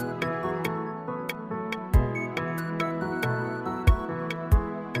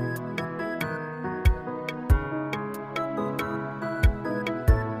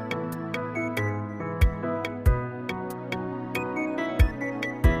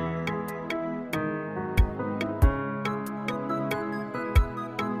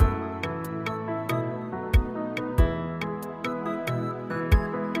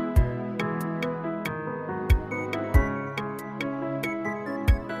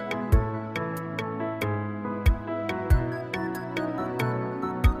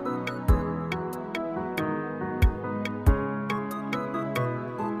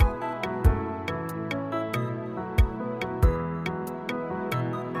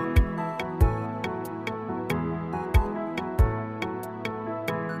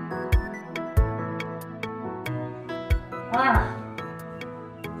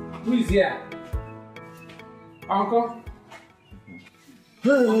 Who is here? Uncle?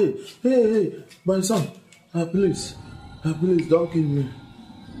 Hey, my son. Please, don't kill me.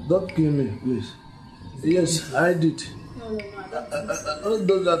 Don't kill me, please. Yes, I did. All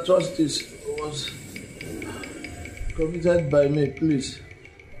those atrocities was committed by me, please.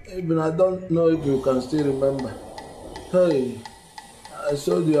 Even I don't know if you can still remember. Hey, I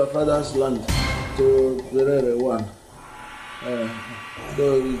sold your father's land to Perere one.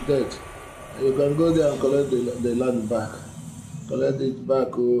 Though he's dead. You can go there and collect the land back. Collect it back.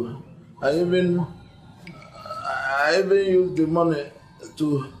 I even used the money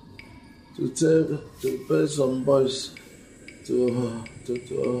to pay some boys to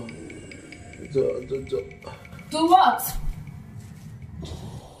what?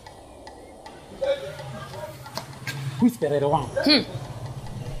 Who's Perere one?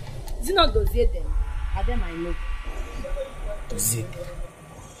 Is it not Dozie then? I them I know. Dozie.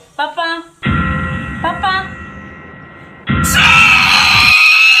 Papa.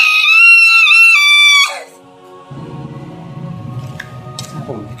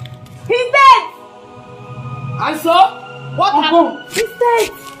 He's dead! And so? What happened? He's dead!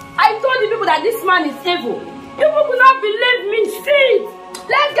 I told the people that this man is evil. People could not believe me. See it!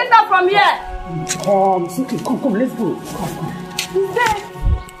 Let's get out from here! Come, let's go. Come. He's dead!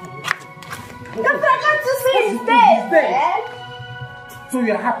 Can't you see he's dead? He's dead. So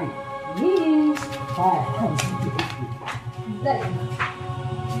you're happy? Come. He's dead.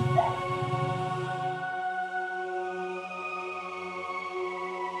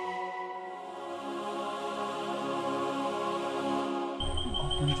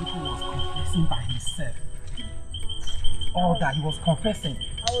 Onjuku was confessing by himself. All that he was confessing.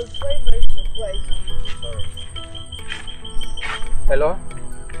 I was very, very surprised. Sorry. Hello?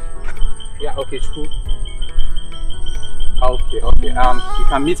 Yeah, okay, Chuku. Okay. You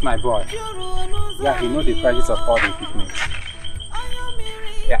can meet my boy. Yeah, he knows the prices of all the equipment.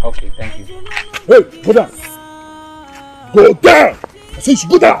 Yeah, okay, thank you. Hey, go down! Go down! I say you should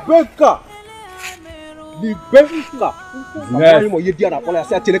go down! Rebecca! Rebecca!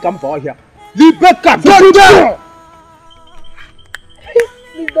 Rebecca, go down!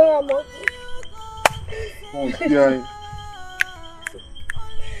 Okay.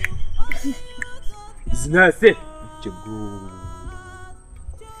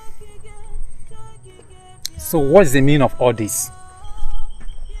 So what's the meaning of all this?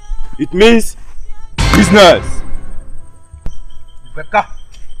 It means business. Rebecca.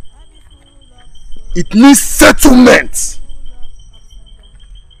 It means settlement.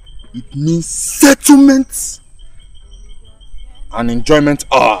 It means settlement and enjoyment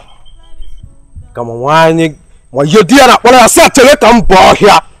are. Come on, when you dear that when I said to let them boy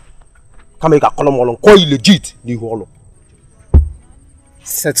here. Come make a column on call you legit, the hollow.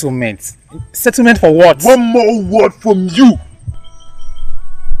 Settlement. Settlement for what? One more word from you.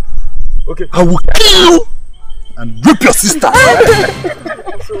 Okay. I will kill you and rape your sister.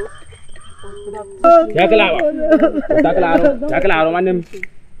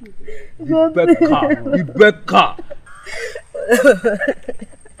 Rebecca.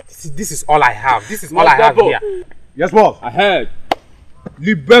 This is all I have. This is all I have here. Yes, boss. I heard.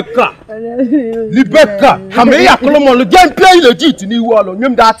 Rebecca. Come here, Colombo. Again, play legit in the wall.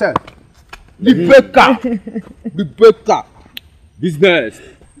 Name that. Rebecca. Business.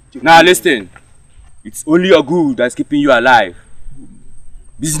 Now listen. It's only your good that's keeping you alive.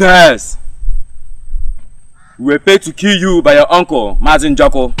 Business. We were paid to kill you by your uncle, Martin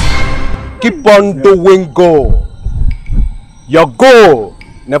Joko. Keep on doing goal. Your goal.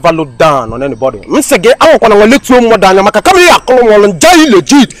 Never look down on anybody. Mr. Gay, I want to let you more than you come here, Colombo, and die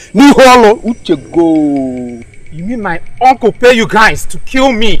legit. Ni hollow. Uche go. You mean my uncle pay you guys to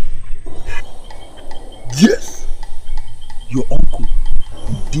kill me? Yes. Your uncle,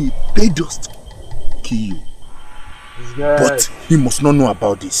 they paid us to kill you. But he must not know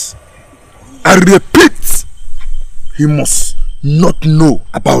about this. I repeat, he must not know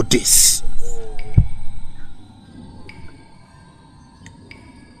about this.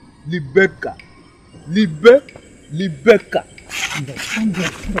 Rebecca.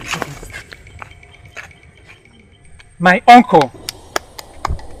 My uncle.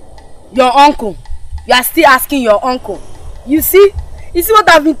 Your uncle. You are still asking your uncle. You see what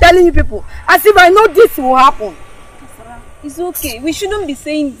I've been telling you people. As if I know this will happen. It's okay. We shouldn't be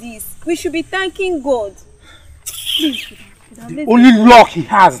saying this. We should be thanking God. Please. The only luck he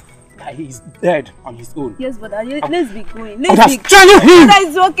has that he is dead on his own. Yes, but let's be going. Let's be going.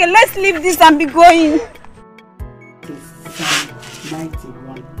 It's okay. Let's leave this and be going. Psalm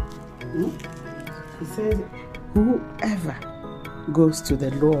 91. He says, whoever goes to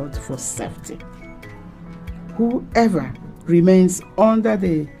the Lord for safety, whoever remains under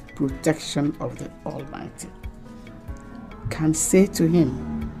the protection of the Almighty, can say to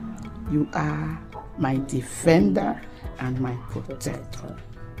him, you are my defender and my protector.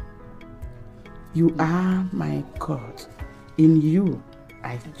 You are my God. In you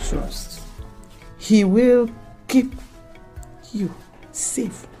I trust. He will keep you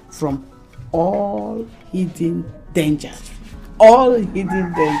safe from all hidden danger. All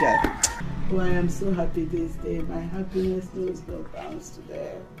hidden danger. Oh, I am so happy this day. My happiness knows no bounds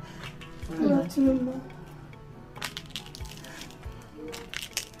today. Good afternoon, Ma.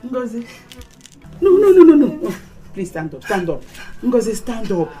 Ngozi. No. Please stand up. Ngozi,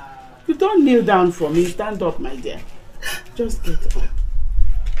 stand up. You don't kneel down for me. Stand up, my dear. Just get up.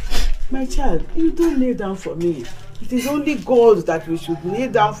 My child, you don't kneel down for me. It is only God that we should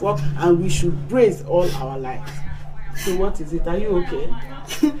kneel down for and we should praise all our lives. So what is it? Are you okay?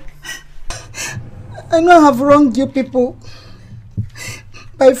 I know I have wronged you people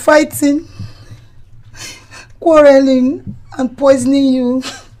by fighting, quarreling, and poisoning you.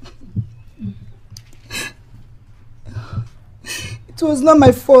 It was not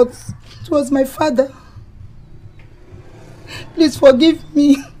my fault. It was my father. Please forgive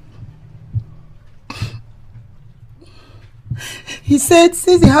me. He said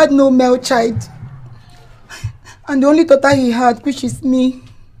since he had no male child, and the only daughter he had, which is me,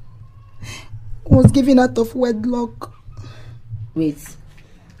 was given out of wedlock. Wait,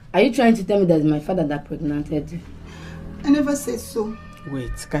 are you trying to tell me that it's my father that pregnanted you? I never said so.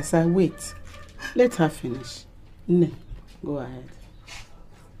 Wait, Kasa, wait. Let her finish. No, go ahead.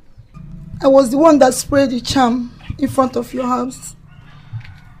 I was the one that sprayed the charm in front of your house.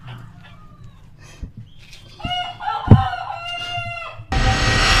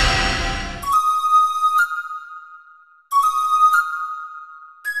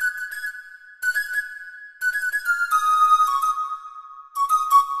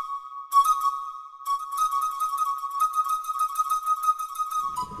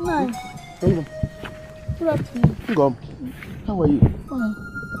 Hi. Good afternoon. Ngom, how are you? Fine.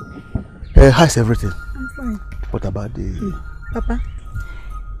 How's everything? I'm fine. What about the... Papa,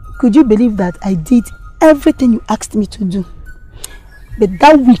 could you believe that I did everything you asked me to do? But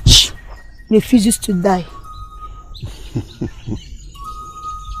that witch refuses to die.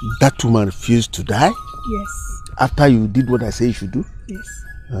 That woman refused to die? Yes. After you did what I say you should do? Yes.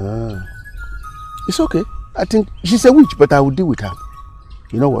 Ah. It's okay. I think she's a witch, but I will deal with her.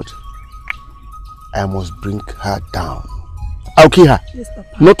 You know what? I must bring her down. I'll kill her. Yes,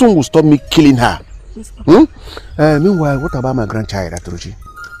 Papa. Nothing will stop me killing her. Yes, Papa. Meanwhile, what about my grandchild, Aturuchi?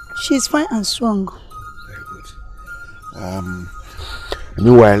 She's fine and strong. Very good.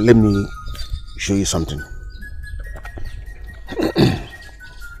 Meanwhile, let me show you something. You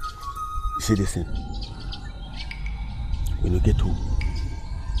see this thing? When you get home,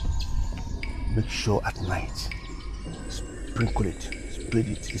 make sure at night, sprinkle it, spread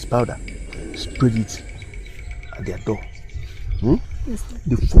it, it's powder, spread it at their door. Yes,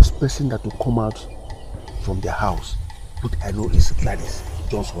 the first person that will come out from their house, what I know is Gladys,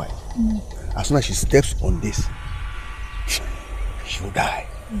 John's wife. As soon as she steps on this, she will die.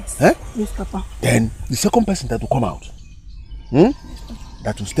 Yes. Eh? Yes, Papa. Then the second person that will come out,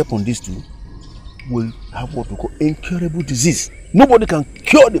 that will step on this too, will have what we call incurable disease. Nobody can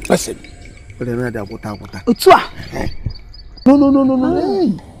cure the person. But they know that water. Utua. No.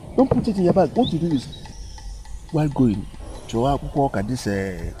 Hey, don't put it in your bag. What you do is, while going, to walk at this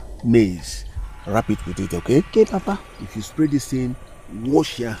maize, wrap it with it, okay? Okay, Papa. If you spray this in,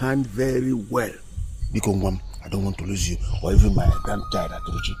 wash your hand very well. Because I don't want to lose you, or even my grandchild at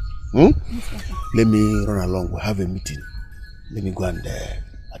Ruchi. Yes, Let me run along. We'll have a meeting. Let me go and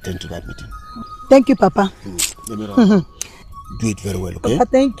attend to that meeting. Thank you, Papa. Let me run. Do it very well, okay?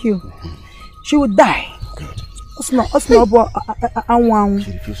 Papa, thank you. She will die. Good. She refused to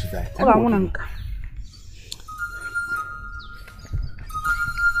die.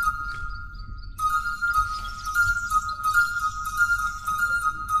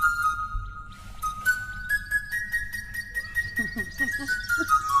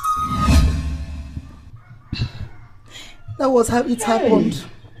 That was how it happened.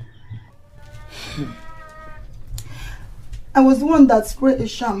 I was the one that sprayed a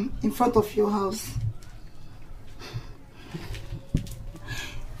sham in front of your house.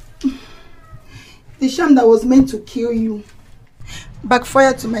 The sham that was meant to kill you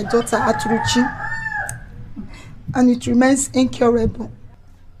backfired to my daughter Aturuchi, and it remains incurable.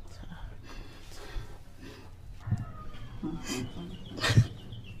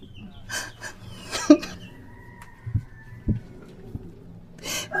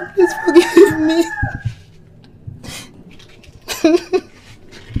 Please forgive me.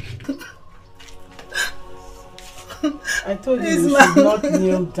 I told you should not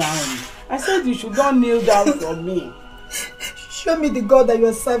kneel down. I said you should not kneel down for me. Show me the God that you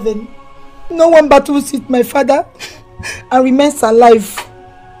are serving. No one battles with my father and remains alive.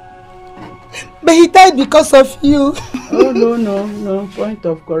 But he died because of you. Oh, no. Point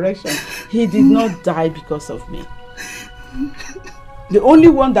of correction. He did not die because of me. The only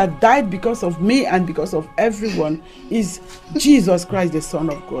one that died because of me and because of everyone is Jesus Christ, the Son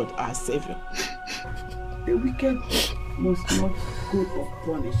of God, our Savior. The wicked must not go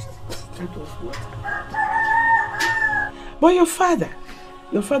unpunished. That was what. But your father,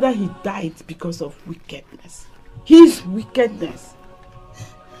 he died because of wickedness. His wickedness.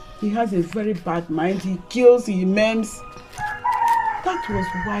 He has a very bad mind. He kills, he maims. That was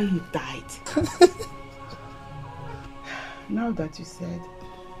why he died. Now that you said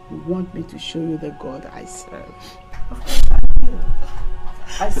you want me to show you the God I serve, of course I will.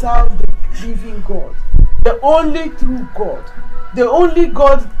 I serve the living God, the only true God, the only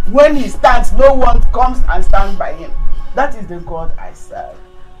God when he stands, no one comes and stands by him. That is the God I serve.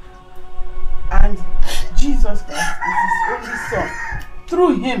 And Jesus Christ is his only Son.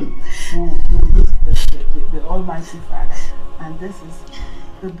 Through him, who is the Almighty Father. And this is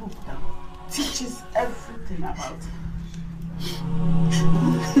the book that teaches everything about him.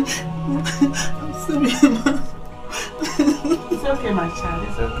 I'm sorry, Mama. It's okay, my child.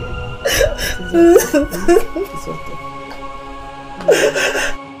 It's okay. It's okay.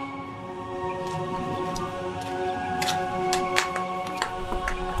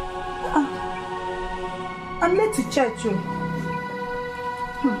 church.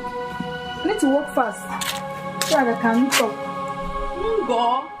 I need to walk fast so that I can meet up.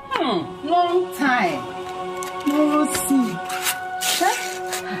 Go. Long time. No, see.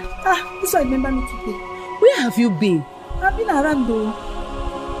 Huh? This one remember me today. Where have you been? I've been around though.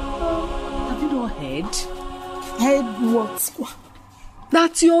 Have you not heard? Heard what?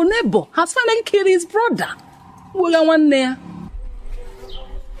 That your neighbor has finally killed his brother.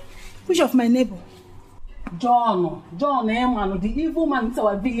 Which of my neighbor? John man, the evil man in this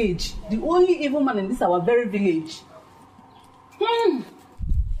our village. The only evil man in this our very village.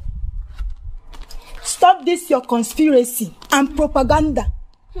 Stop this your conspiracy and propaganda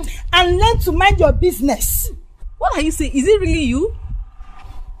and learn to mind your business. What are you saying? Is it really you?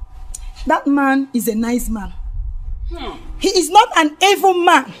 That man is a nice man. He is not an evil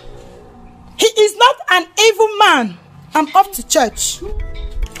man. He is not an evil man. I'm off to church.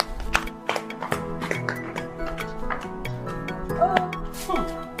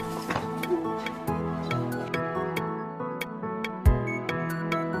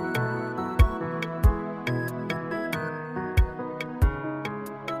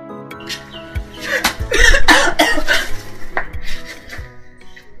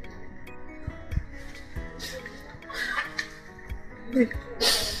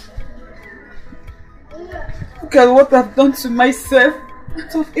 Look at what I've done to myself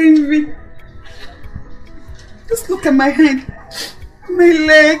out of envy. Just look at my hand, my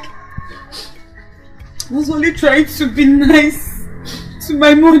leg. I was only trying to be nice to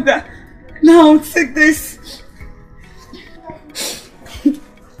my mother. Now take this. I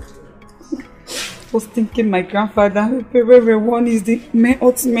was thinking my grandfather, Pereira one, is the main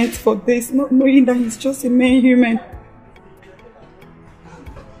ultimate for this, not knowing that he's just a mere human.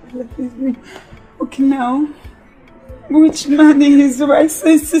 Okay, now, which man in his right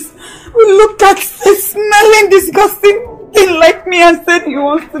senses will look at this smelling, disgusting thing like me and said he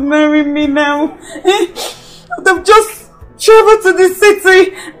wants to marry me now? I've just traveled to the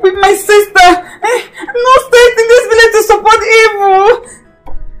city with my sister. I'm not staying in this village to support evil.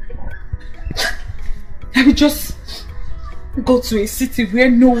 I will just go to a city where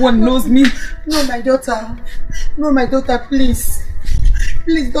no one knows me. No, my daughter. No, my daughter, please.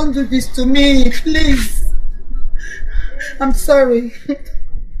 Please don't do this to me, please. I'm sorry.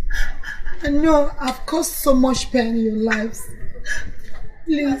 I know I've caused so much pain in your lives.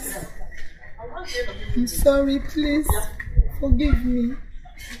 Please. I'm sorry, please. Forgive me.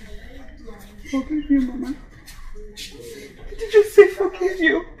 Forgive you, Mama. Did you say forgive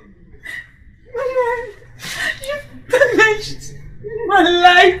you? Mama, you've damaged my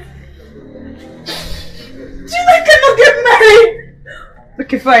life. Do you think I cannot get married?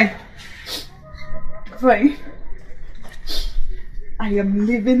 Okay, fine. Fine. I am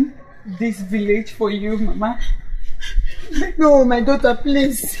leaving this village for you, Mama. No, my daughter,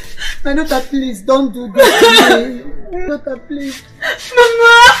 please. My daughter, please, don't do this to me. Daughter, please.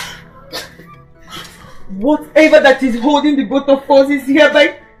 Mama! Whatever that is holding the both of us is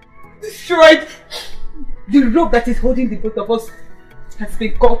hereby destroyed. The rope that is holding the both of us has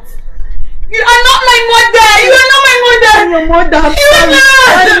been cut. You are not my mother! You are not my mother! I'm your mother, I'm sorry.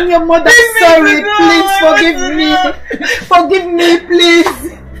 I'm your mother, sorry. Please forgive me. Forgive me,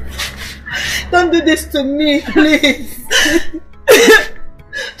 please. Don't do this to me, please.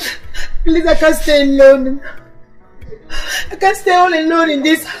 Please, I can't stay alone. I can't stay all alone in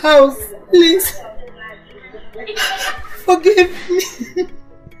this house. Please. Forgive me.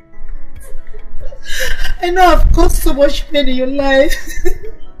 I know I've caused so much pain in your life.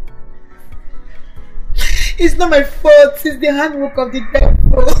 It's not my fault, it's the handwork of the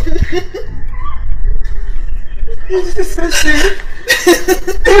devil. It's just so shame.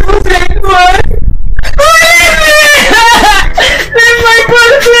 People say God. Leave my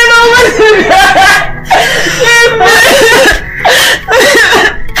God clean over to leave me.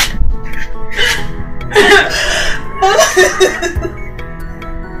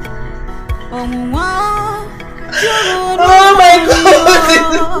 Oh my God.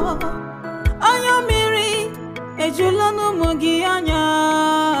 Ejulano Mogianya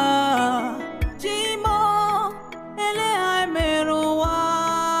Jimo Ele I Meruwa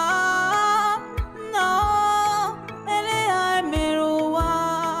No Ele I Meruwa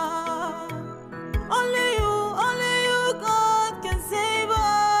Only you God can save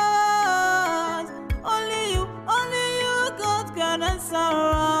us. Only you God can answer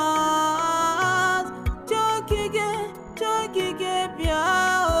us. Jokige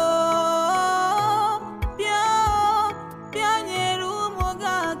Piao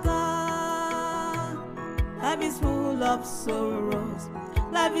Life is full of sorrows.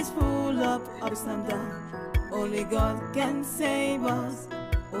 Life is full of ups and downs. Only God can save us.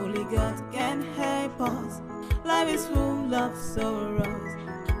 Only God can help us. Life is full of sorrows.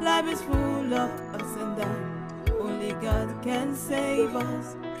 Life is full of ups and downs. Only God can save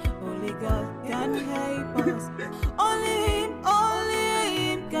us. Only God can help us. Only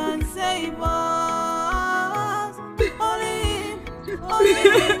Him can save us. Only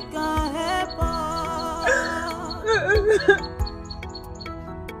Him can help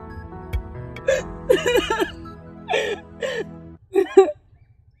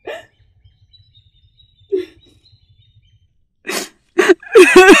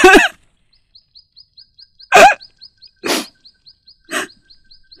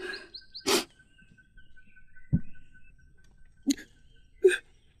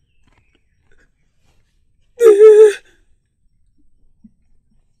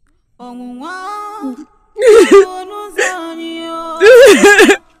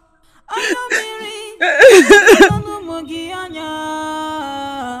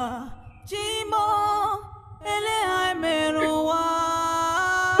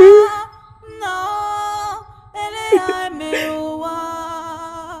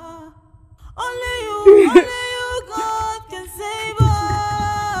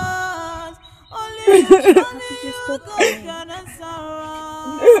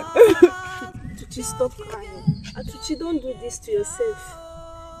Atuchi, stop crying. Atuchi, don't do this to yourself.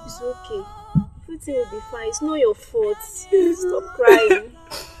 It's okay. Everything will be fine. It's not your fault. Stop crying.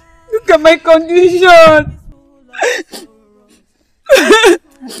 Look at my condition.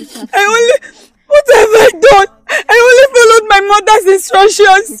 What have I done? I only followed my mother's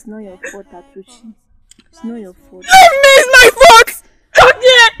instructions. It's not your fault, Atuchi. It's not your fault. Leave me, it's my fault.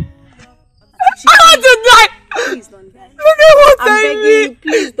 Okay. I want to die. Please don't die. Look at what I'm begging you,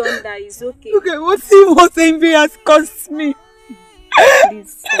 please don't die. It's okay. Look at what envy has cost me.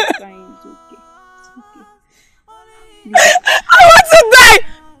 Please stop crying. It's okay. It's okay. I want to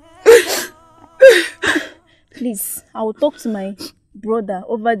die. Please, I will talk to my brother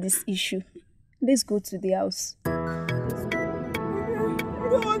over this issue. Let's go to the house. I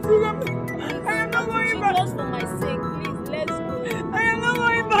don't want to go. I am not going back. Just for my sake, please, let's go. I am not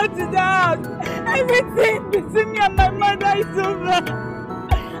going back to the house. Everything between me and my mother is over.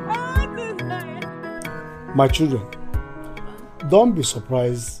 I want to die. My children, don't be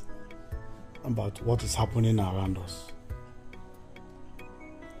surprised about what is happening around us.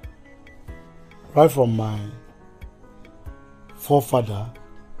 Right from my forefather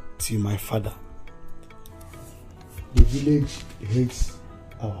to my father, the village hates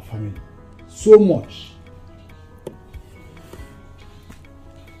our family so much.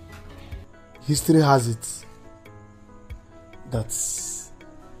 History has it that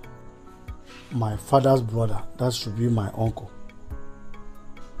my father's brother, that should be my uncle,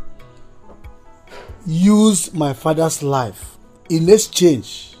 used my father's life in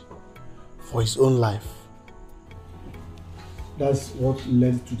exchange for his own life. That's what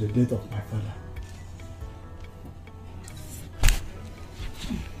led to the death of my father.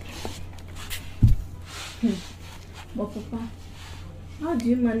 But Papa, how do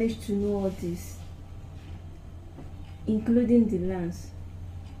you manage to know all this? Including the lands?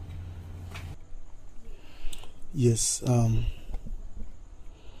 Yes, I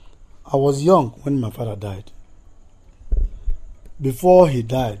was young when my father died. Before he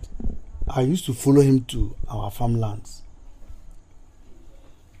died, I used to follow him to our farmlands.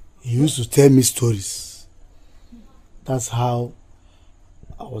 He used to tell me stories. That's how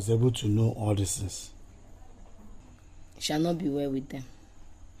I was able to know all these things. It shall not be well with them.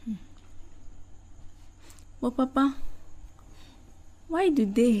 But Papa, why do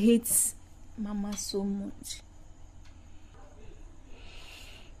they hate Mama so much?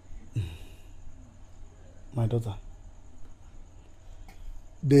 My daughter,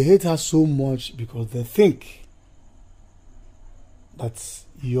 they hate her so much because they think that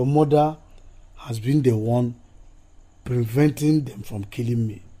your mother has been the one preventing them from killing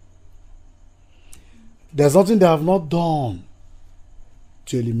me. There's nothing they have not done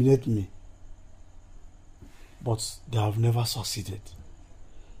to eliminate me, but they have never succeeded.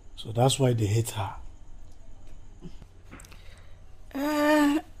 So that's why they hate her.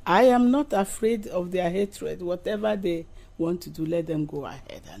 I am not afraid of their hatred. Whatever they want to do, let them go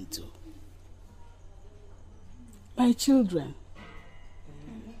ahead and do. My children,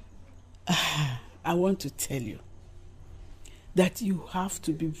 I want to tell you that you have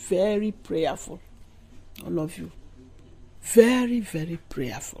to be very prayerful. All of you. Very, very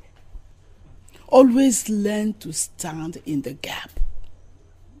prayerful. Always learn to stand in the gap.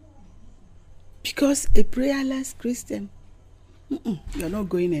 Because a prayerless Christian, you're not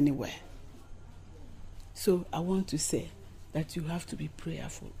going anywhere. So I want to say that you have to be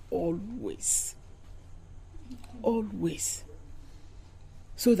prayerful always. Always.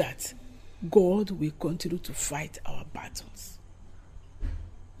 So that God will continue to fight our battles.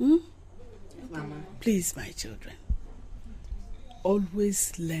 Mama. Please, my children,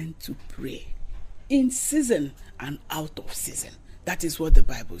 always learn to pray in season and out of season. That is what the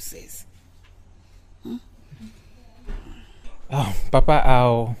Bible says.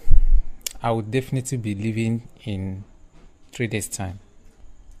 Papa, I will definitely be leaving in 3 days' time.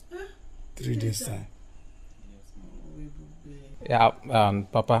 3 days' time? Yeah,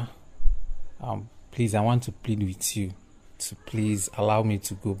 Papa, please, I want to plead with you to please allow me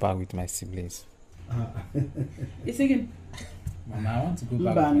to go back with my siblings. It's again. Mama, I want to go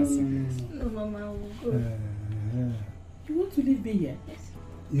back with my siblings. No, Mama, we'll go. You want to leave me here?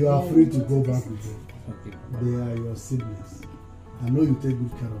 You are free to go back with them. Okay. They are your siblings. I know you take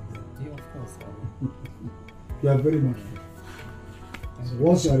good care of them. Yeah, of course I will. You are very much free. So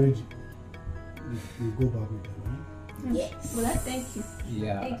once you are ready, you go back with them. Yes. Well, thank you.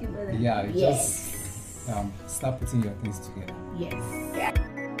 Yeah. Thank you, brother. Yeah, Yes. just start putting your things together. Yes.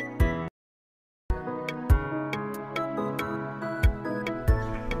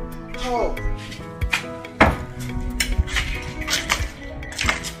 Oh.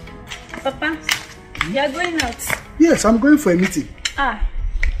 Papa, you are going out. Yes, I'm going for a meeting. Ah,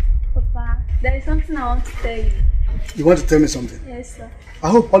 Papa, there is something I want to tell you. You want to tell me something? Yes, sir. I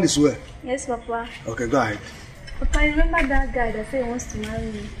hope all is well. Yes, Papa. Okay, go ahead. Papa, remember that guy that said he wants to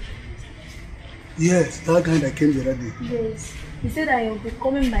marry me? Yes, that guy that came the other day. Yes. He said that he'll be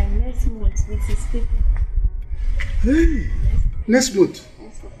coming by next month with his people. Hey, next month?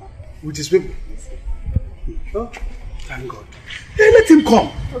 Yes, Papa. With his people? Yes, Papa. Oh, thank God. Hey, let him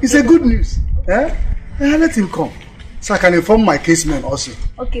come. Okay, It's a good news. Eh? Let him come. So I can inform my casemen also.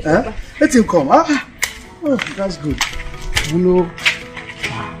 Okay, Papa. Let him come. Oh, that's good. You know.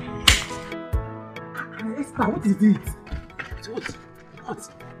 Esther, what is it? What?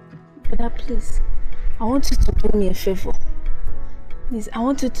 Brother, please. I want you to do me a favor. Please, I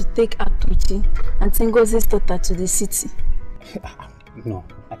want you to take Atuchi and Ngozi's daughter to the city. No,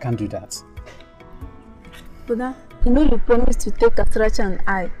 I can't do that. Brother, you know you promised to take Astracha and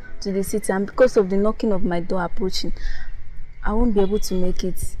I to the city, and because of the knocking of my door approaching, I won't be able to make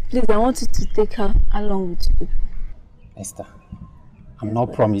it. Please, I want you to take her along with you. Esther, I'm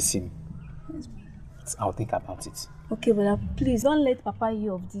not promising. I'll think about it. Okay, brother, please don't let Papa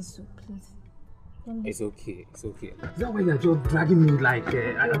hear of this, so please. It's okay, it's okay. Is that why you're just dragging me like,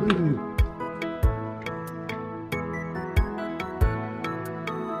 I don't know.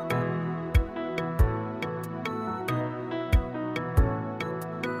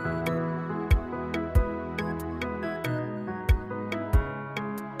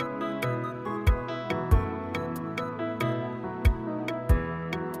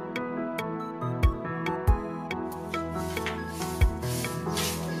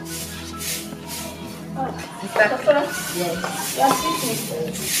 Yes.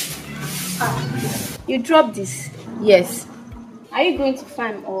 You dropped this? Yes. Are you going to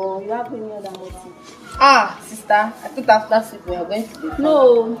farm or you have any other motive? Sister, I thought after sleep we are going to the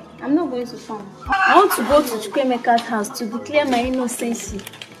No, I'm not going to farm. I want to go to Chukwemeka's house to declare my innocence.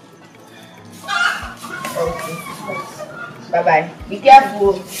 Okay. Bye-bye. Be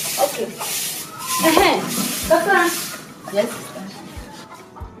careful. Okay. Doctor. Yes, sister.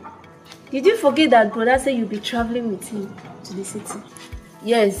 Did you forget that brother said you'll be traveling with him to the city?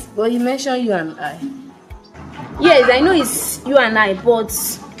 Yes, but he mentioned you and I. Yes, I know it's you and I, but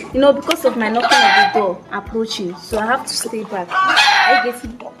you know, because of my knocking at the door approaching, so I have to stay back. Are you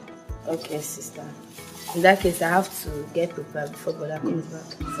getting back? Okay, sister. In that case, I have to get prepared before brother comes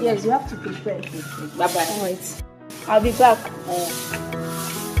back. Yes, you have to prepare. Bye-bye. Alright. I'll be back.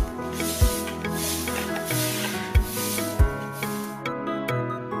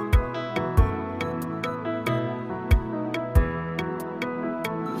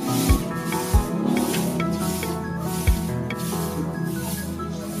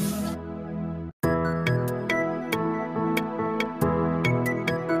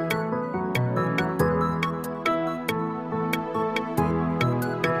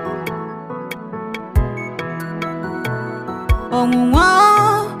 Ọnwụnwa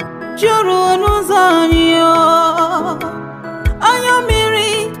juru n'ụzọ anyị anya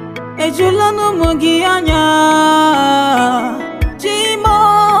mmiri ejula n'ụmụ gị anya Chimo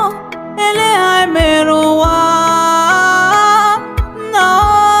eleha mere ụwa nna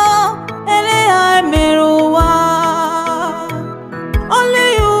eleha mere ụwa Only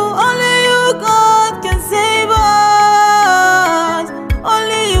you God can save us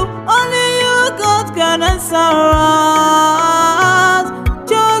Only you God gonna sorrow.